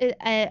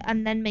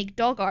 and then make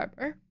dog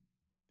armor.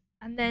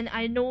 And then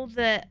I know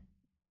that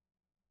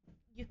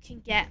you can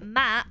get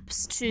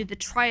maps to the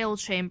trial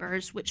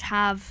chambers, which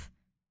have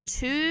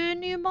 2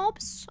 new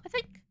mobs, I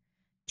think.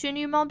 2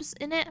 new mobs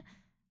in it.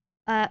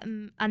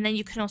 And then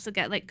you can also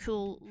get like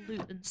cool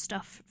loot and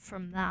stuff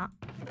from that.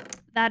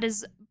 That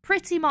is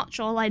pretty much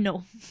all I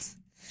know.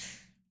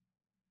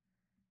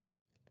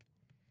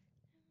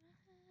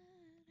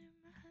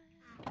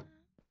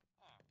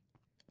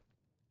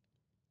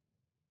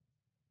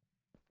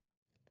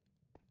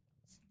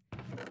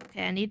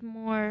 Okay, I need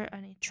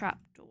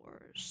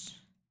trapdoors.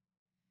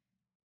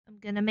 I'm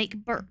gonna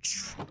make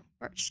birch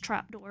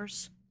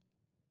trapdoors.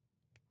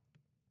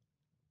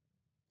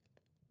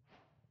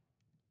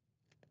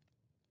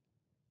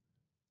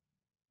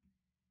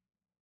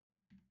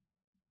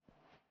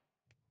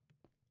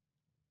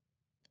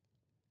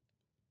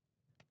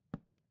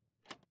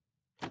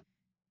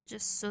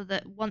 Just so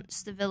that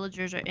once the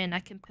villagers are in, I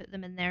can put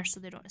them in there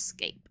so they don't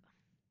escape.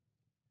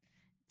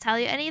 Tell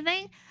you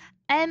anything?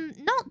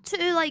 Not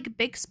too like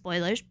big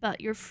spoilers,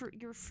 but you're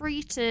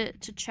free to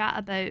chat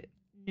about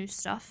new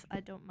stuff.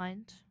 I don't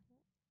mind.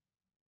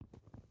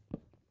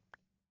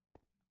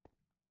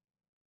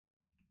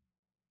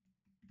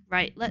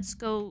 Right, let's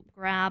go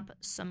grab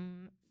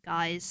some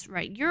guys.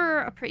 Right, you're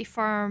a pretty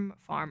firm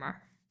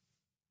farmer.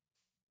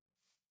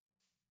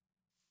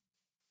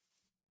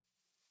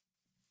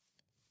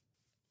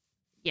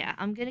 Yeah,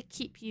 I'm gonna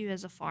keep you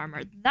as a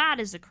farmer. That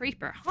is a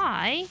creeper.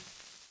 Hi.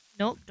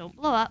 Nope, don't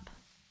blow up.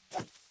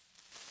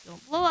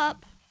 Don't blow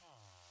up.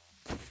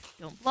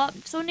 Don't blow up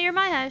so near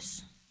my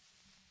house.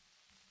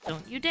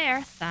 Don't you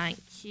dare.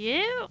 Thank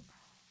you.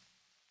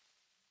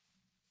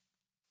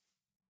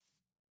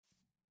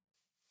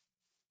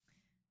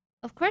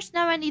 Of course,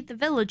 now I need the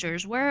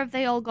villagers. Where have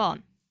they all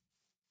gone?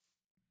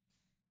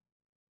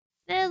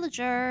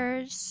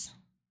 Villagers.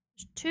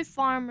 There's 2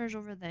 farmers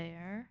over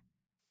there.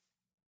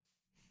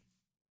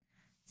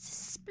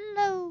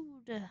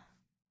 Explode.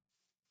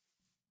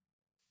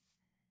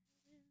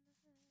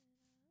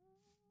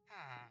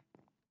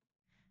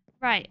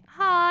 Right.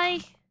 Hi.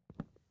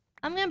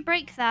 I'm gonna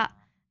break that.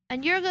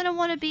 And you're gonna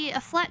want to be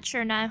a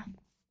Fletcher now.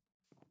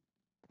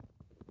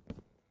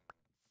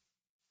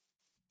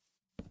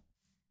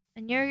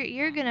 And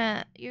you're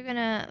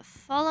gonna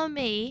follow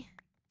me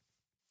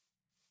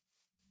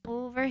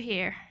over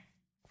here.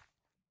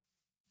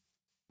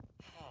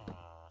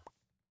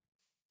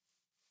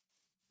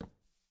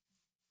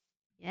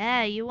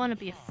 Yeah, you want to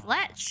be a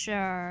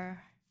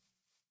Fletcher.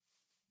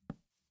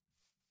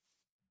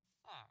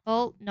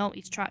 Oh, no,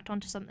 he's tracked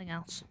onto something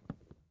else.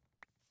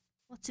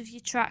 What have you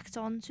tracked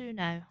onto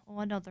now? Oh,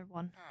 another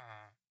one.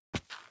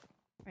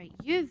 Right,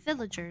 you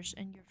villagers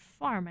and you're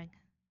farming.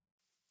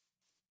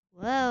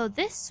 Whoa,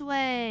 this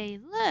way.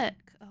 Look.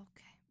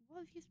 Okay,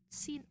 what have you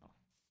seen?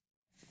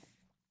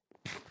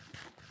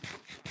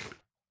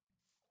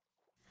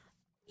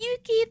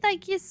 Yuki,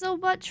 thank you so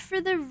much for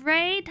the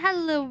raid.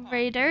 Hello,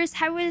 raiders.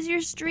 How was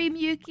your stream,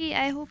 Yuki?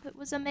 I hope it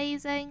was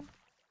amazing.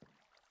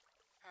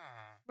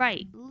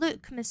 Right,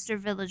 look, Mr.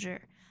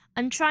 Villager.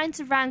 I'm trying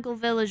to wrangle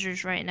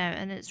villagers right now,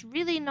 and it's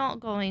really not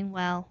going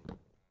well.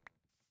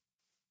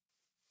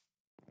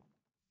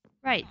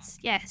 Right,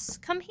 yes.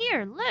 Come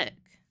here, look.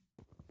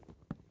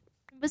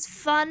 It was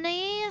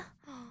funny.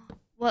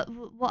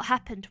 What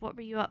happened? What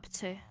were you up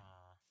to?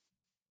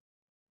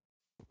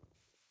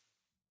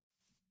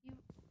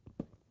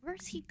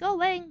 Where's he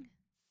going?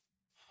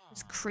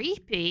 It's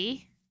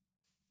creepy.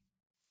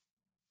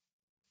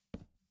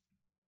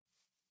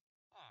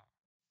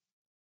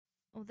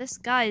 Oh, this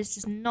guy is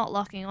just not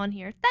locking on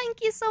here.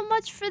 Thank you so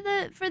much for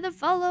the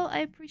follow. I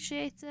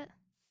appreciate it.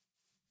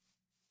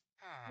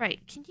 Right,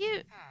 can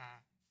you...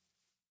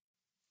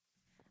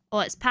 Oh,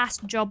 it's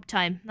past job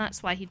time.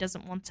 That's why he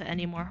doesn't want it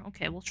anymore.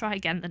 Okay, we'll try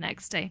again the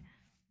next day.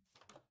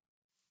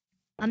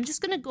 I'm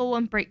just gonna go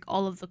and break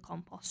all of the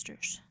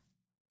composters.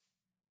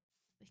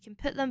 We can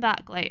put them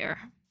back later.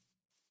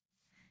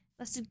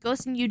 Busted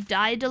Ghost, and you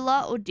died a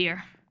lot? Oh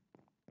dear.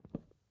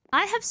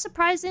 I have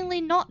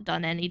surprisingly not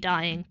done any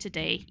dying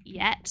today,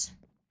 yet.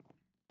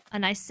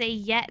 And I say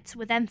yet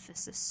with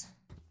emphasis.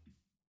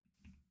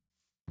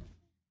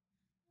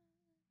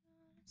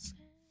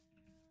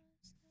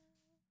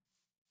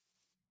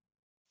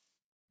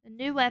 The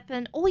new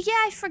weapon. Oh yeah,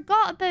 I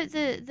forgot about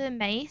the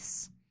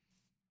mace.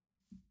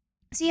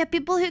 So yeah,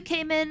 people who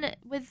came in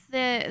with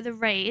the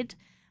raid,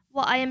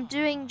 what I am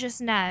doing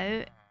just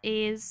now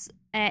is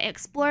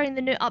exploring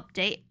the new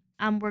update,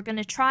 and we're going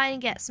to try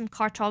and get some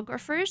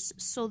cartographers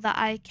so that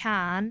I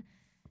can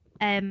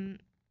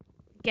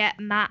get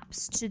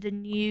maps to the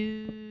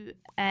new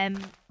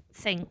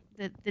thing,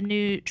 the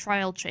new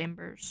trial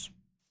chambers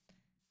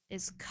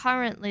is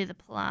currently the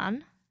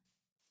plan.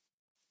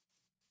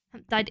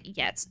 Haven't died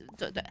yet.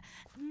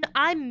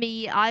 I'm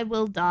me, I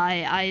will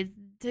die. I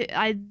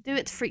do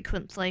it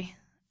frequently.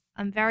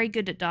 I'm very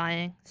good at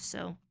dying,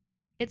 so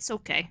it's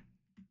okay.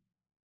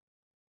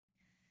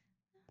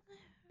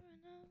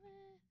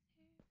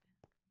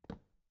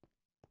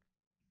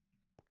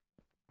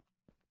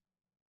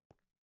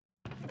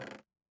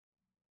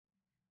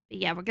 But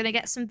yeah, we're gonna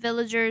get some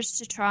villagers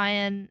to try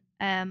and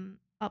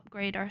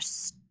upgrade our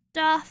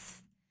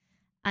stuff.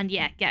 And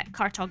yeah, get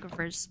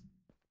cartographers.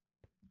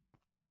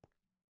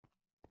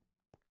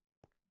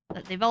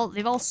 But they've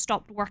all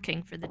stopped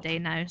working for the day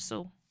now,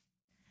 so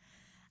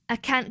I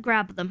can't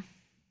grab them.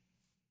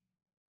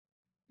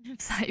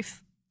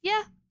 5.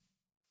 Yeah.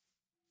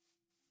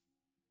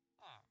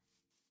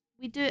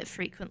 We do it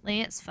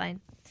frequently, it's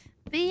fine.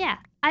 But yeah,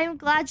 I'm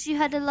glad you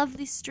had a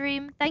lovely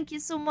stream. Thank you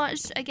so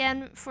much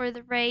again for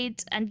the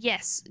raid. And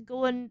yes,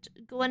 go and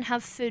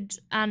have food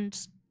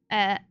and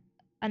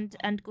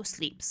go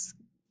sleeps.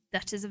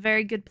 That is a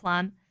very good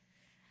plan.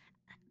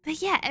 But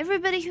yeah,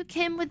 everybody who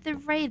came with the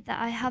raid that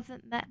I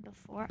haven't met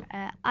before,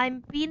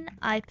 I'm Bean.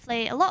 I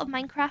play a lot of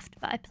Minecraft,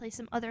 but I play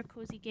some other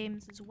cozy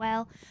games as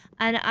well.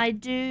 And I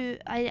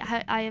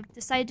have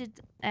decided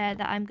that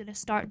I'm going to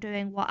start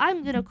doing what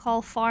I'm going to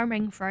call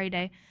Farming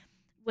Friday,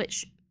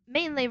 which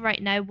mainly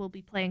right now we'll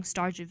be playing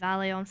Stardew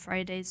Valley on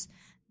Fridays,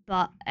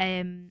 but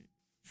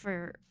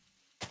for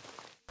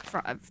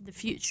the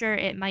future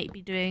it might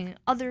be doing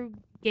other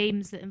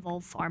games that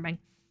involve farming,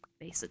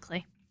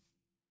 basically.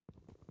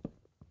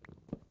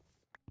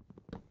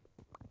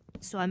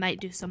 So I might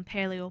do some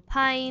Paleo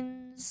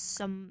Pines, games,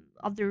 some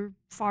other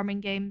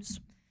farming games.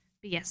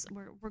 But yes,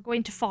 we're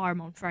going to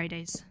farm on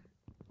Fridays.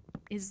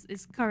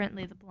 Is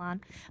currently the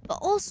plan. But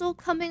also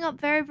coming up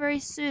very, very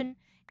soon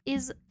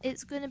is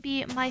it's going to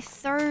be my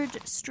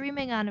 3rd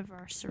streaming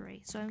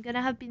anniversary. So I'm going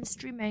to have been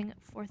streaming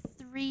for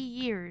 3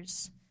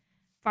 years.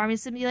 Farming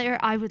Simulator,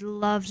 I would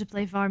love to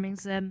play Farming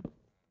Sim.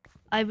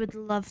 I would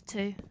love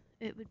to.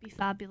 It would be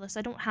fabulous.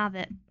 I don't have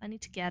it. I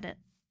need to get it.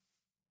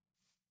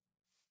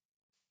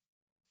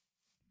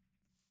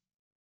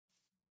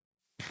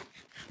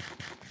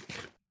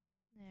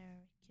 There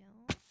we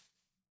go.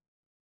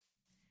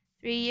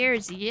 3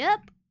 years,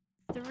 yep.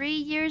 3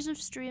 years of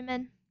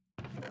streaming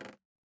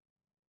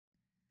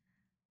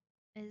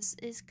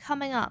is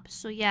coming up.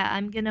 So yeah,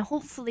 I'm gonna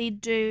hopefully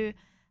do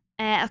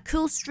a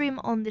cool stream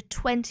on the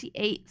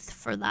 28th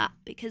for that,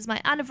 because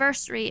my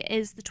anniversary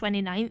is the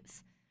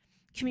 29th.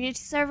 Community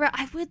server,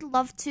 I would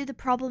love to. The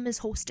problem is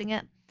hosting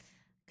it,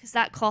 because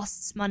that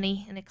costs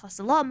money, and it costs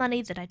a lot of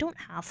money that I don't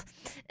have.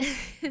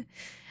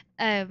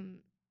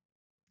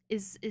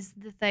 Is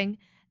the thing.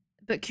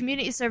 But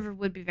community server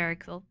would be very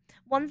cool.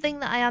 One thing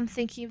that I am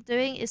thinking of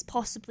doing is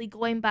possibly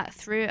going back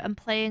through and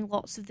playing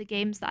lots of the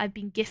games that I've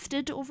been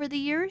gifted over the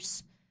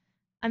years.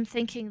 I'm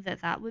thinking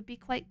that that would be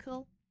quite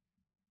cool.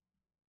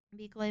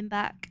 Be going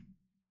back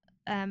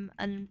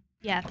and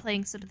yeah,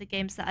 playing some of the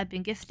games that I've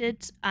been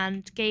gifted,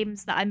 and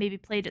games that I maybe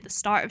played at the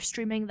start of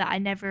streaming that I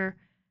never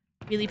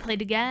really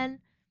played again,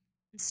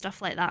 and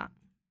stuff like that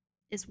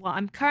is what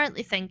I'm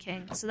currently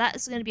thinking. So that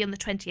is going to be on the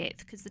 28th,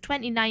 because the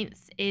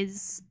 29th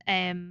is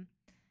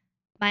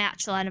my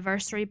actual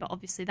anniversary, but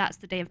obviously that's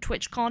the day of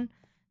TwitchCon,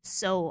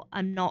 so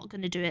I'm not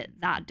going to do it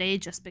that day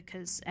just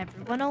because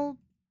everyone will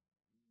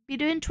be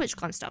doing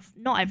TwitchCon stuff.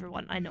 Not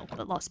everyone, I know,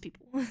 but lots of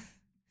people.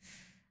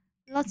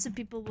 Lots of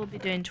people will be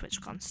doing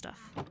TwitchCon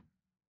stuff.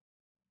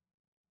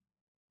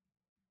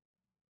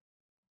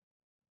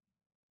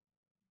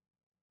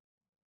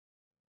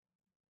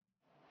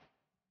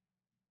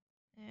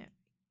 There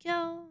we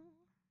go.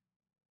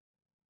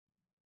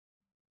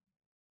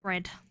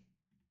 Bread.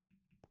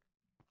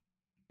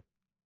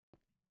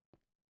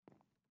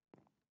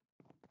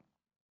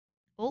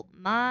 Oh,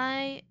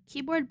 my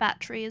keyboard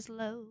battery is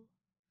low.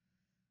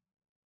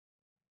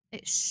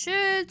 It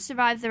should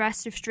survive the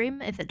rest of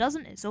stream. If it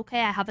doesn't, it's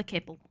okay. I have a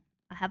cable.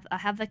 I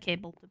have a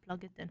cable to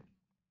plug it in.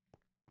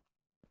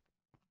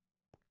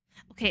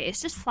 Okay,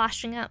 it's just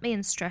flashing at me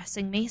and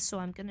stressing me, so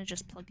I'm gonna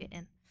just plug it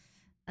in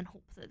and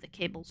hope that the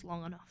cable's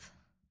long enough.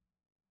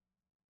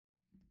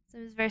 So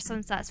it was very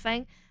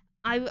unsatisfying.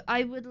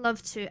 I would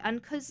love to,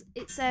 and because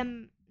it's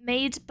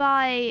made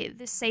by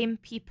the same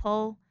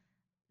people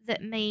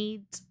that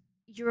made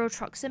Euro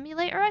Truck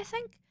Simulator, I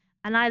think,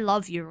 and I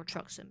love Euro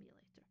Truck Simulator,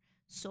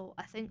 so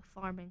I think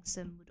Farming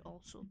Sim would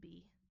also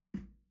be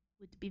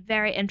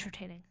very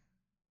entertaining.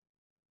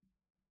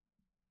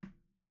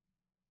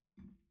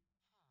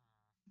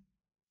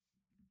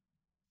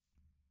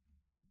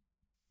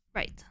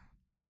 Right.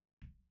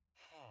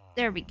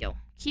 There we go.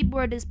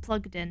 Keyboard is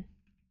plugged in.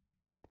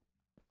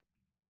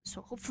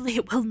 So hopefully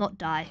it will not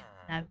die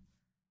now.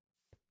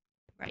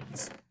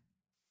 Right.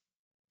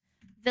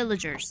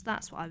 Villagers,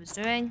 that's what I was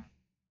doing.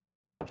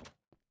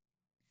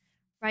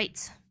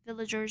 Right,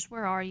 villagers,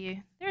 where are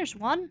you? There's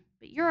one,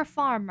 but you're a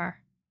farmer.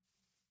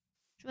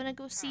 Do you want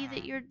to go see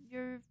that your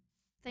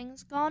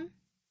thing's gone?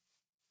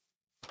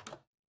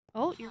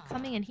 Oh, you're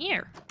coming in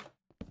here.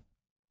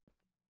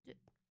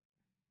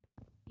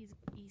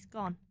 He's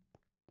gone.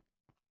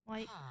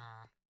 Why?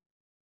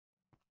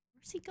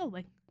 Where's he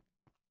going?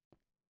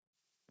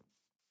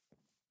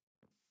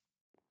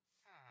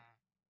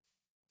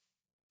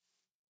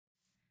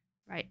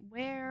 Right,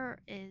 where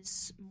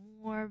is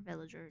more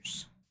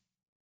villagers?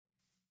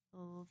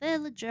 Oh,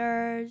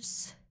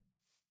 villagers.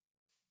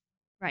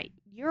 Right,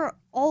 you're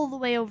all the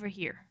way over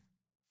here.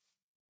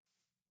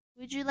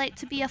 Would you like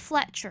to be a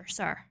Fletcher,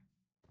 sir?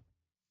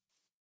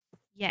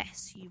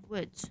 Yes, you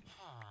would.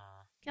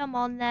 Come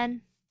on,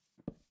 then.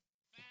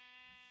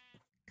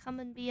 Come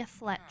and be a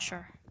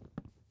Fletcher.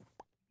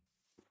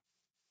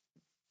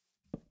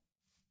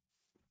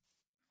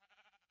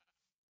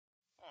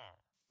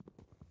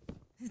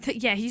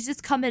 Yeah, he's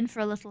just come in for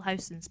a little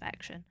house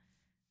inspection.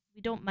 We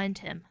don't mind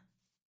him.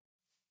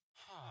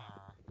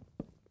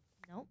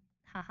 Nope.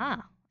 Haha.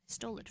 I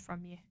stole it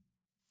from you.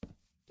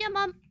 Yeah,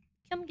 Mum.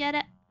 Come get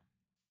it.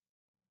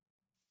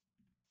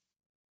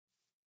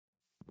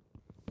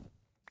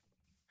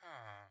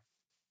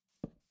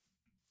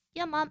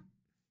 Yeah, Mum.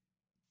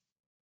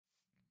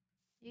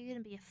 You're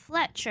gonna be a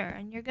Fletcher,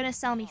 and you're gonna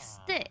sell me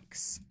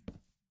sticks.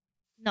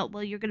 No,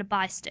 well, you're gonna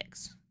buy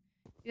sticks.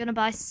 You're gonna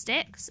buy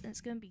sticks, and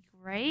it's gonna be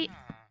great.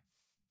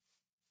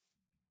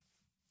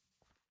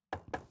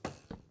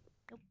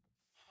 Nope.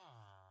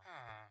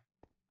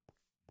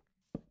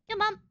 Yeah,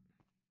 Mum.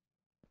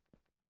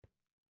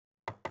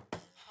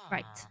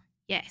 Right.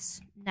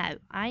 Yes. Now,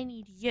 I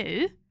need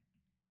you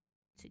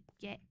to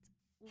get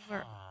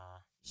over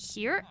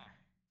here.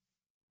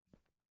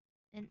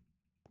 And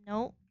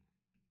no.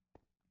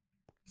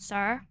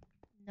 Sir,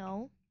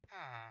 no.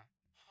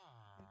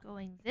 We're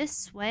going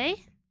this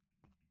way.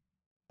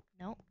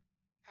 No.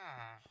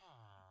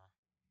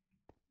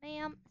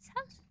 Ma'am,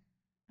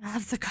 I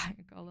have the guy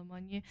golem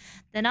on you.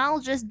 Then I'll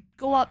just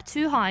go up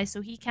too high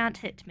so he can't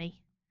hit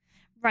me.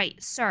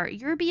 Right, sir,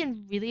 you're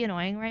being really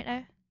annoying right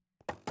now.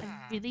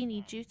 I really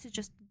need you to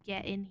just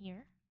get in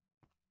here.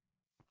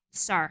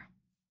 Sir.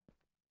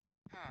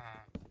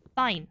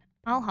 Fine,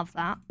 I'll have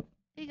that.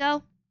 There you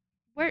go.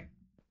 Where?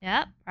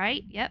 Yep,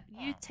 right, yep,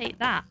 you take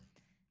that.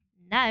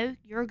 Now,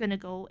 you're gonna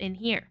go in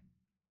here.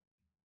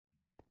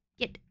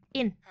 Get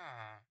in.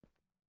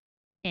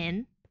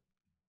 In.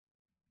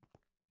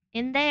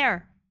 In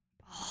there.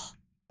 Oh.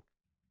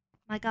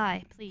 My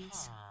guy,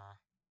 please.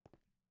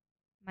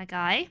 My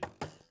guy.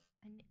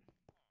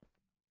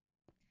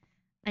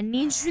 I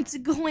need you to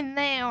go in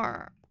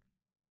there.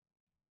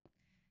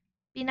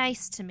 Be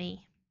nice to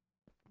me.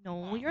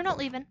 No, you're not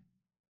leaving.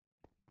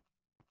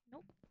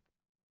 Nope.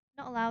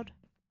 Not allowed.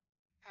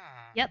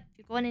 Yep,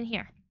 you're going in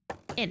here.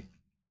 In.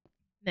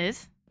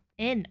 Move.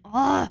 In.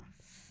 Oh!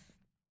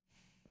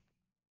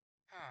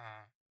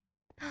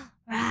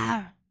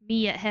 Rawr.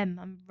 Me at him.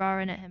 I'm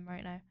roaring at him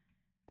right now.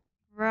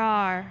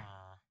 Roar.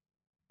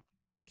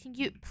 Can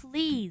you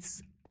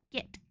please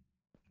get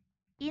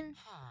in?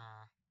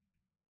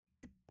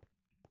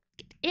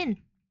 Get in.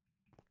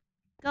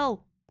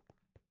 Go.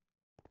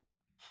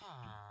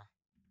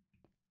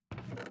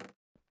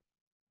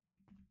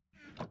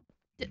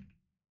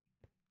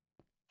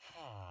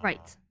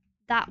 Right.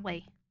 That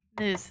way.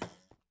 Move.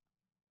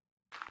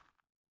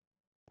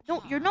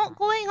 No, you're not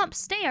going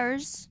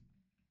upstairs.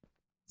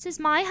 This is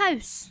my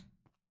house.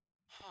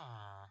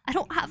 I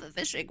don't have a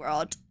fishing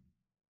rod.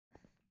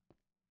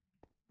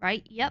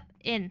 Right, yep,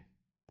 in.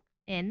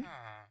 In.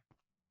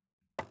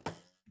 No,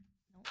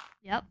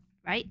 yep,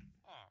 right.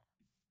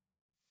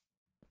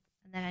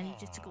 And then I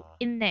need you to go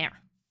in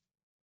there.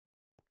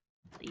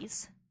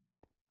 Please.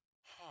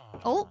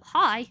 Oh,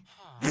 hi.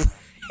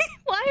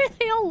 Why are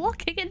they all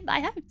walking in my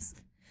house?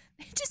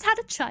 They just had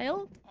a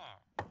child.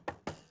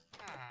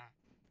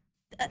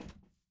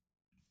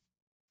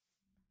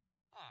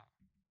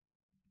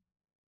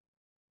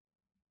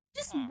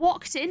 Just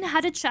walked in,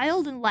 had a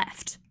child, and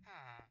left.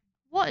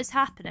 What is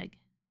happening?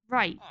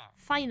 Right,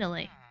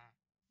 finally.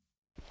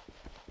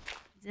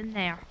 He's in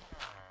there.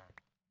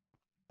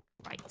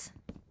 Right.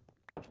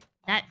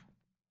 Now.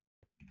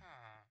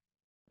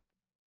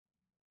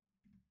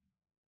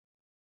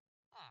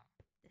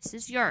 This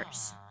is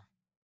yours.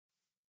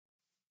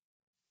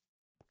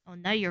 Oh,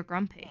 now you're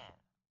grumpy.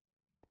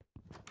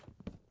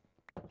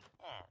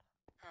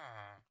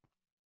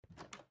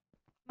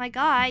 My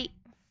guy.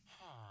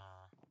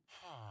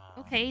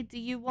 Okay, do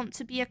you want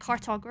to be a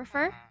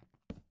cartographer?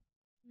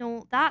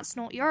 No, that's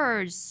not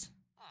yours.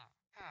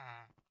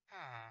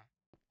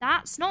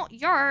 That's not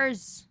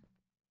yours.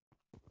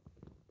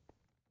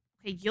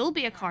 Okay, you'll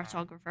be a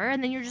cartographer,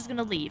 and then you're just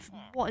gonna leave.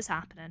 What is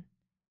happening?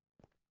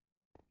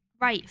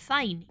 Right,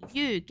 fine.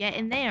 You, get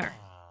in there.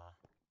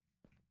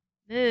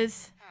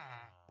 Move.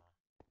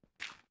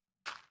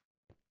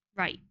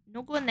 Right,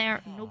 no going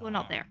there, no going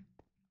up there.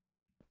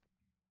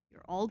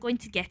 You're all going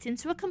to get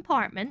into a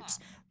compartment.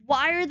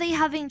 Why are they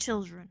having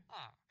children?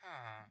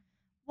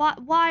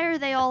 Why are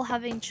they all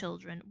having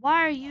children?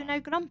 Why are you now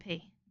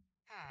grumpy?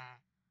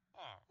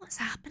 What's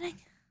happening?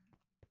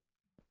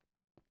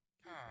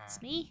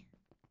 It's me.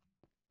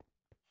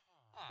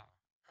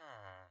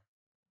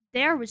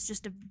 There was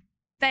just a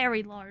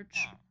very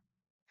large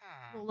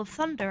roll of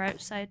thunder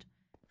outside.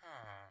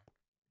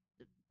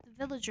 The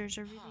villagers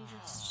are really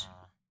just...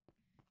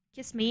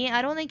 Kiss me?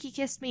 I don't think he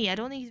kissed me. I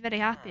don't think he's very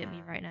happy at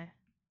me right now.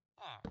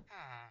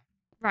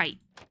 Right.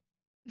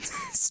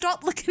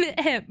 Stop looking at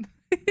him.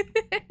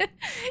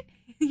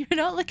 You're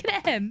not looking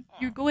at him.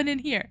 You're going in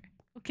here.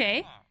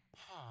 Okay?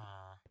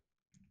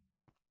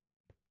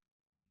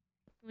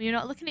 Well, you're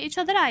not looking at each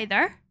other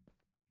either.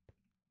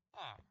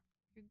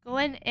 You're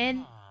going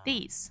in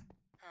these.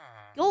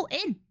 Go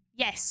in.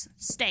 Yes.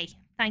 Stay.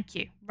 Thank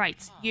you.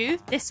 Right. You.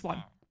 This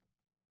one.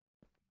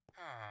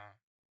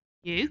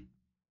 You.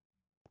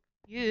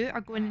 You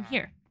are going in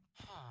here.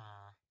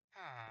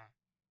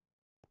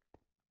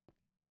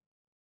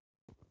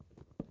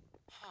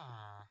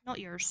 Not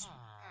yours.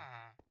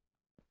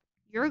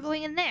 You're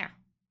going in there.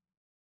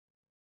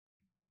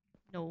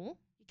 No.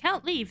 You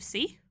can't leave,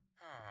 see?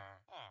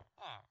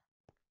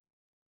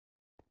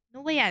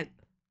 No way out.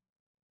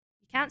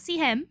 You can't see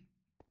him.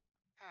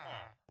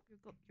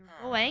 You're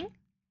going.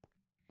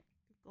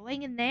 You're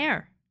going in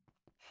there.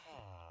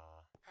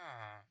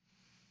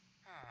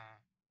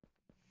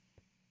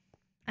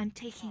 And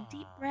taking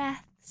deep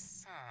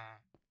breaths.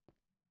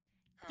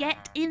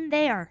 Get in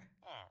there.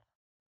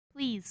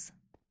 Please.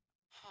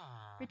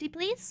 Pretty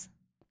please?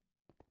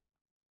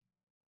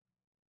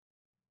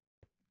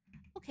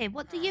 Okay,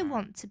 what do you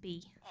want to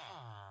be?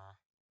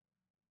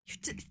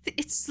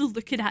 It's still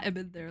looking at him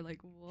in there like,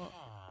 what?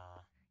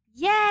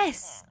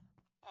 Yes!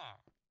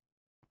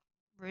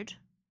 Rude.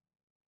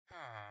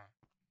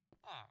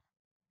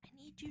 I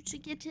need you to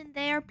get in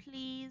there,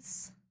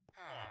 please.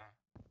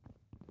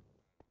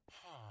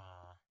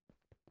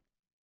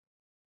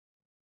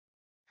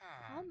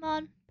 Come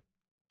on.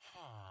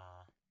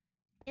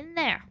 In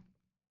there.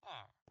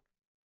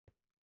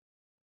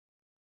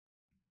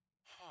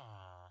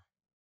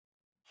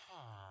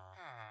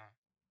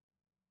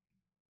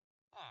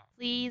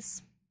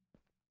 Please.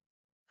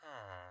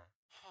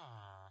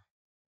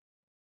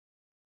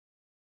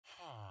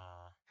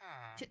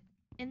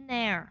 In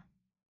there.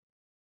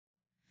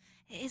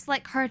 It is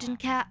like herding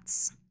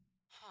cats.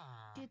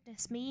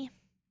 Goodness me.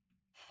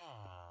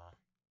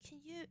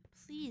 Can you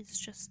please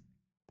just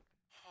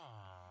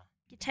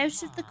get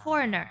out of the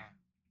corner?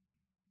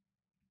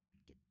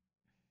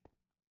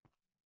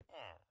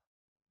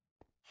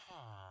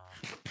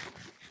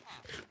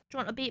 Do you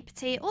want a baked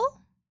potato?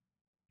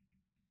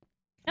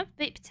 Can I have a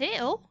baked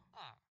potato?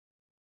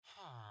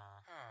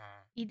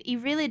 He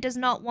really does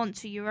not want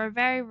to. You are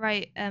very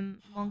right,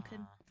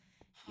 Monken.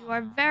 You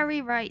are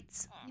very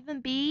right. Even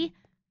B,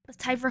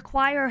 but I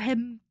require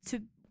him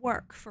to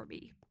work for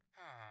me.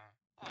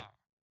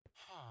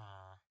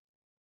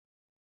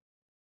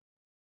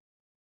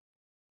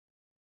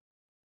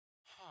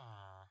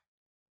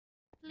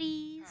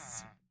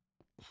 Please.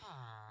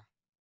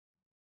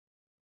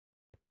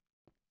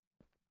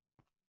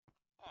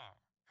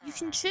 You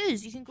can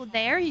choose. You can go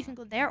there,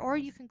 or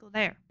you can go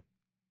there.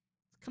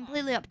 It's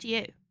completely up to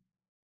you.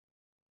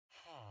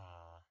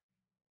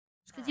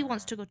 It's because he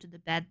wants to go to the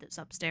bed that's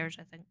upstairs,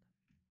 I think.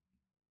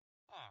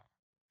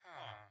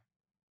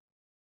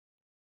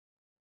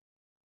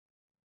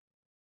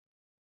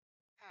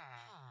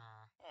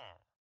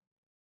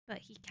 But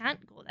he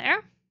can't go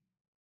there.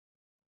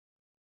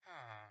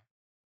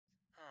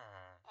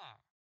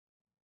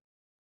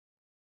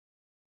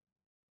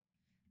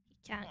 He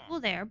can't go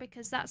there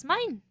because that's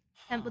mine.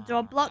 Can't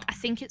withdraw block. I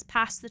think it's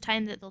past the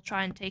time that they'll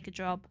try and take a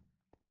job.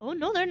 Oh,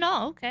 no, they're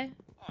not. Okay.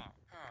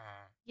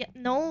 Yeah,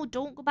 no,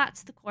 don't go back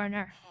to the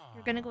corner.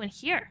 You're gonna go in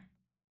here.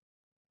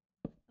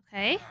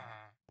 Okay.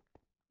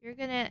 You're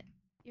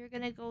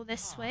gonna go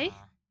this way.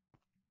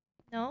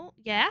 No,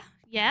 yeah.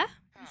 You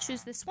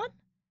choose this one.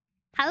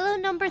 Hello,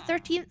 number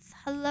 13th.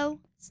 Hello.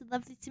 It's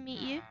lovely to meet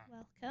you.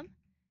 Welcome.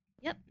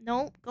 Yep,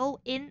 no, go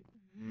in.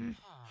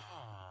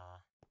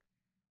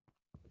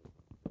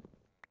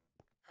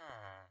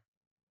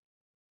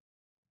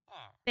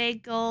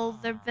 Bagel,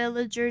 the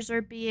villagers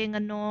are being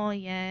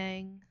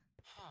annoying.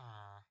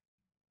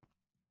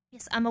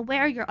 Yes, I'm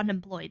aware you're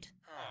unemployed.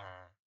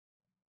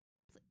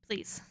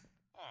 Please.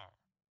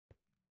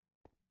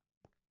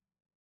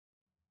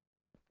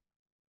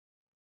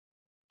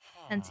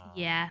 And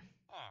yeah.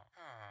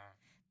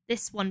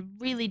 This one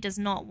really does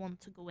not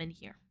want to go in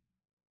here.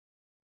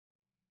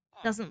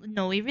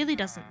 He really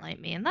doesn't like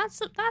me, and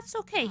that's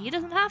okay. He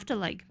doesn't have to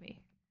like me.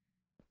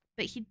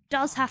 But he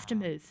does have to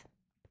move.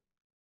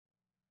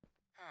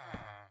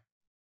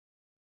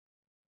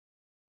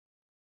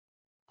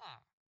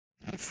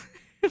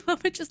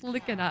 Mama just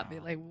looking at me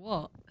like,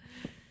 what?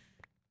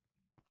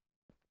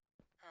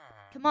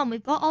 Come on,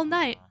 we've got all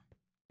night.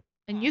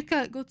 And you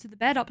can't go to the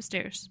bed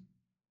upstairs.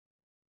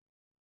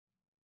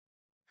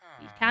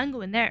 You can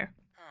go in there.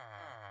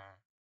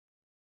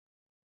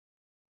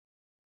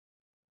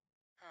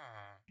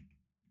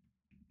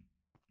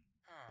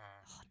 Oh no,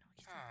 he's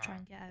gonna try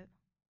and get out.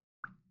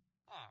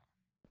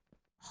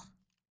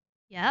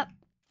 Yep.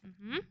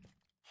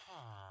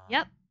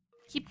 Yep.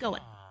 Keep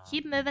going.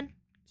 Keep moving.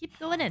 Keep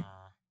going in.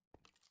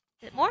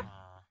 Bit more.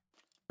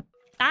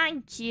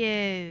 Thank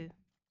you.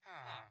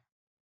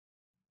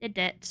 Did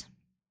it.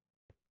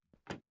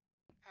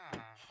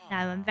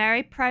 Now I'm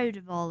very proud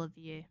of all of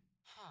you.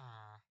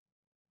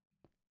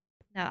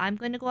 Now I'm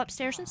going to go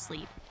upstairs and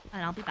sleep,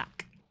 and I'll be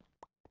back.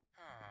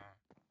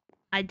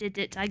 I did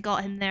it. I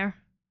got him there.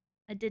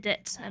 I did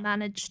it. I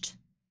managed.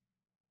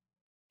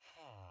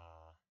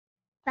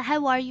 But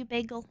how are you,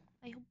 Bagel?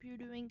 I hope you're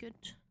doing good.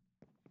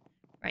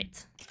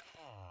 Right.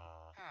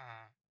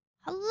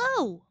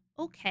 Hello!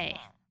 Okay.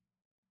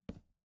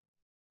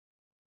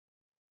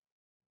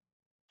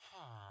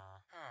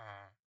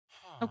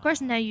 Of course,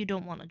 now you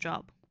don't want a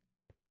job.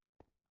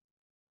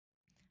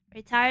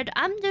 Very tired.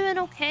 I'm doing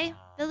okay.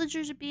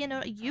 Villagers are being...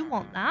 You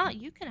want that?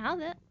 You can have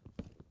it.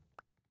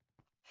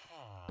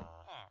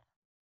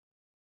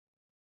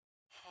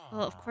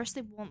 Well, of course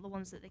they want the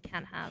ones that they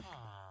can't have.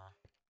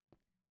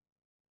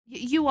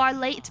 You are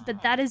late,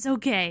 but that is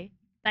okay.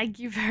 Thank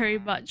you very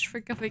much for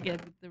coming in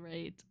with the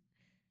raid.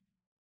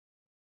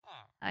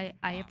 I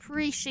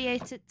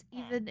appreciate it,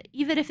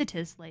 even if it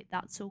is late.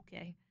 That's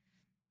okay.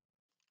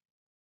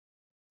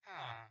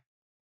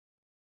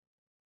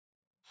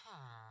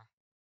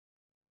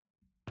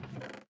 I'm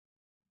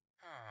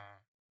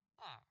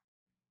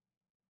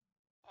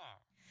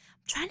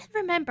trying to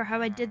remember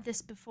how I did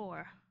this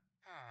before.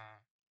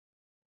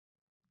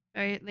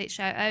 Very late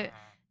shout out.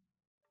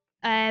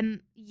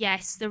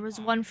 Yes, there was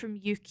one from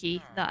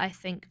Yuki that I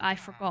think I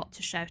forgot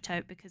to shout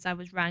out because I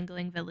was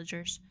wrangling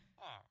villagers.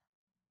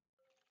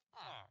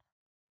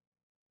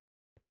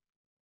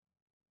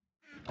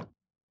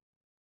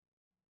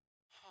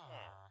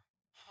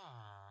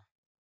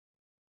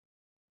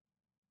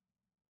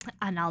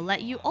 And I'll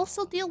let you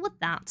also deal with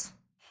that.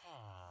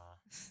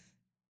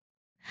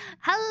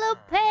 Hello,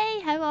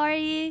 Pei. How are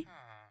you?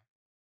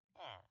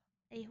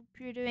 I hope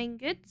you're doing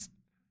good.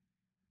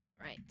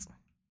 Right.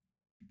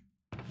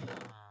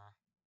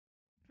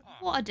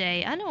 What a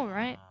day. I know,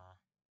 right?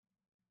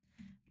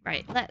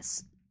 Right,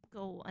 let's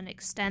go and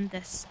extend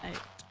this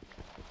out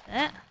a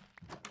bit.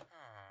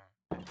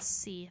 And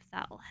see if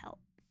that'll help.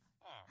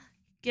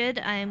 Good,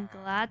 I'm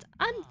glad.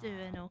 I'm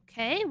doing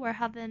okay. We're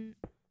having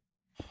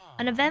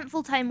an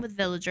eventful time with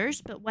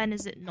villagers, but when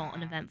is it not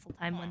an eventful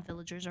time when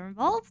villagers are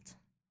involved?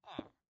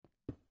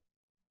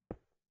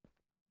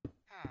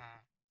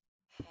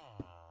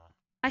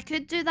 I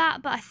could do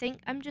that, but I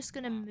think I'm just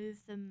going to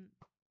move them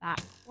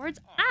backwards.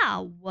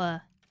 Ow!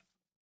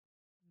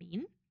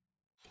 Mean.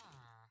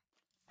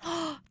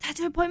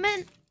 Tattoo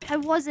appointment! How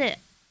was it?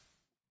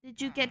 Did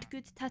you get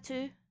good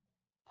tattoo?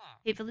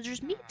 Hey,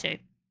 villagers, me too.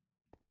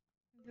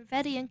 They're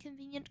very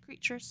inconvenient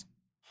creatures.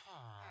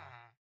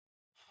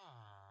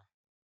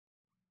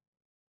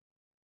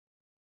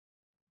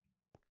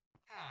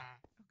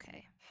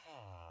 Okay.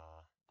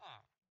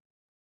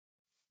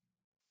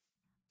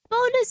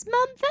 Bonus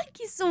Mum, thank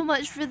you so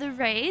much for the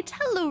raid.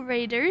 Hello,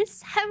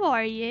 raiders. How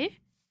are you?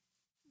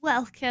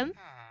 Welcome.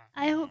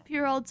 I hope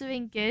you're all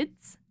doing good.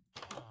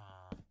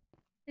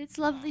 It's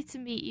lovely to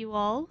meet you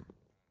all.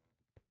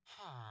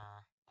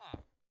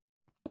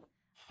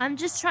 I'm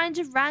just trying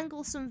to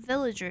wrangle some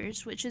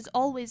villagers, which is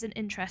always an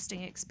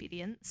interesting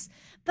experience.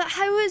 But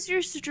how was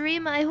your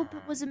stream? I hope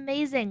it was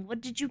amazing. What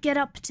did you get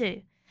up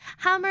to?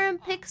 Hammer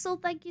and Pixel,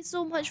 thank you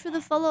so much for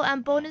the follow.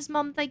 And Bonus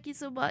Mum, thank you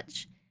so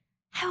much.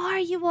 How are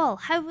you all?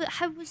 How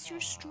was your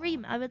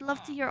stream? I would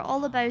love to hear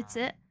all about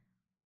it.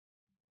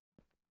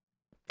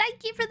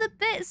 Thank you for the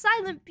bit,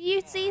 Silent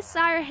Beauty,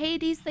 Sire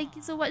Hades, thank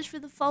you so much for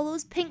the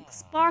follows. Pink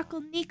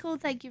Sparkle, Nico,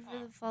 thank you for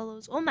the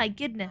follows. Oh my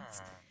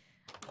goodness.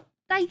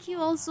 Thank you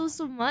all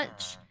so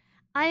much.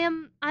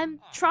 I'm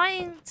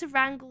trying to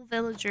wrangle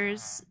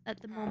villagers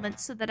at the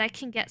moment so that I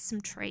can get some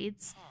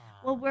trades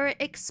while we're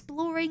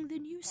exploring the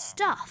new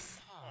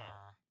stuff.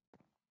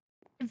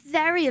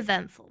 Very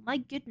eventful, my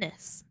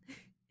goodness.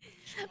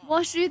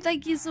 Washu,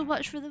 thank you so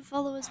much for the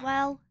follow as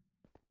well.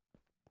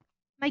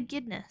 My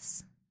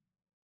goodness.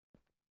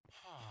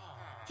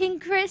 King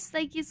Chris,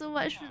 thank you so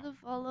much for the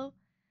follow.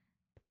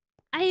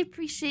 I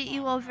appreciate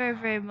you all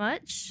very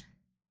much.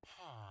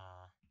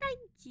 Thank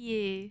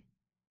you.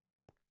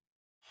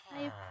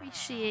 I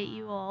appreciate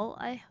you all.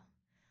 I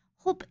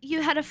hope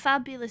you had a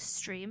fabulous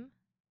stream.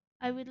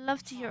 I would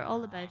love to hear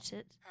all about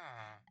it.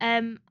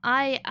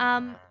 I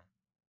am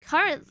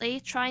currently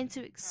trying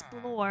to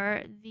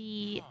explore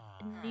the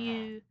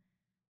new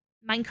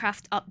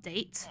Minecraft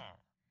update.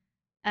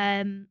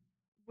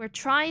 We're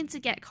trying to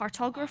get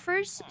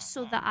cartographers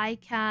so that I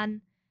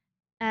can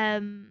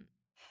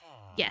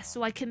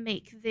so I can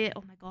make the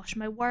oh my gosh,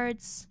 my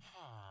words.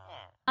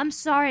 I'm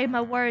sorry, my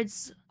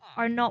words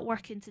are not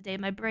working today.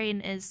 My brain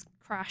is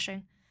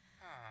crashing.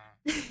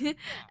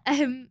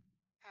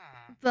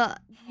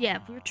 But yeah,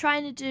 we're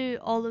trying to do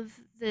all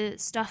of the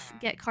stuff,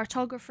 get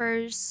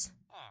cartographers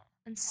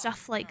and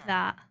stuff like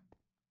that,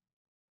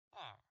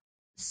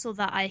 so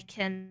that I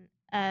can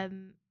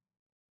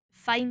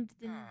find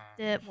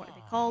the what are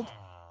they called?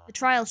 The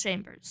trial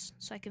chambers.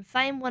 So I can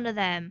find one of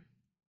them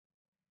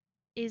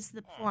is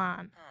the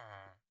plan.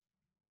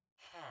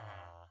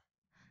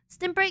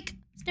 Stim break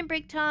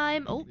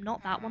time. Oh,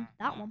 not that one.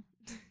 That one.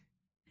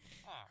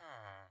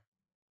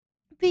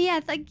 But yeah,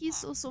 thank you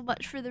so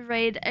much for the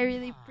raid. I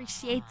really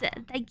appreciate it.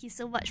 And thank you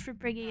so much for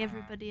bringing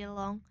everybody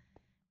along.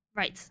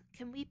 Right,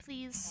 can we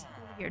please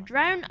go over here?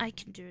 Drown? I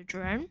can do a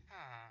drown.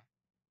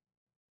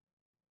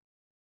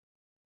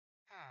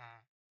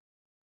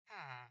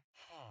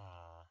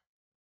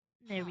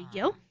 There we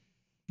go.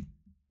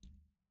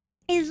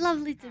 It's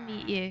lovely to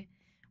meet you.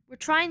 We're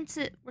trying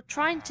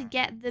to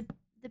get the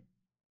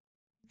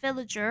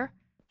villager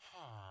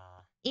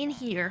in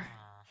here.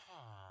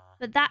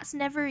 But that's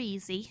never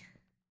easy.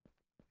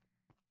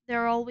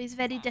 They're always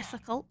very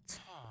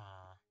difficult.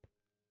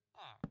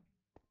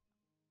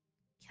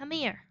 Come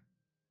here.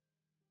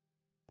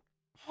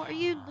 What are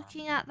you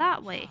looking at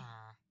that way?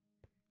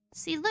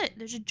 See, look,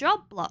 there's a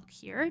job block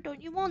here.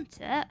 Don't you want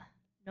it?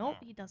 Nope,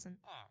 he doesn't.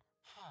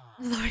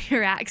 Lower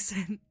your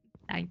accent.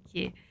 Thank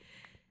you.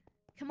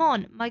 Come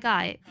on, my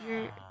guy.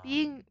 You're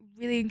being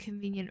really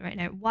inconvenient right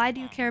now. Why do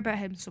you care about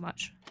him so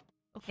much?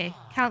 Okay,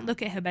 can't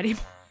look at him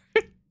anymore.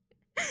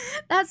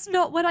 That's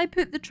not what I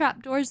put the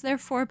trapdoors there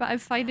for, but I'm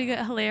finding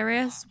it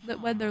hilarious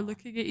that when they're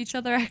looking at each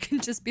other, I can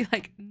just be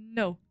like,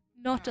 no,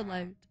 not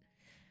allowed.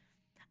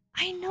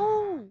 I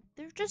know!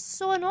 They're just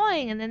so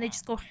annoying, and then they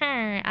just go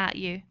at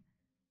you.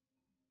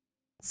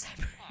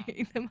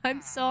 Separating them,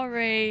 I'm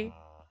sorry.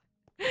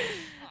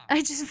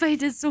 I just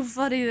find it so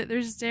funny that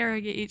they're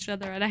staring at each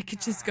other and I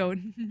could just go,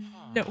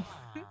 no.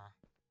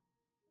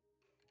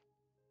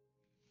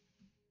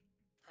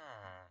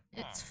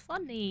 It's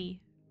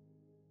funny.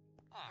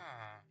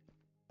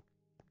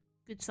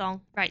 Good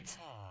song. Right.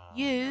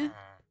 You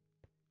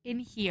in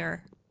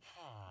here.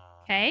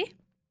 Okay?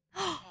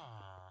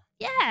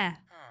 Yeah.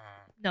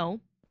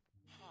 No.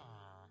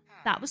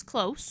 That was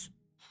close.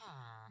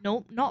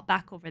 No, not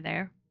back over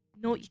there.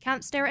 No, you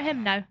can't stare at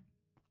him now.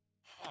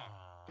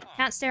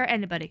 Can't stare at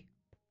anybody.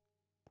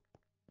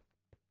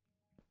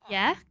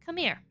 Yeah? Come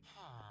here.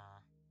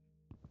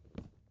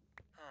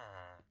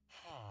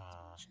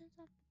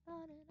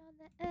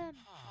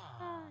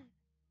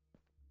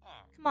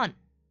 Come on.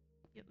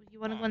 You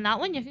want to go in that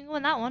one? You can go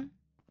in that one.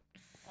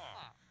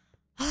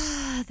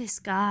 This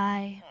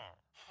guy.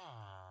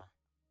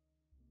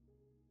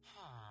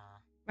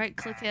 Right,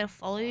 click it,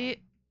 follow you.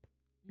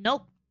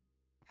 Nope.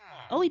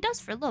 Oh, he does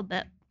for a little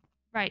bit.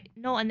 Right,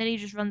 no, and then he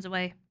just runs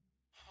away.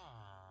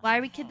 Why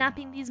are we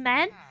kidnapping these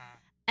men?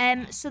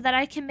 So that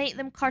I can make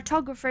them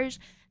cartographers,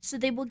 so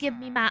they will give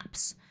me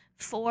maps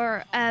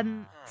for,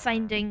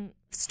 finding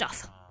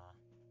stuff.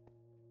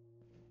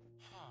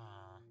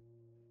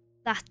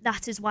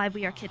 That is why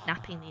we are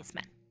kidnapping these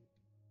men.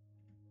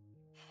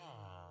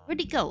 Where'd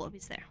he go? Oh,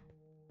 he's there.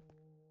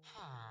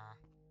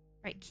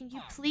 Right, can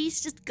you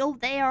please just go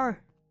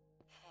there?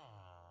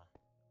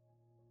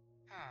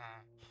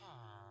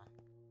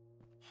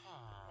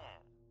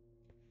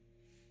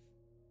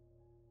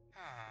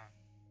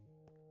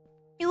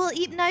 You will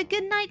eat now.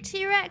 Good night,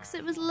 T-Rex.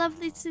 It was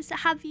lovely to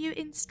have you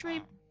in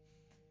stream.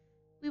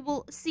 We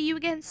will see you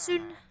again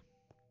soon.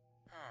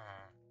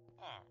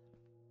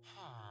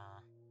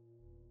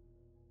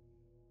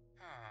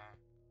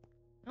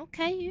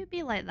 Okay, you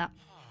be like that.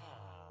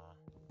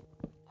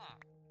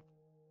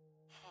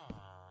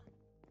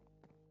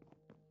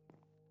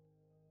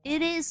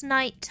 It is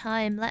night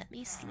time. Let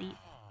me sleep.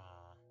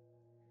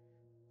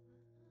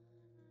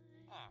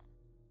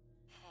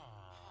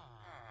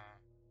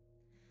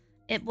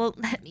 It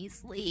won't let me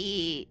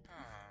sleep.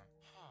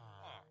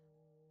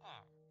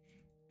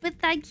 But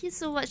thank you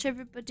so much,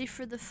 everybody,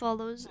 for the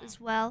follows as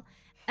well.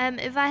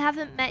 If I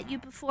haven't met you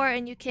before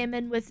and you came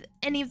in with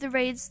any of the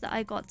raids that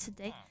I got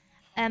today,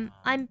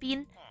 I'm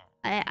Bean.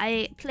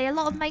 I play a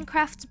lot of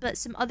Minecraft, but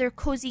some other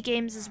cozy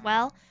games as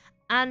well.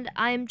 And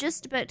I'm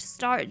just about to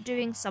start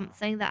doing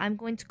something that I'm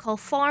going to call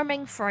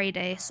Farming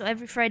Friday. So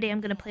every Friday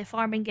I'm going to play a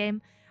farming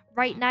game.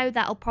 Right now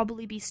that'll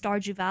probably be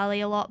Stardew Valley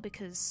a lot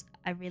because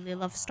I really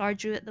love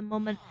Stardew at the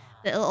moment.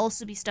 But it'll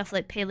also be stuff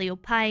like Paleo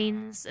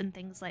Pines and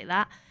things like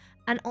that.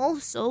 And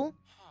also,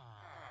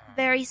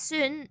 very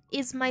soon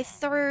is my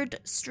 3rd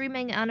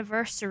streaming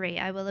anniversary.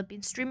 I will have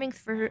been streaming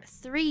for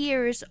 3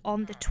 years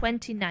on the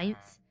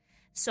 29th.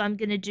 So I'm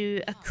going to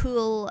do a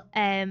cool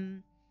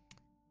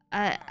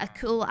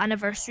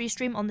anniversary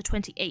stream on the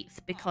 28th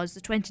because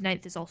the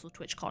 29th is also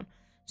TwitchCon.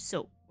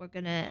 So we're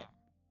gonna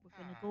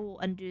go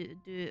and do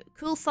a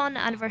cool fun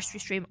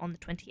anniversary stream on the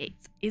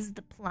 28th is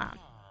the plan.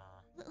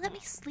 Let me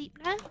sleep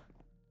now.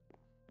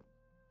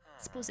 I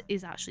suppose it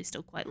is actually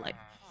still quite light.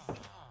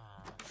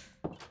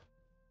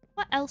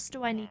 What else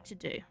do I need to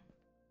do?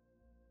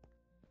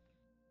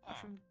 Apart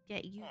from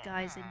get you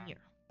guys in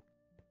here.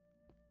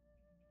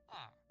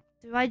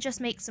 Do I just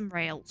make some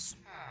rails?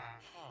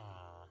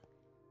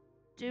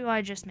 Do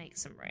I just make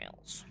some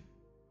rails?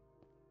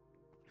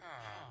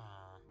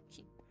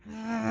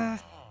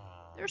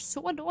 They're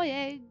so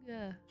annoying.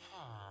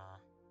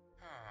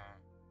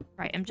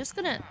 Right, I'm just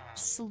gonna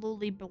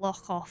slowly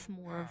block off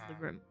more of the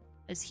room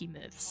as he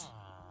moves.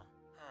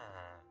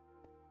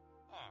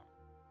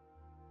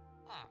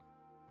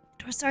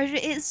 Door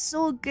Sergeant is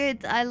so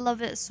good. I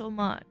love it so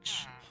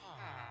much.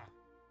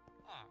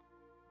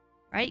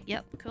 Right,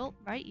 yep, cool.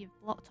 Right, you've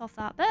blocked off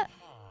that bit.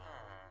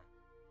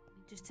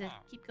 Just to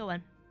keep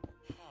going.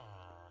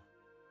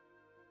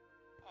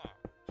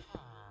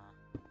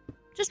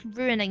 Just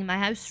ruining my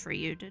house for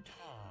you, dude.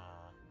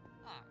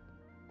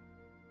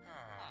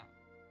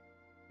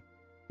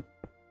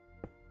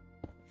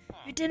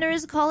 Your dinner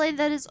is calling.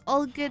 That is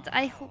all good.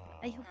 I hope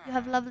you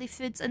have lovely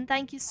foods, and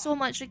thank you so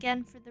much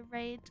again for the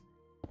raid.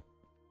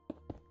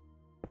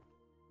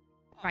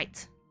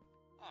 Right.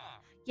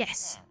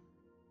 Yes.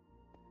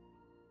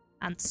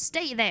 And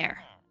stay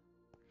there.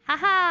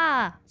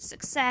 Haha!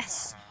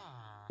 Success.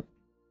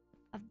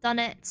 I've done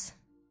it.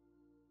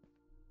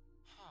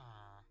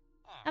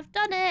 I've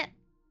done it.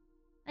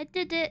 I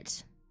did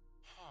it.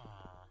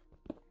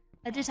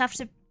 I did have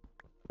to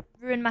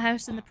ruin my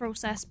house in the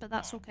process, but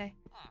that's okay.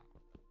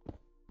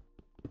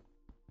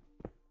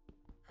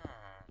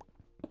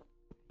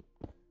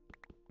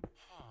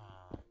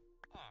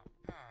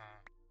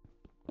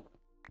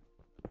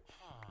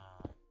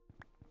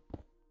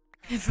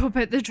 Info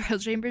about the trial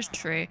chambers,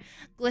 true.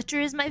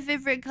 Glitter is my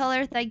favorite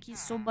color. Thank you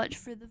so much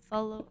for the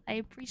follow. I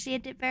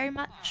appreciate it very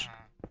much.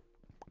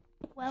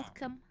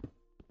 Welcome.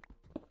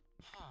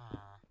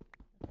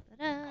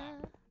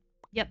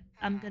 Yep,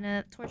 I'm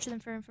gonna torture them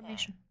for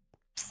information.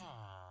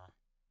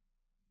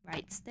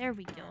 Right, there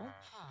we go.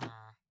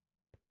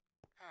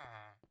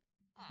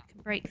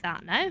 Can break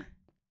that now.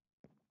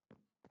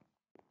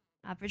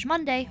 Average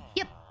Monday.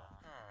 Yep.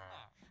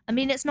 I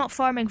mean, it's not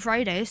Farming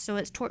Friday, so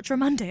it's Torture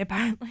Monday,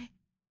 apparently.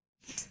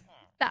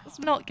 That's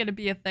not gonna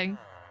be a thing.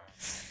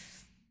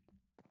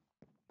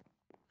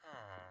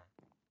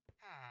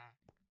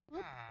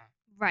 Whoop.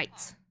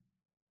 Right.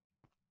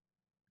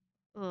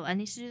 Oh, I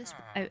need to do this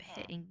without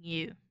hitting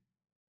you.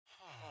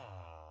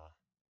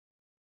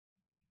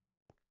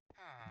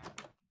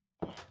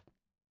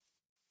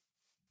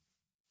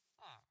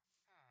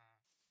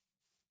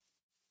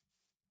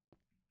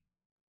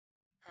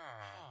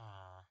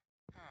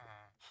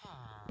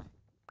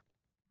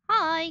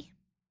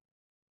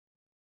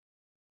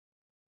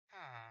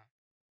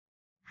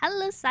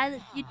 Hello,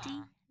 Silent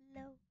Beauty.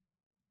 Hello.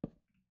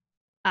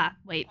 Ah,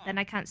 wait, then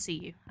I can't see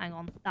you. Hang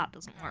on, that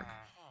doesn't work.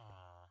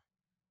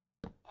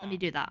 Let me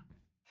do that.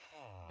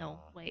 No,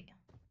 wait.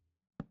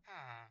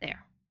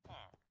 There.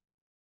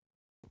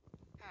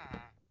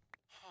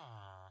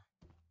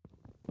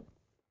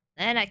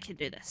 Then I can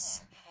do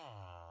this.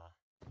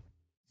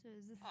 So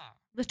is this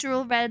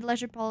literal red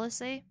letter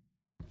policy?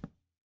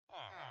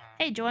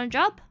 Hey, do you want a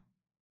job?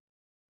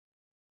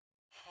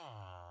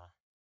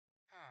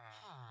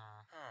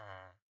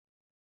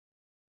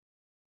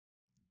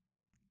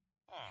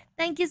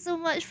 Thank you so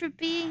much for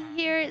being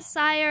here,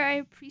 Sire. I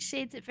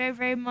appreciate it very,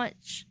 very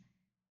much.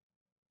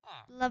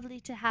 Lovely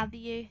to have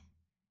you.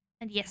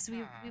 And yes,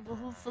 we will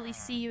hopefully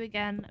see you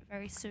again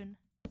very soon.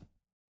 Do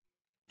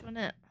you want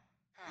it?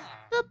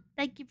 Boop!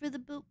 Thank you for the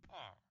boop.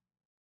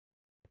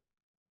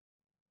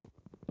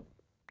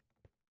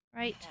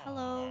 Right,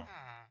 hello.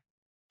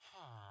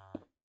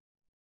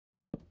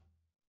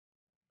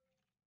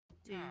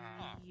 Do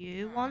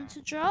you want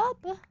a job?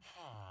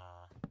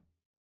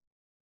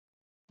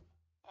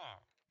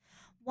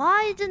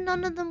 Why do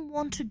none of them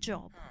want a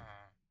job?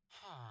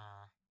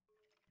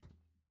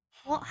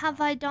 What have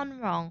I done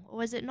wrong?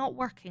 Or is it not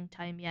working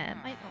time yet? It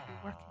might not be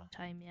working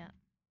time yet.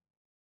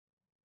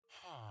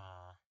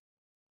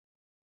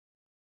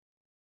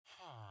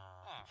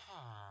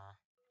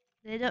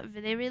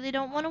 They really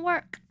don't want to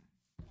work.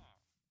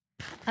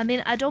 I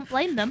mean, I don't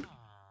blame them,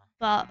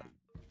 but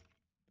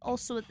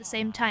also at the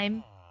same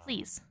time,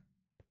 please.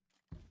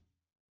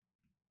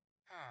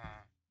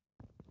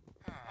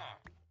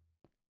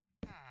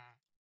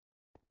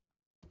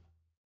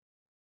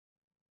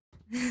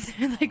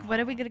 They're like, when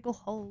are we gonna go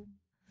home?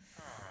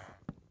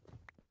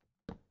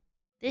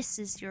 This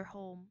is your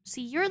home.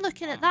 See, you're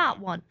looking at that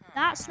one.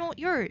 That's not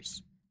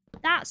yours.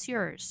 That's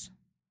yours.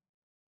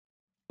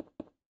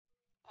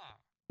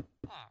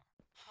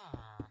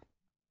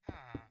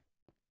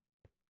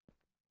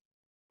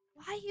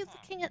 Why are you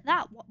looking at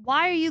that?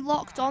 Why are you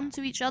locked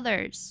onto each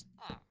other's?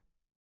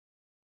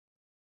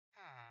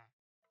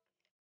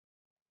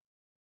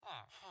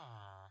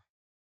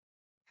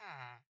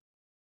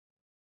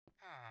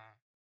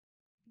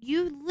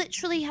 You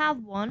literally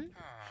have one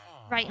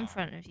right in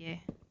front of you.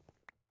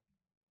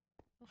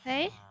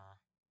 Okay?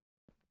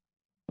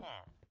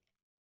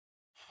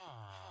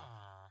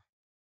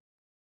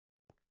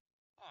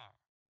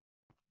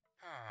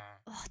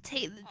 Oh,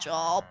 take the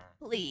job,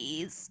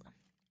 please.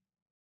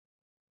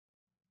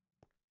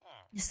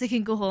 Yes, they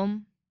can go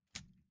home.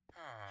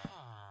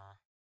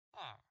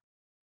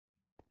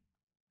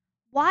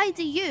 Why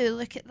do you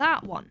look at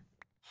that one?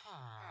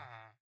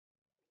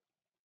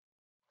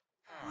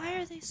 Why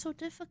are they so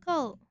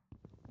difficult?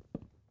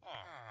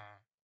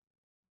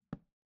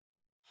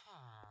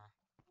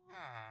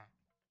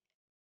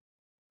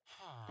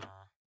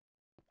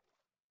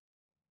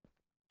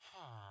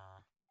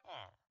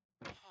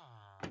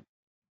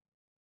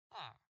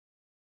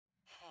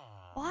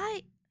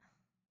 Why?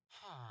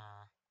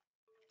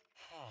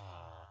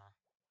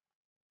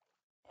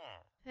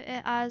 Put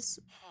it as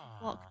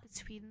block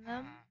between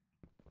them.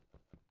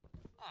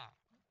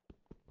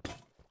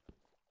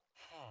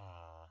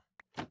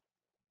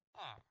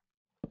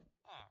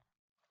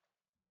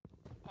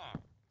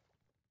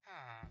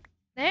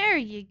 There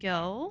you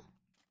go.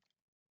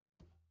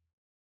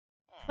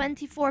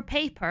 24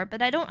 paper,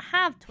 but I don't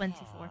have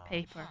 24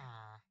 paper.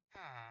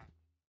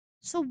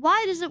 So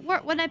why does it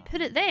work when I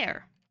put it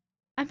there?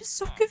 I'm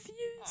so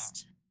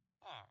confused.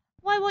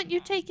 Why won't you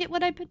take it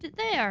when I put it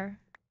there?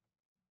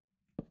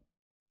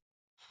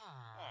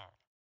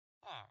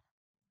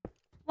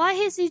 Why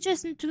is he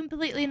just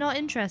completely not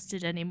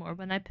interested anymore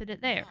when I put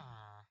it there?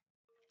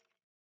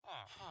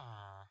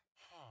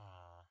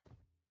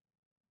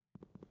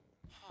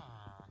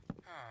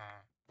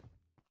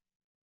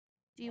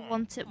 Do you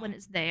want it when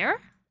it's there?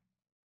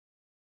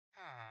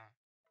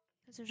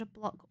 Because there's a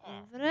block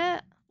over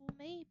it? Well,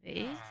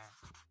 maybe.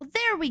 Well,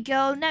 there we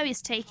go. Now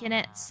he's taking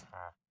it.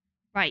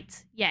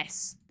 Right.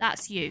 Yes.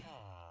 That's you.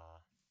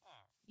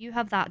 You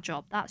have that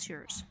job. That's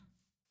yours.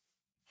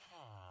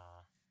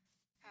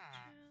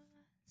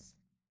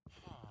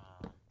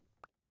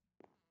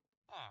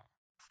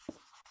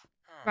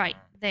 Right.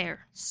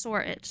 There.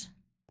 Sorted.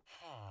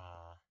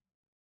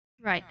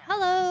 Right.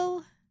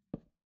 Hello.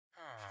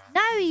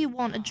 Now you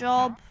want a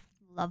job.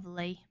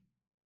 Lovely.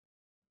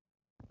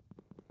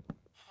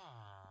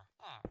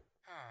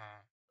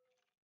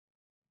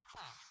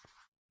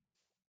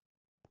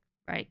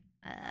 Right.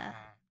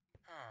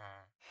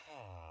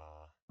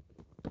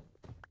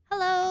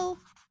 Hello.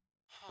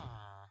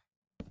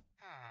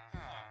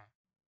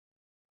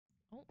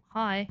 Oh,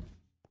 hi.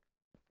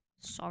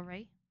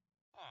 Sorry.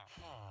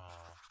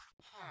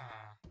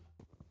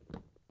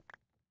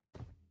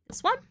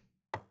 This one?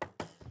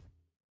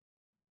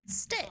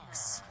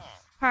 Sticks.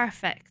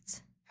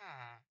 Perfect.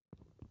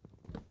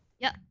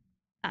 Yep,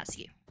 that's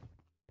you.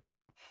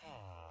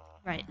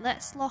 Right,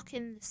 let's lock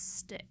in the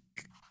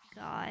stick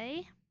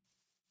guy.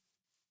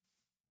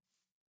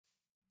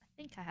 I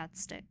think I had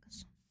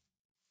sticks.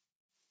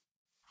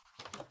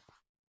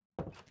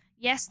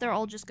 Yes, they're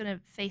all just gonna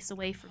face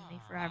away from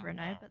me forever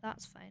now, but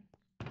that's fine.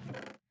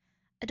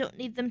 I don't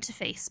need them to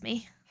face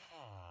me.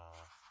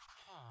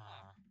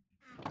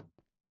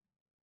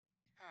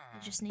 I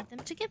just need them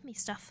to give me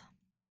stuff.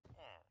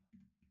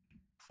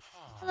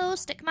 Hello,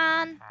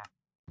 Stickman.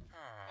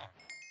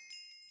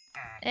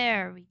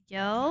 There we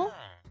go.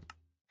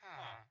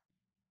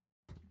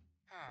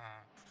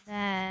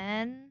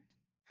 Then...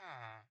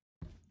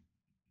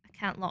 I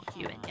can't lock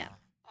you in yet.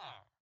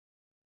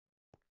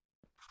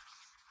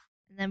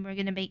 And then we're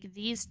gonna make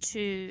these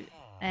two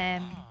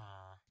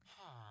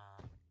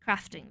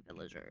crafting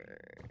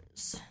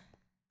villagers.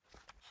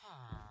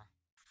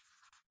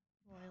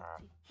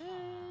 Loyalty.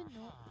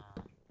 No.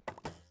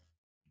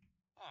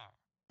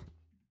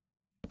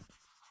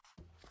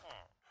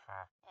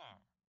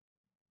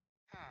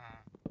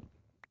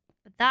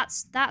 But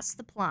that's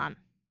the plan.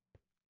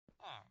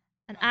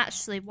 And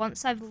actually,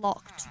 once I've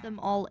locked them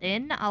all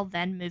in, I'll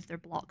then move their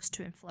blocks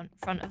to in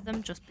front of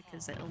them, just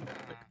because it'll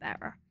look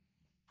better.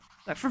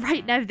 But for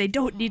right now, they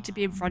don't need to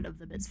be in front of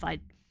them. It's fine.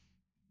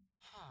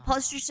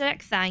 Posture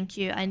check, thank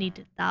you. I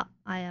needed that.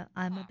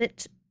 I'm a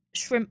bit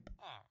shrimp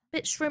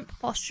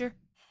posture.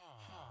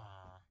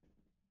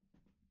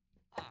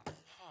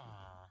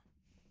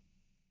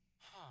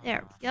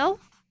 There we go.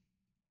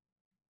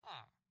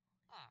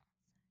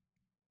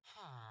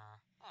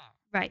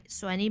 Right,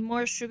 so I need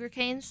more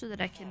sugarcane so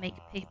that I can make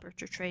paper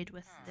to trade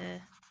with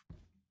the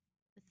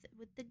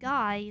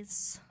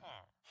guys.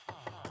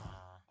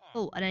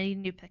 Oh, and I need a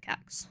new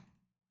pickaxe.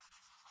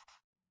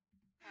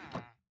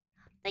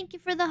 Thank you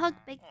for the hug,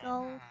 Big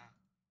Gull.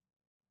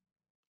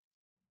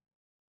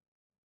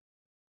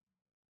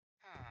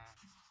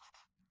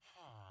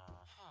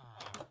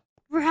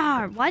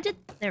 Rawr! Why did...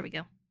 There we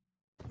go.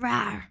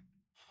 Rawr!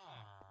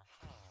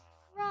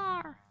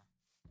 Rawr!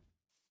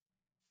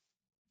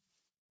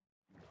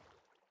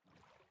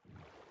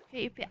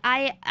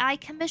 I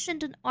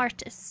commissioned an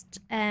artist.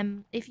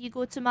 If you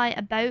go to my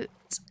About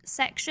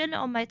section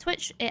on my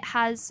Twitch, it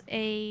has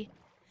a...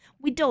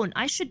 We don't.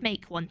 I should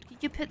make one. Could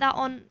you put that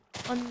on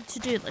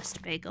to-do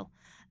list, Bagel?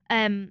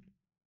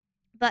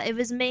 But it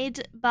was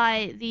made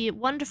by the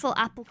wonderful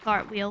Apple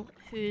Cartwheel,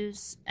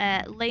 whose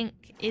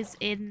link is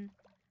in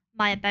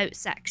my About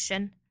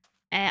section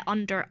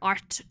under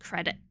art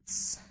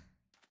credits.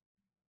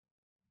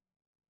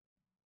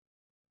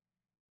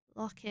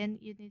 Lock in,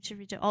 you need to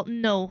read it all.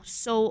 No,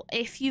 so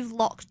if you've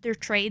locked their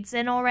trades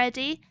in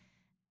already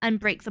and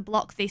break the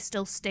block, they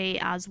still stay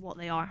as what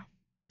they are.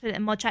 Put it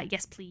in mod chat,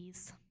 yes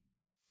please.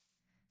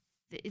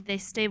 They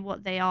stay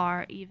what they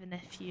are even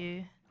if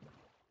you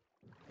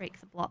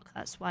break the block.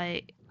 That's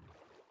why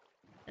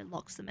it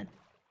locks them in.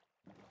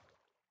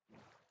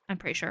 I'm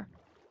pretty sure.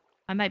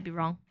 I might be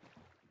wrong.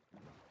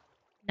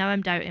 Now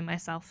I'm doubting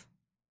myself.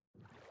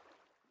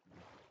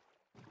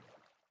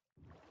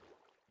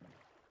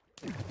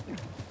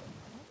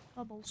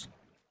 Bubbles.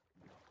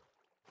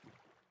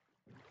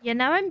 Yeah,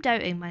 now I'm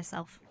doubting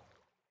myself.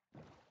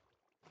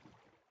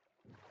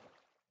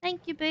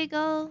 Thank you,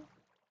 Bagel.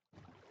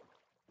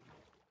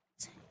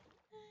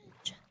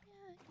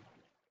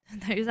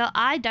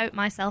 I doubt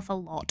myself a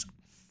lot.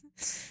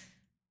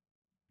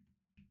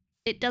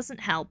 It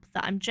doesn't help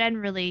that I'm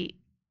generally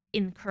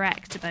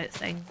incorrect about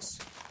things.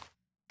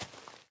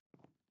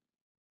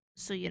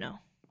 So, you know.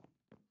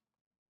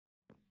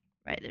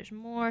 Right, there's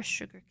more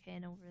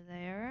sugarcane over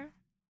there.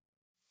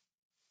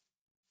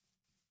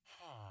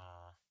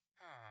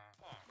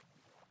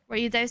 Were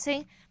you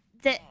doubting?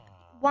 That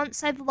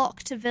once I've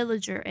locked a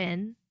villager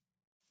in,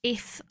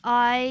 if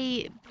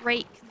I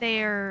break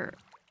their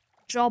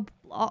job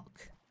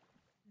block,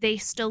 they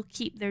still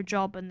keep their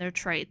job and their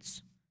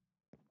trades.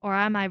 Or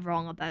am I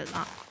wrong about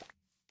that?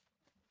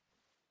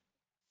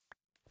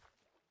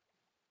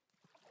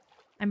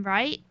 I'm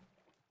right?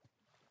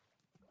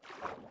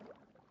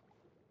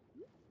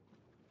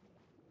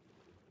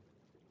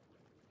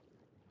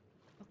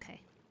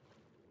 Okay.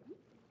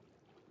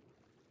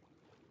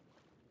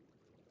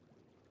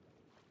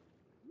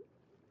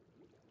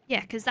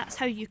 Yeah, because that's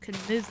how you can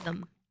move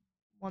them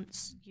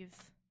once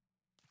you've...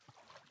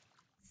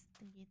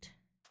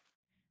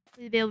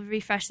 We'll be able to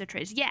refresh their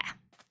trades. Yeah!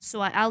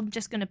 So I'm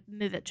just going to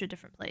move it to a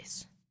different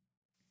place.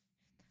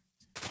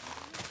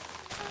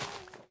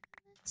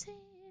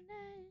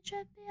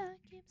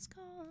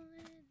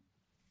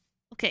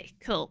 Okay,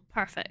 cool.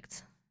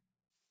 Perfect.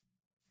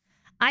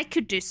 I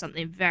could do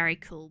something very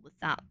cool with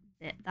that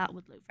bit. That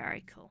would look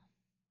very cool.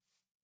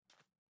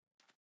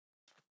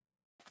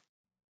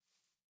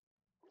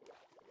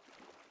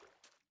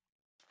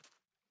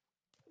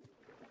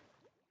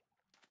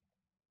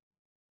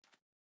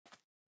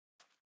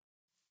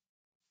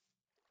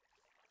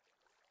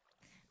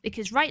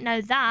 Because right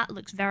now that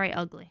looks very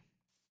ugly.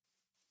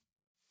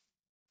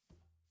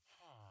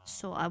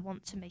 So I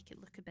want to make it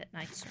look a bit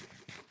nicer.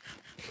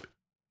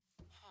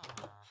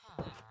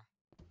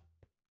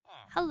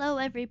 Hello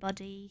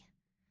everybody.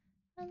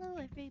 Hello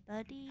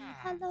everybody.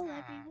 Hello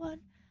everyone.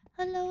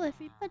 Hello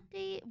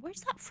everybody. Where's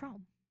that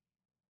from?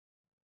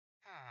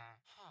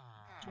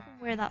 I don't know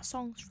where that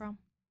song's from.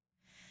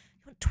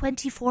 You want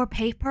 24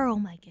 paper? Oh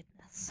my goodness.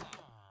 Yes.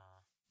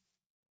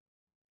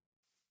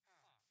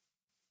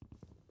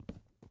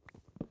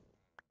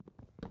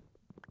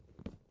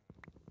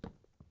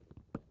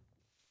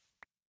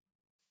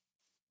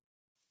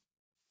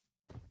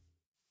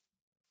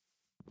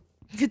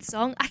 Good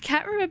song. I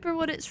can't remember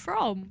what it's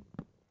from.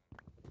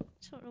 I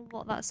don't know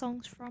what that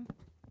song's from.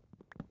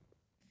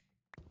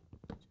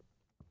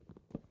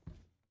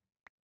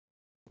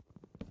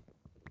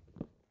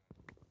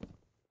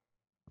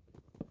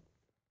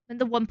 And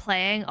the one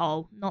playing,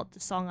 oh, not the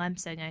song I'm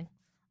singing.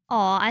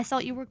 Oh, I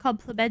thought you were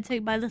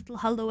complimenting my little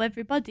Hello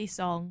Everybody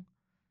song.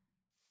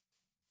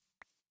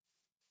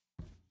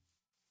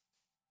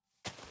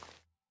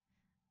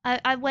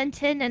 I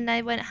went in and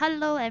I went,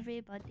 hello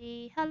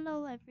everybody,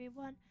 hello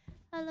everyone,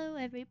 hello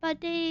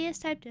everybody, it's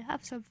time to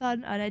have some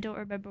fun. And I don't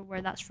remember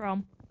where that's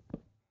from.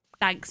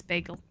 Thanks,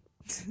 Bagel.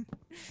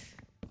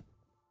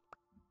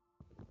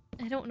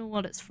 I don't know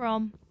what it's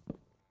from.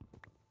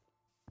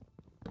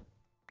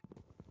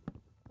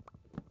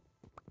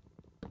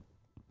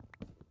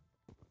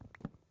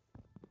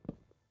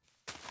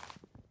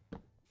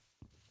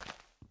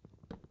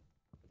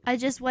 I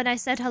just, when I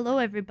said hello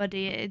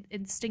everybody, it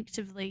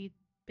instinctively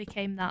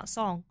became that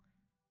song.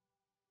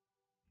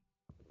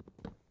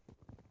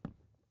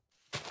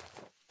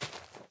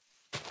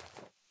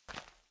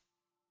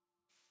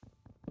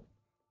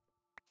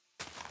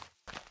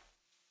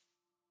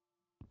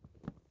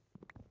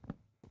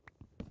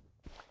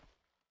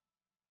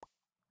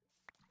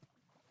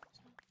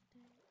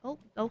 Oh,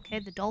 okay,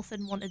 the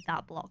dolphin wanted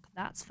that block.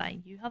 That's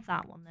fine. You have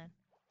that one then.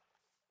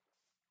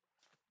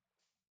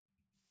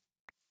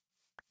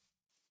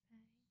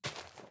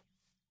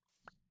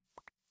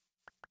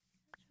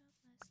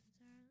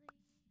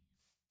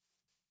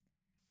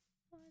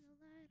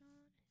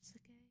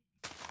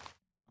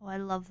 Oh, I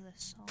love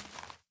this song.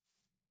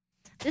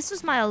 This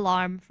was my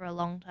alarm for a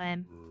long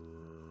time.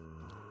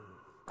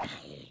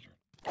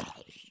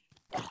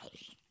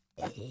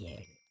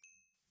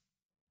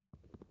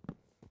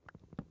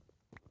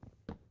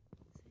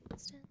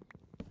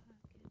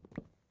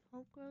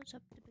 Hope grows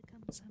up to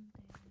become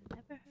someday. I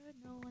never heard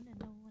no one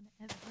and no one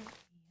ever heard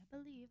me. I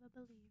believe, I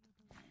believe,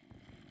 I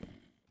believe.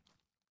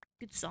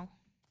 Good song.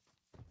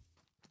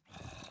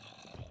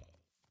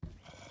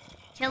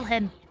 Kill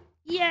him.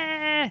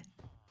 Yeah!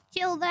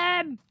 Kill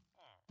them!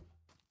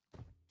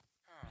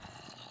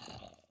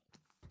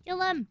 Kill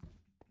them!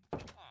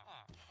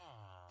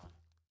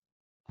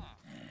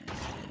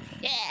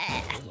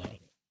 Yeah!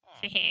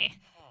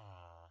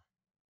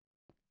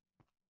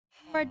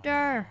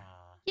 Murder!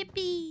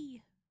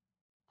 Yippee!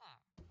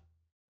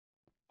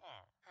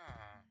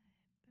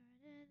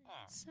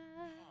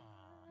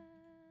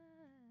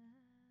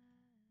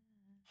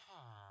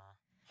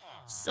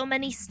 So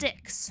many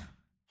sticks.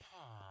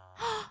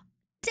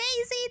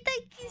 Daisy,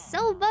 thank you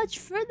so much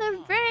for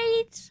the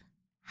raid.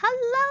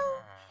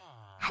 Hello.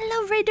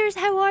 Hello, raiders.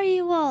 How are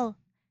you all?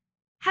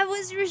 How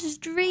was your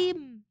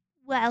stream?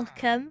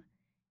 Welcome.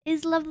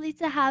 It's lovely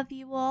to have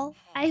you all.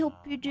 I hope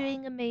you're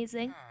doing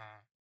amazing.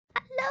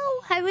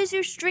 Hello. How was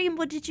your stream?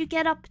 What did you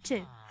get up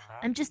to?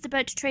 I'm just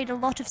about to trade a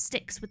lot of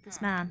sticks with this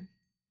man.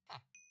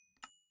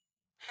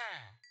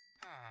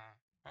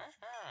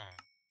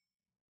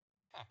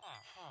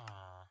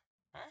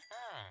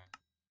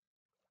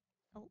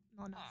 Oh,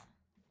 not enough.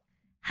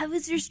 How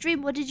was your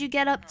stream? What did you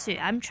get up to?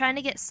 I'm trying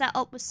to get set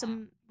up with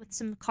some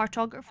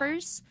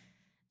cartographers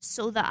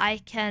so that I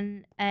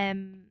can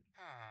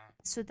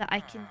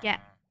get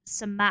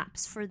some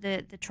maps for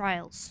the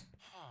trials.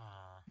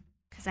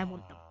 Cause I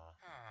want them.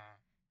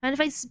 And if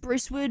it's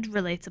Bruce Wood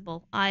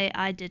relatable,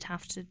 I did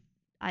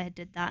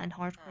that in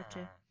hardcore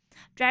too.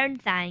 Drown,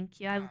 thank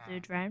you. I will do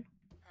drown.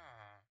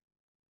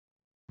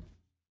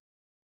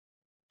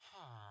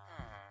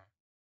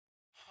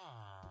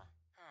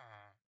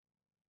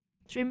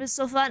 Stream was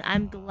so fun.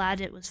 I'm glad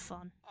it was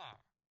fun.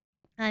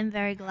 I'm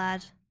very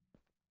glad.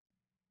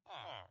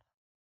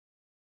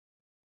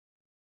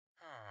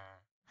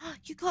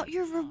 You got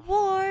your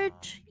reward!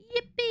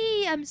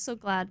 Yippee! I'm so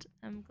glad.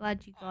 I'm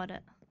glad you got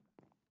it.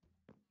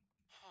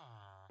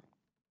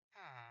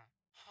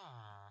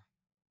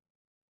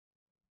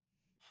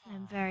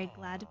 I'm very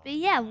glad. But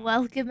yeah,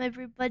 welcome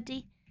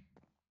everybody.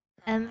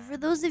 For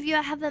those of you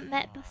I haven't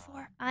met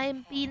before,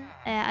 I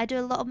do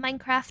a lot of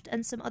Minecraft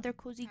and some other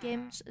cozy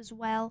games as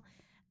well.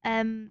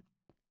 I'm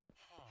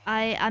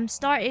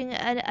starting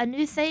a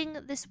new thing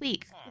this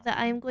week that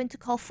I'm going to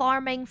call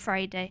Farming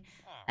Friday,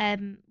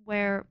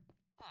 where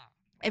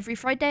every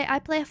Friday I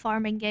play a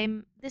farming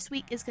game. This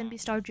week is going to be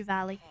Stardew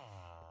Valley,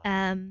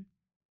 and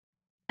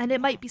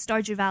it might be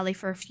Stardew Valley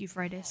for a few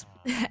Fridays.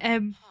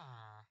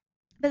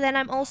 But then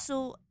I'm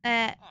also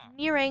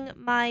nearing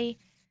my.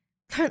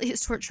 Currently,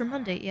 it's Torture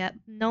Monday. Yeah,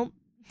 no,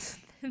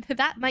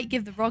 that might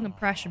give the wrong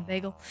impression,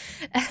 Bagel.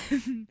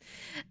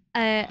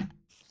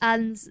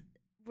 And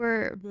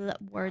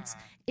words.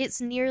 It's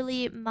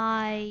nearly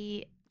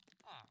my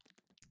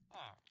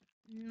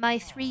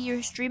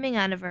 3-year streaming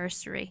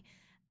anniversary.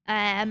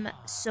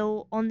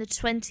 So on the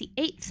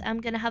 28th,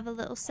 I'm gonna have a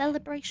little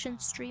celebration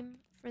stream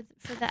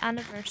for the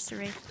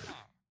anniversary.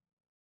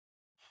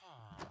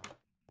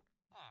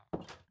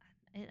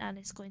 and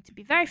it's going to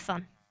be very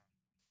fun.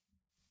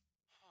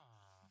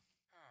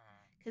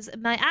 Because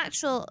my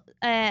actual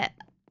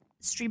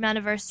stream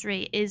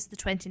anniversary is the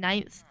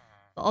 29th,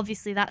 but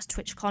obviously that's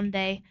TwitchCon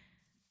day,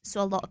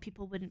 so a lot of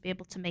people wouldn't be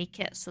able to make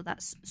it, so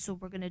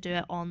we're going to do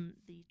it on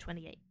the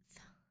 28th.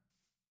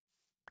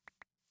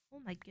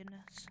 Oh my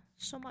goodness,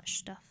 so much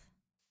stuff.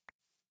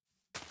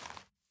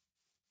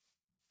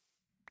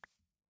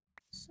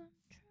 Some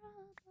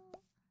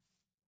trouble.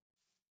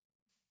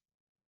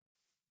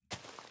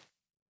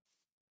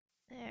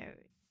 There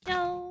we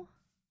go.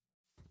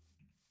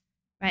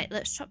 Right,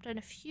 let's chop down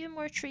a few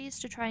more trees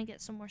to try and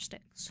get some more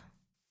sticks.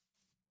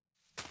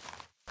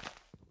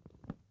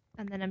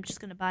 And then I'm just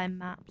going to buy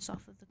maps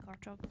off of the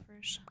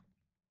cartographers.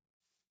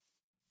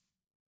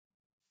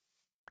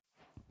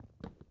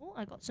 Oh,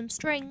 I got some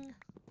string.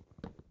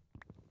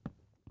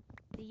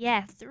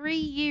 Yeah, 3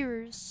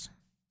 years.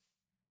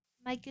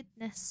 My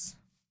goodness.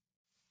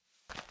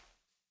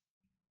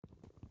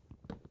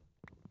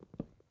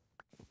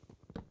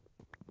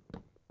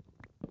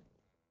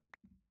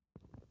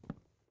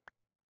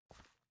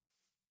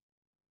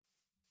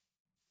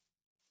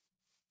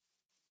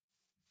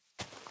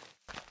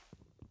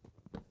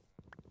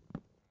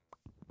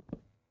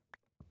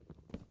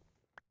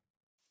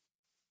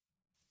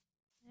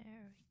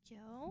 There we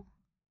go.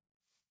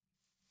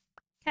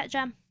 Cat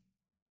Jam.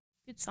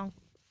 Good song.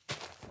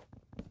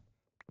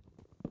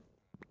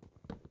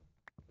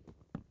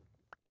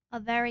 A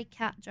very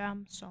Cat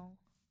Jam song.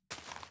 But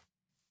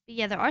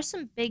yeah, there are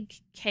some big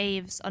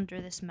caves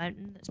under this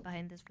mountain that's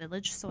behind this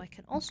village, so I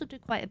can also do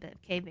quite a bit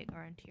of caving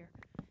around here.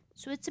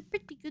 So it's a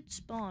pretty good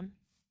spawn.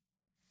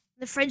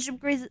 The friendship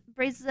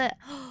bracelet.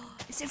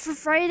 Is it for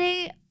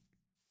Friday?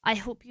 I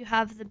hope you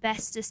have the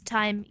bestest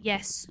time.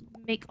 Yes,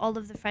 make all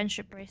of the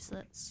friendship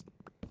bracelets.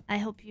 I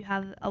hope you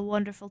have a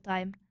wonderful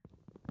time.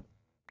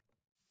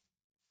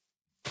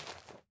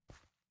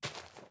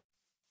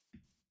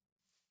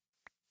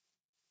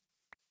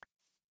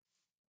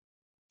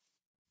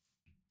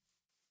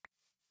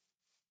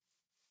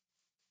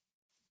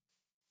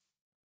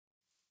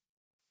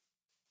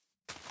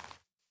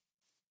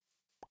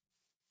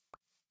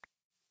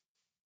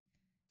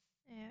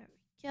 There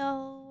we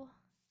go.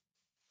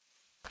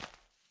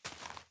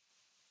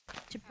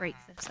 To break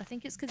this. I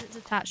think it's because it's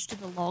attached to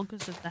the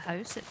logs of the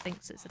house. It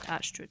thinks it's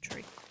attached to a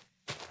tree.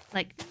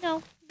 Like,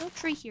 no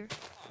tree here.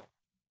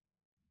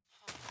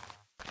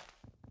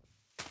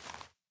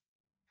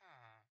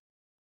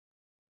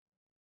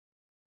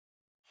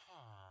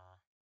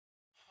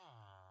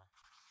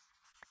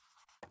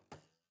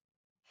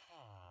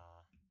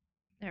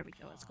 There we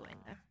go, let's go in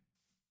there.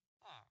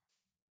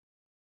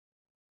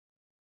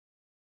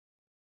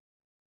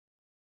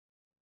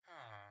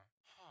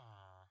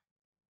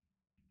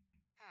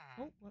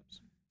 Oh, whoops.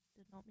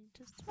 Did not mean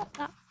to swap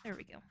that. There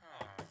we go.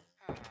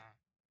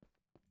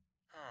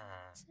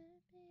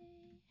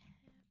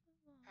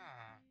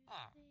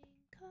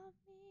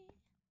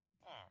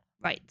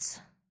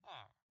 Right.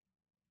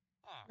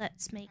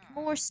 Let's make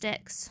more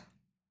sticks.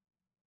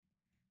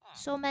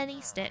 So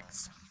many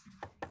sticks.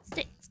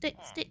 Stick, stick,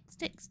 stick,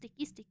 stick,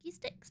 sticky, sticky,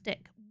 stick,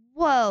 stick.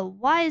 Whoa,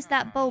 why is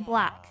that bow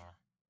black?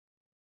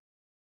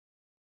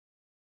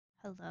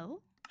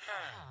 Hello?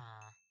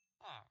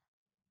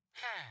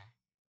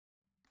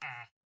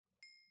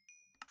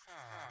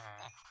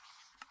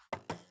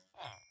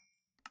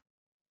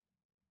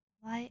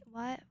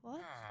 What?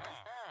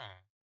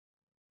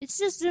 It's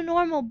just a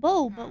normal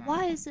bow, but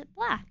why is it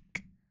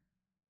black?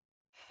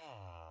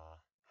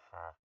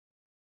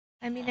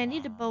 I mean, I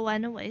need a bow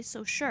anyway,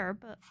 so sure,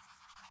 but...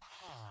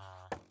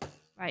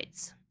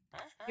 Right.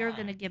 You're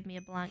gonna give me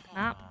a blank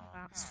map.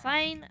 That's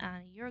fine.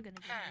 And you're gonna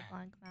give me a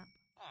blank map.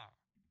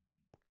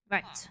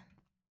 Right.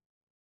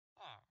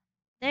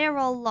 They're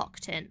all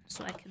locked in,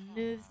 so I can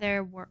move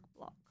their work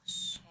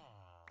blocks.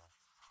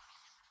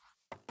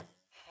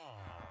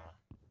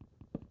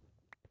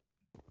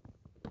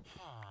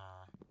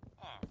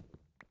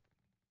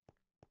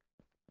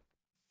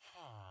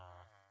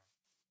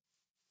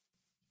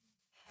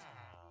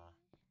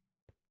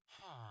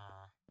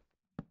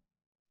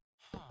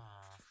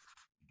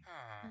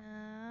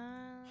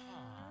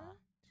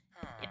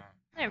 Yeah,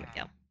 there we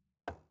go.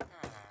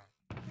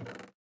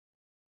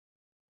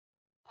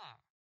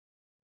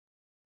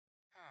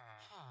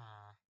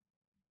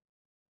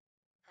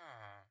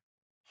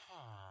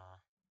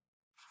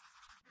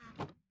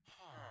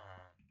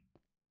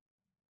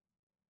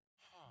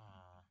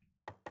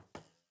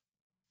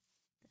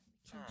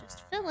 Then we can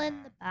just fill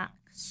in the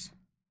backs.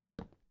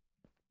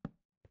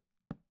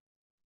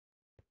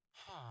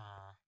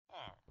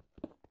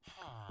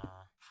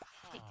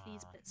 Take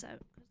these bits out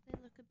because they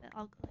look a bit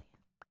ugly.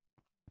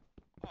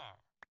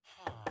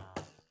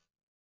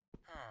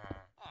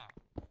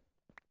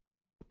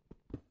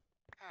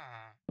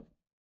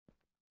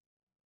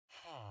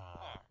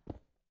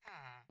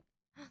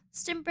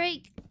 Stim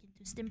break. We can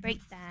do stim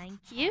break. Thank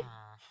you.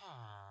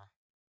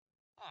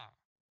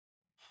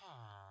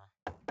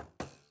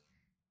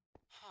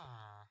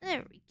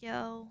 There we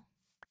go.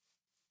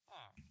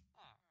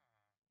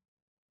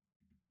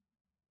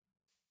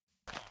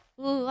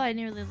 Ooh, I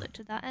nearly looked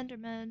at that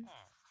Enderman.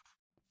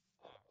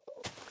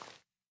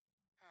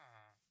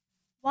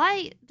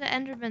 Why do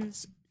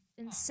Endermans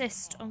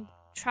insist on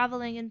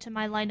traveling into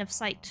my line of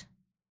sight?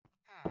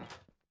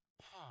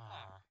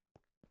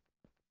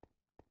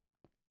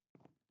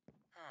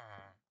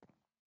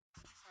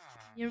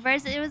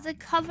 University. It was a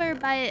cover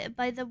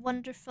by the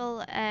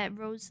wonderful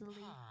Rosalie,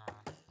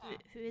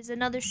 who is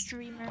another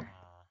streamer.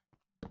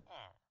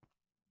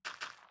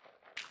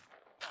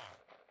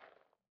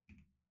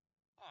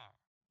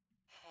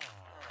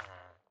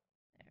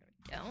 There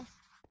we go.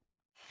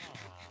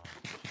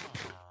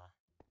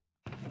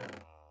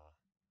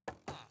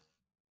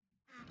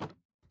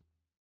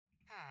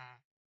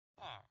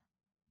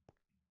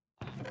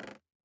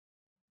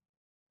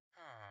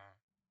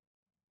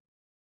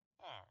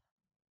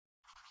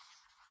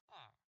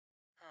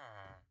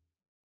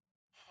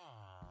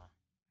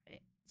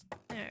 Right,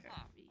 there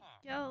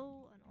we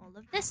go. And all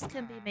of this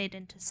can be made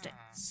into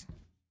sticks.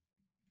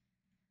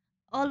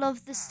 All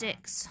of the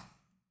sticks.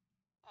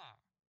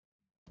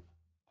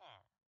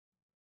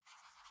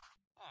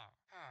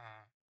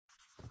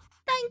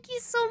 Thank you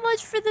so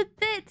much for the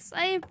bits.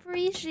 I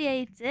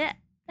appreciate it.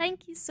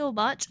 Thank you so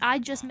much. I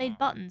just made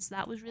buttons.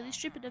 That was really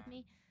stupid of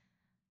me.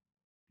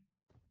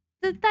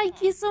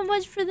 Thank you so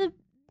much for the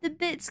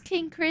bits,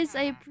 King Chris.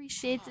 I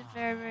appreciate it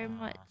very, very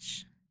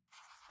much.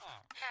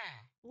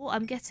 Oh,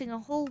 I'm getting a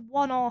whole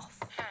one-off.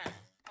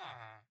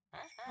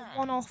 A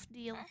one-off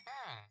deal.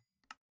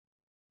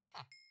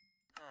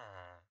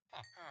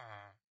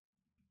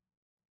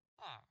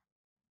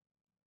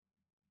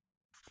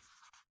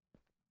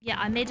 Yeah,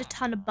 I made a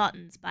ton of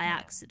buttons by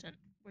accident.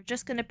 We're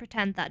just gonna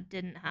pretend that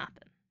didn't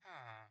happen.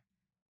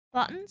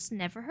 Buttons?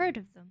 Never heard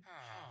of them.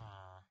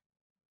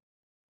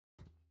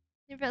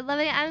 You're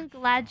loving it. I'm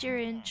glad you're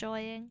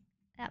enjoying.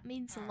 That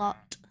means a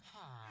lot.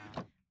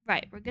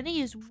 Right, we're gonna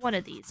use one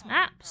of these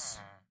maps.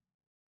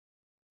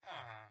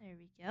 There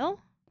we go.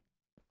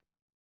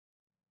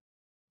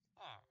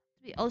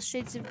 To be all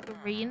shades of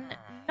green.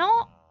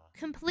 Not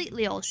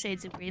completely all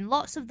shades of green.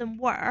 Lots of them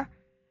were,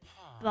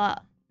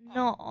 but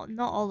not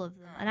all of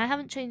them. And I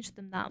haven't changed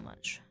them that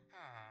much.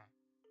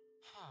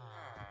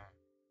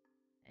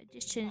 I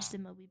just changed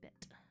them a wee bit.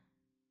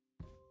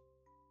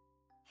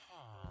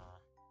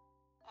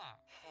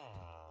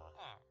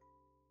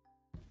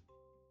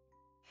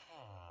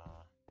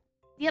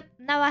 Yep,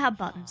 now I have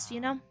buttons,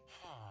 you know?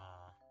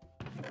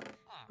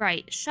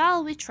 Right,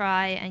 shall we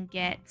try and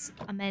get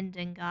a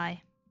mending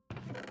guy?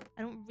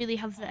 I don't really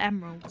have the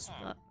emeralds,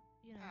 but,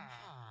 you know.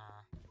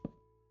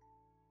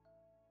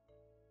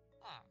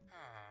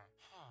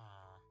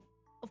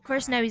 Of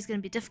course, now he's going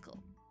to be difficult.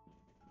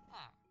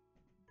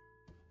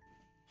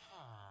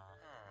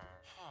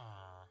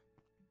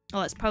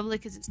 Oh, it's probably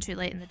because it's too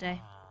late in the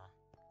day.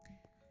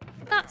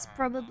 That's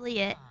probably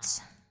it.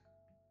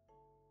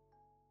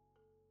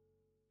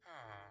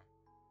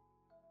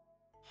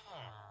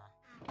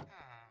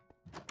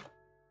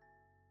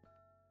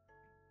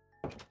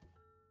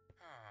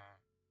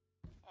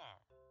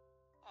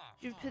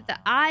 You put that.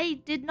 I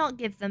did not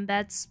give them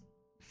beds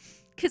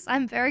because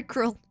I'm very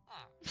cruel.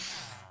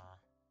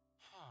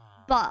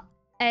 But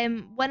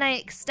when I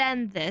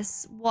extend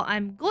this, what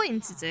I'm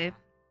going to do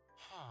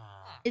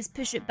is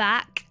push it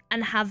back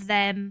and have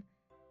them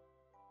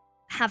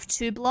have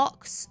 2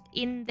 blocks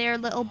in their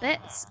little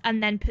bits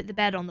and then put the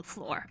bed on the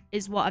floor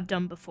is what I've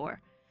done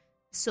before.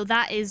 So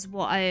that is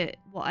what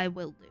I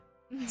will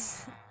do.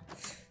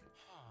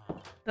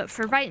 But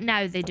for right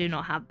now, they do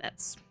not have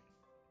beds.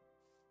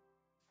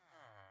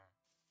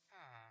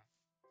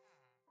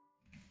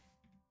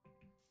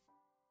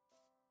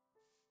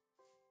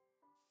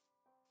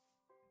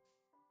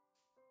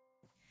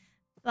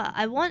 But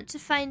I want to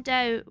find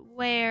out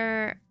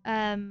where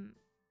I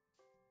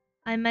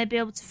might be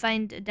able to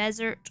find a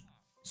desert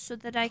so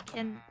that I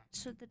can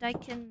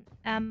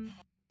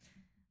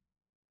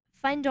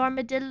find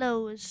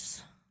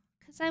armadillos.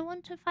 Because I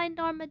want to find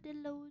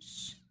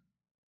armadillos.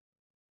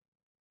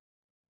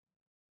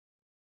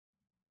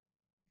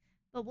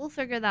 But we'll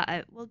figure that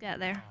out. We'll get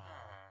there.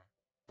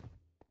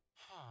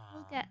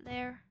 We'll get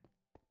there.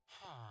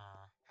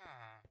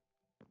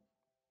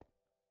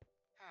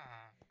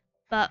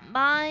 But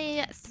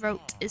my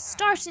throat is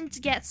starting to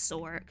get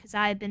sore because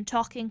I've been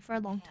talking for a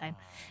long time.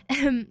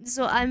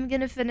 So I'm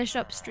going to finish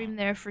up stream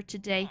there for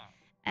today.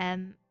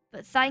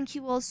 But thank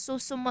you all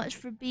so much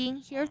for being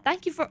here.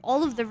 Thank you for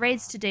all of the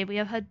raids today. We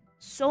have had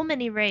so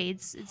many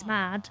raids. It's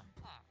mad.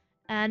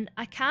 And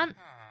I can't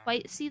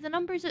quite see the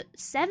numbers at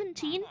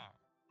 17.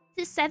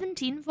 Is it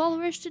 17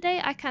 followers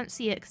today? I can't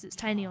see it because it's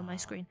tiny on my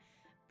screen.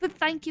 But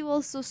thank you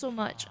all so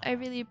much. I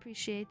really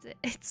appreciate it.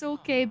 It's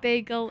okay,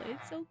 Bagel.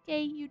 It's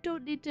okay. You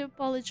don't need to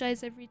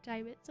apologize every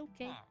time. It's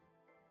okay.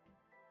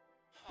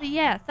 But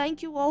yeah,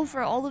 thank you all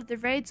for all of the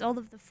raids, all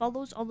of the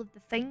follows, all of the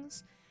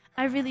things.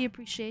 I really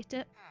appreciate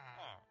it.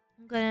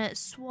 I'm gonna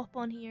swap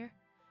on here.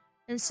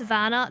 And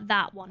Savannah,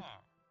 that one.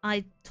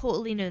 I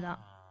totally knew that.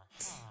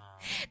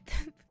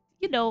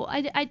 You know,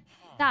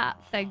 that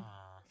thing.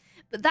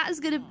 But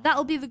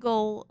that'll be the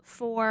goal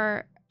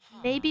for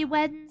maybe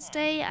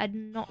Wednesday.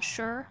 I'm not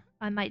sure.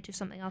 I might do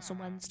something else on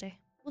Wednesday.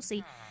 We'll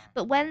see.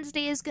 But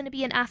Wednesday is going to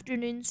be an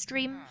afternoon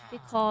stream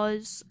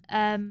because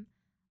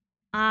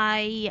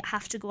I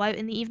have to go out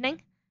in the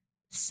evening.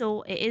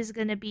 So it is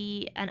going to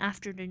be an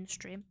afternoon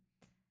stream.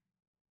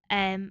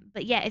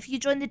 But yeah, if you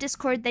join the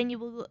Discord, then you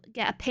will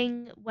get a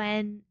ping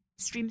when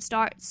stream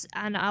starts,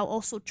 and I'll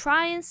also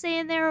try and say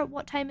in there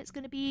what time it's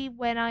going to be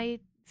when I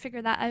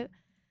figure that out.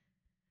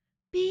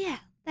 But yeah,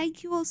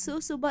 thank you all so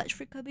much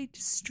for coming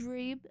to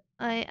stream.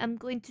 I am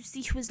going to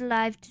see who is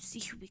live to see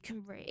who we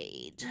can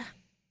raid.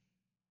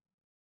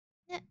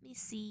 Let me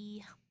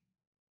see.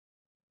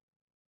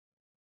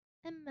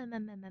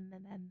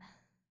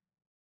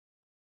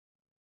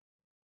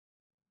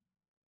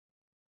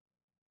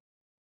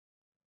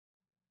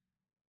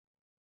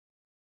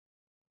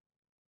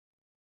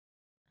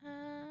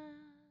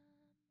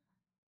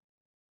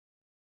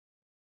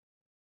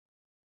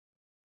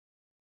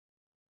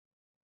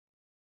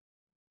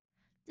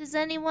 Does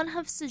anyone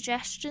have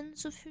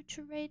suggestions of who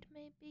to raid,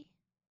 maybe?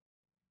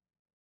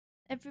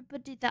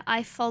 Everybody that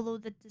I follow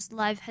that is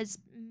live has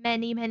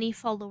many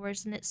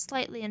followers, and it's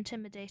slightly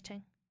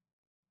intimidating.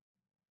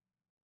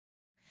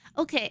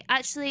 Okay,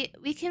 actually,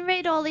 we can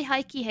raid Ollie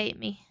Hikey Hate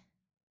Me.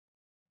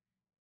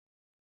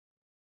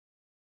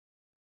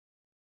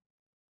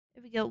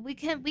 There we go.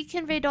 We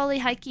can raid Ollie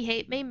Hikey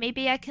Hate Me.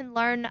 Maybe I can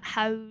learn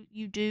how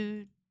you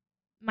do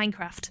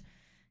Minecraft,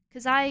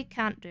 because I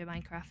can't do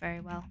Minecraft very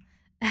well.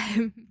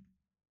 There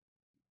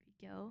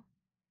we go.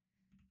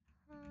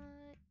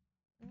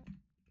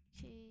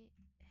 Okay,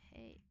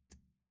 hate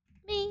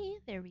me.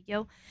 There we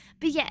go.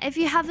 But yeah, if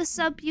you have a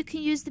sub, you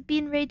can use the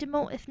Bean Raid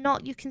emote. If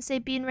not, you can say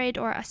Bean Raid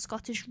or a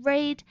Scottish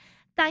Raid.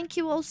 Thank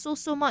you all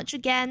so much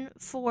again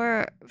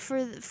for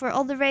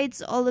all the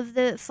raids, all of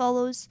the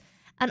follows,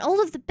 and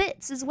all of the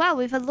bits as well.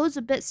 We've had loads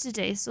of bits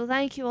today, so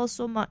thank you all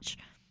so much.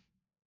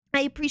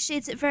 I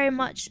appreciate it very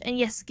much. And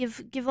yes,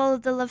 give all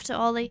of the love to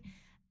Ollie.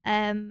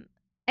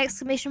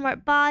 Exclamation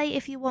mark bye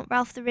if you want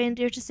Ralph the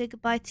Reindeer to say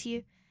goodbye to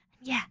you.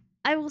 Yeah,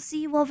 I will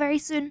see you all very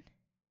soon.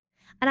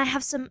 And I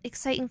have some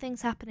exciting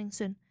things happening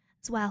soon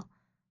as well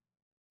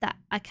that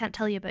I can't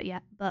tell you about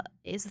yet, but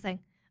it is a thing.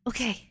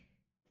 Okay.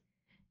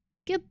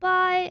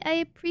 Goodbye. I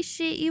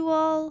appreciate you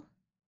all.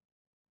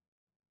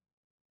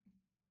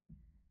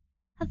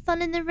 Have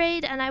fun in the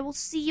raid, and I will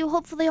see you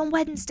hopefully on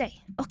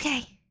Wednesday.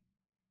 Okay.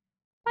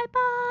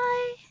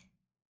 Bye-bye.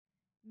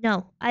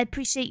 No, I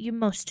appreciate you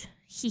most.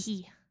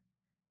 Hee.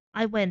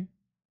 I win.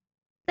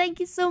 Thank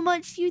you so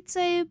much, you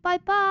too.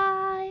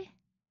 Bye-bye.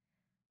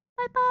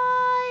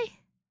 Bye-bye.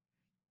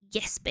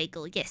 Yes,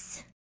 Bagel,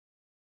 yes.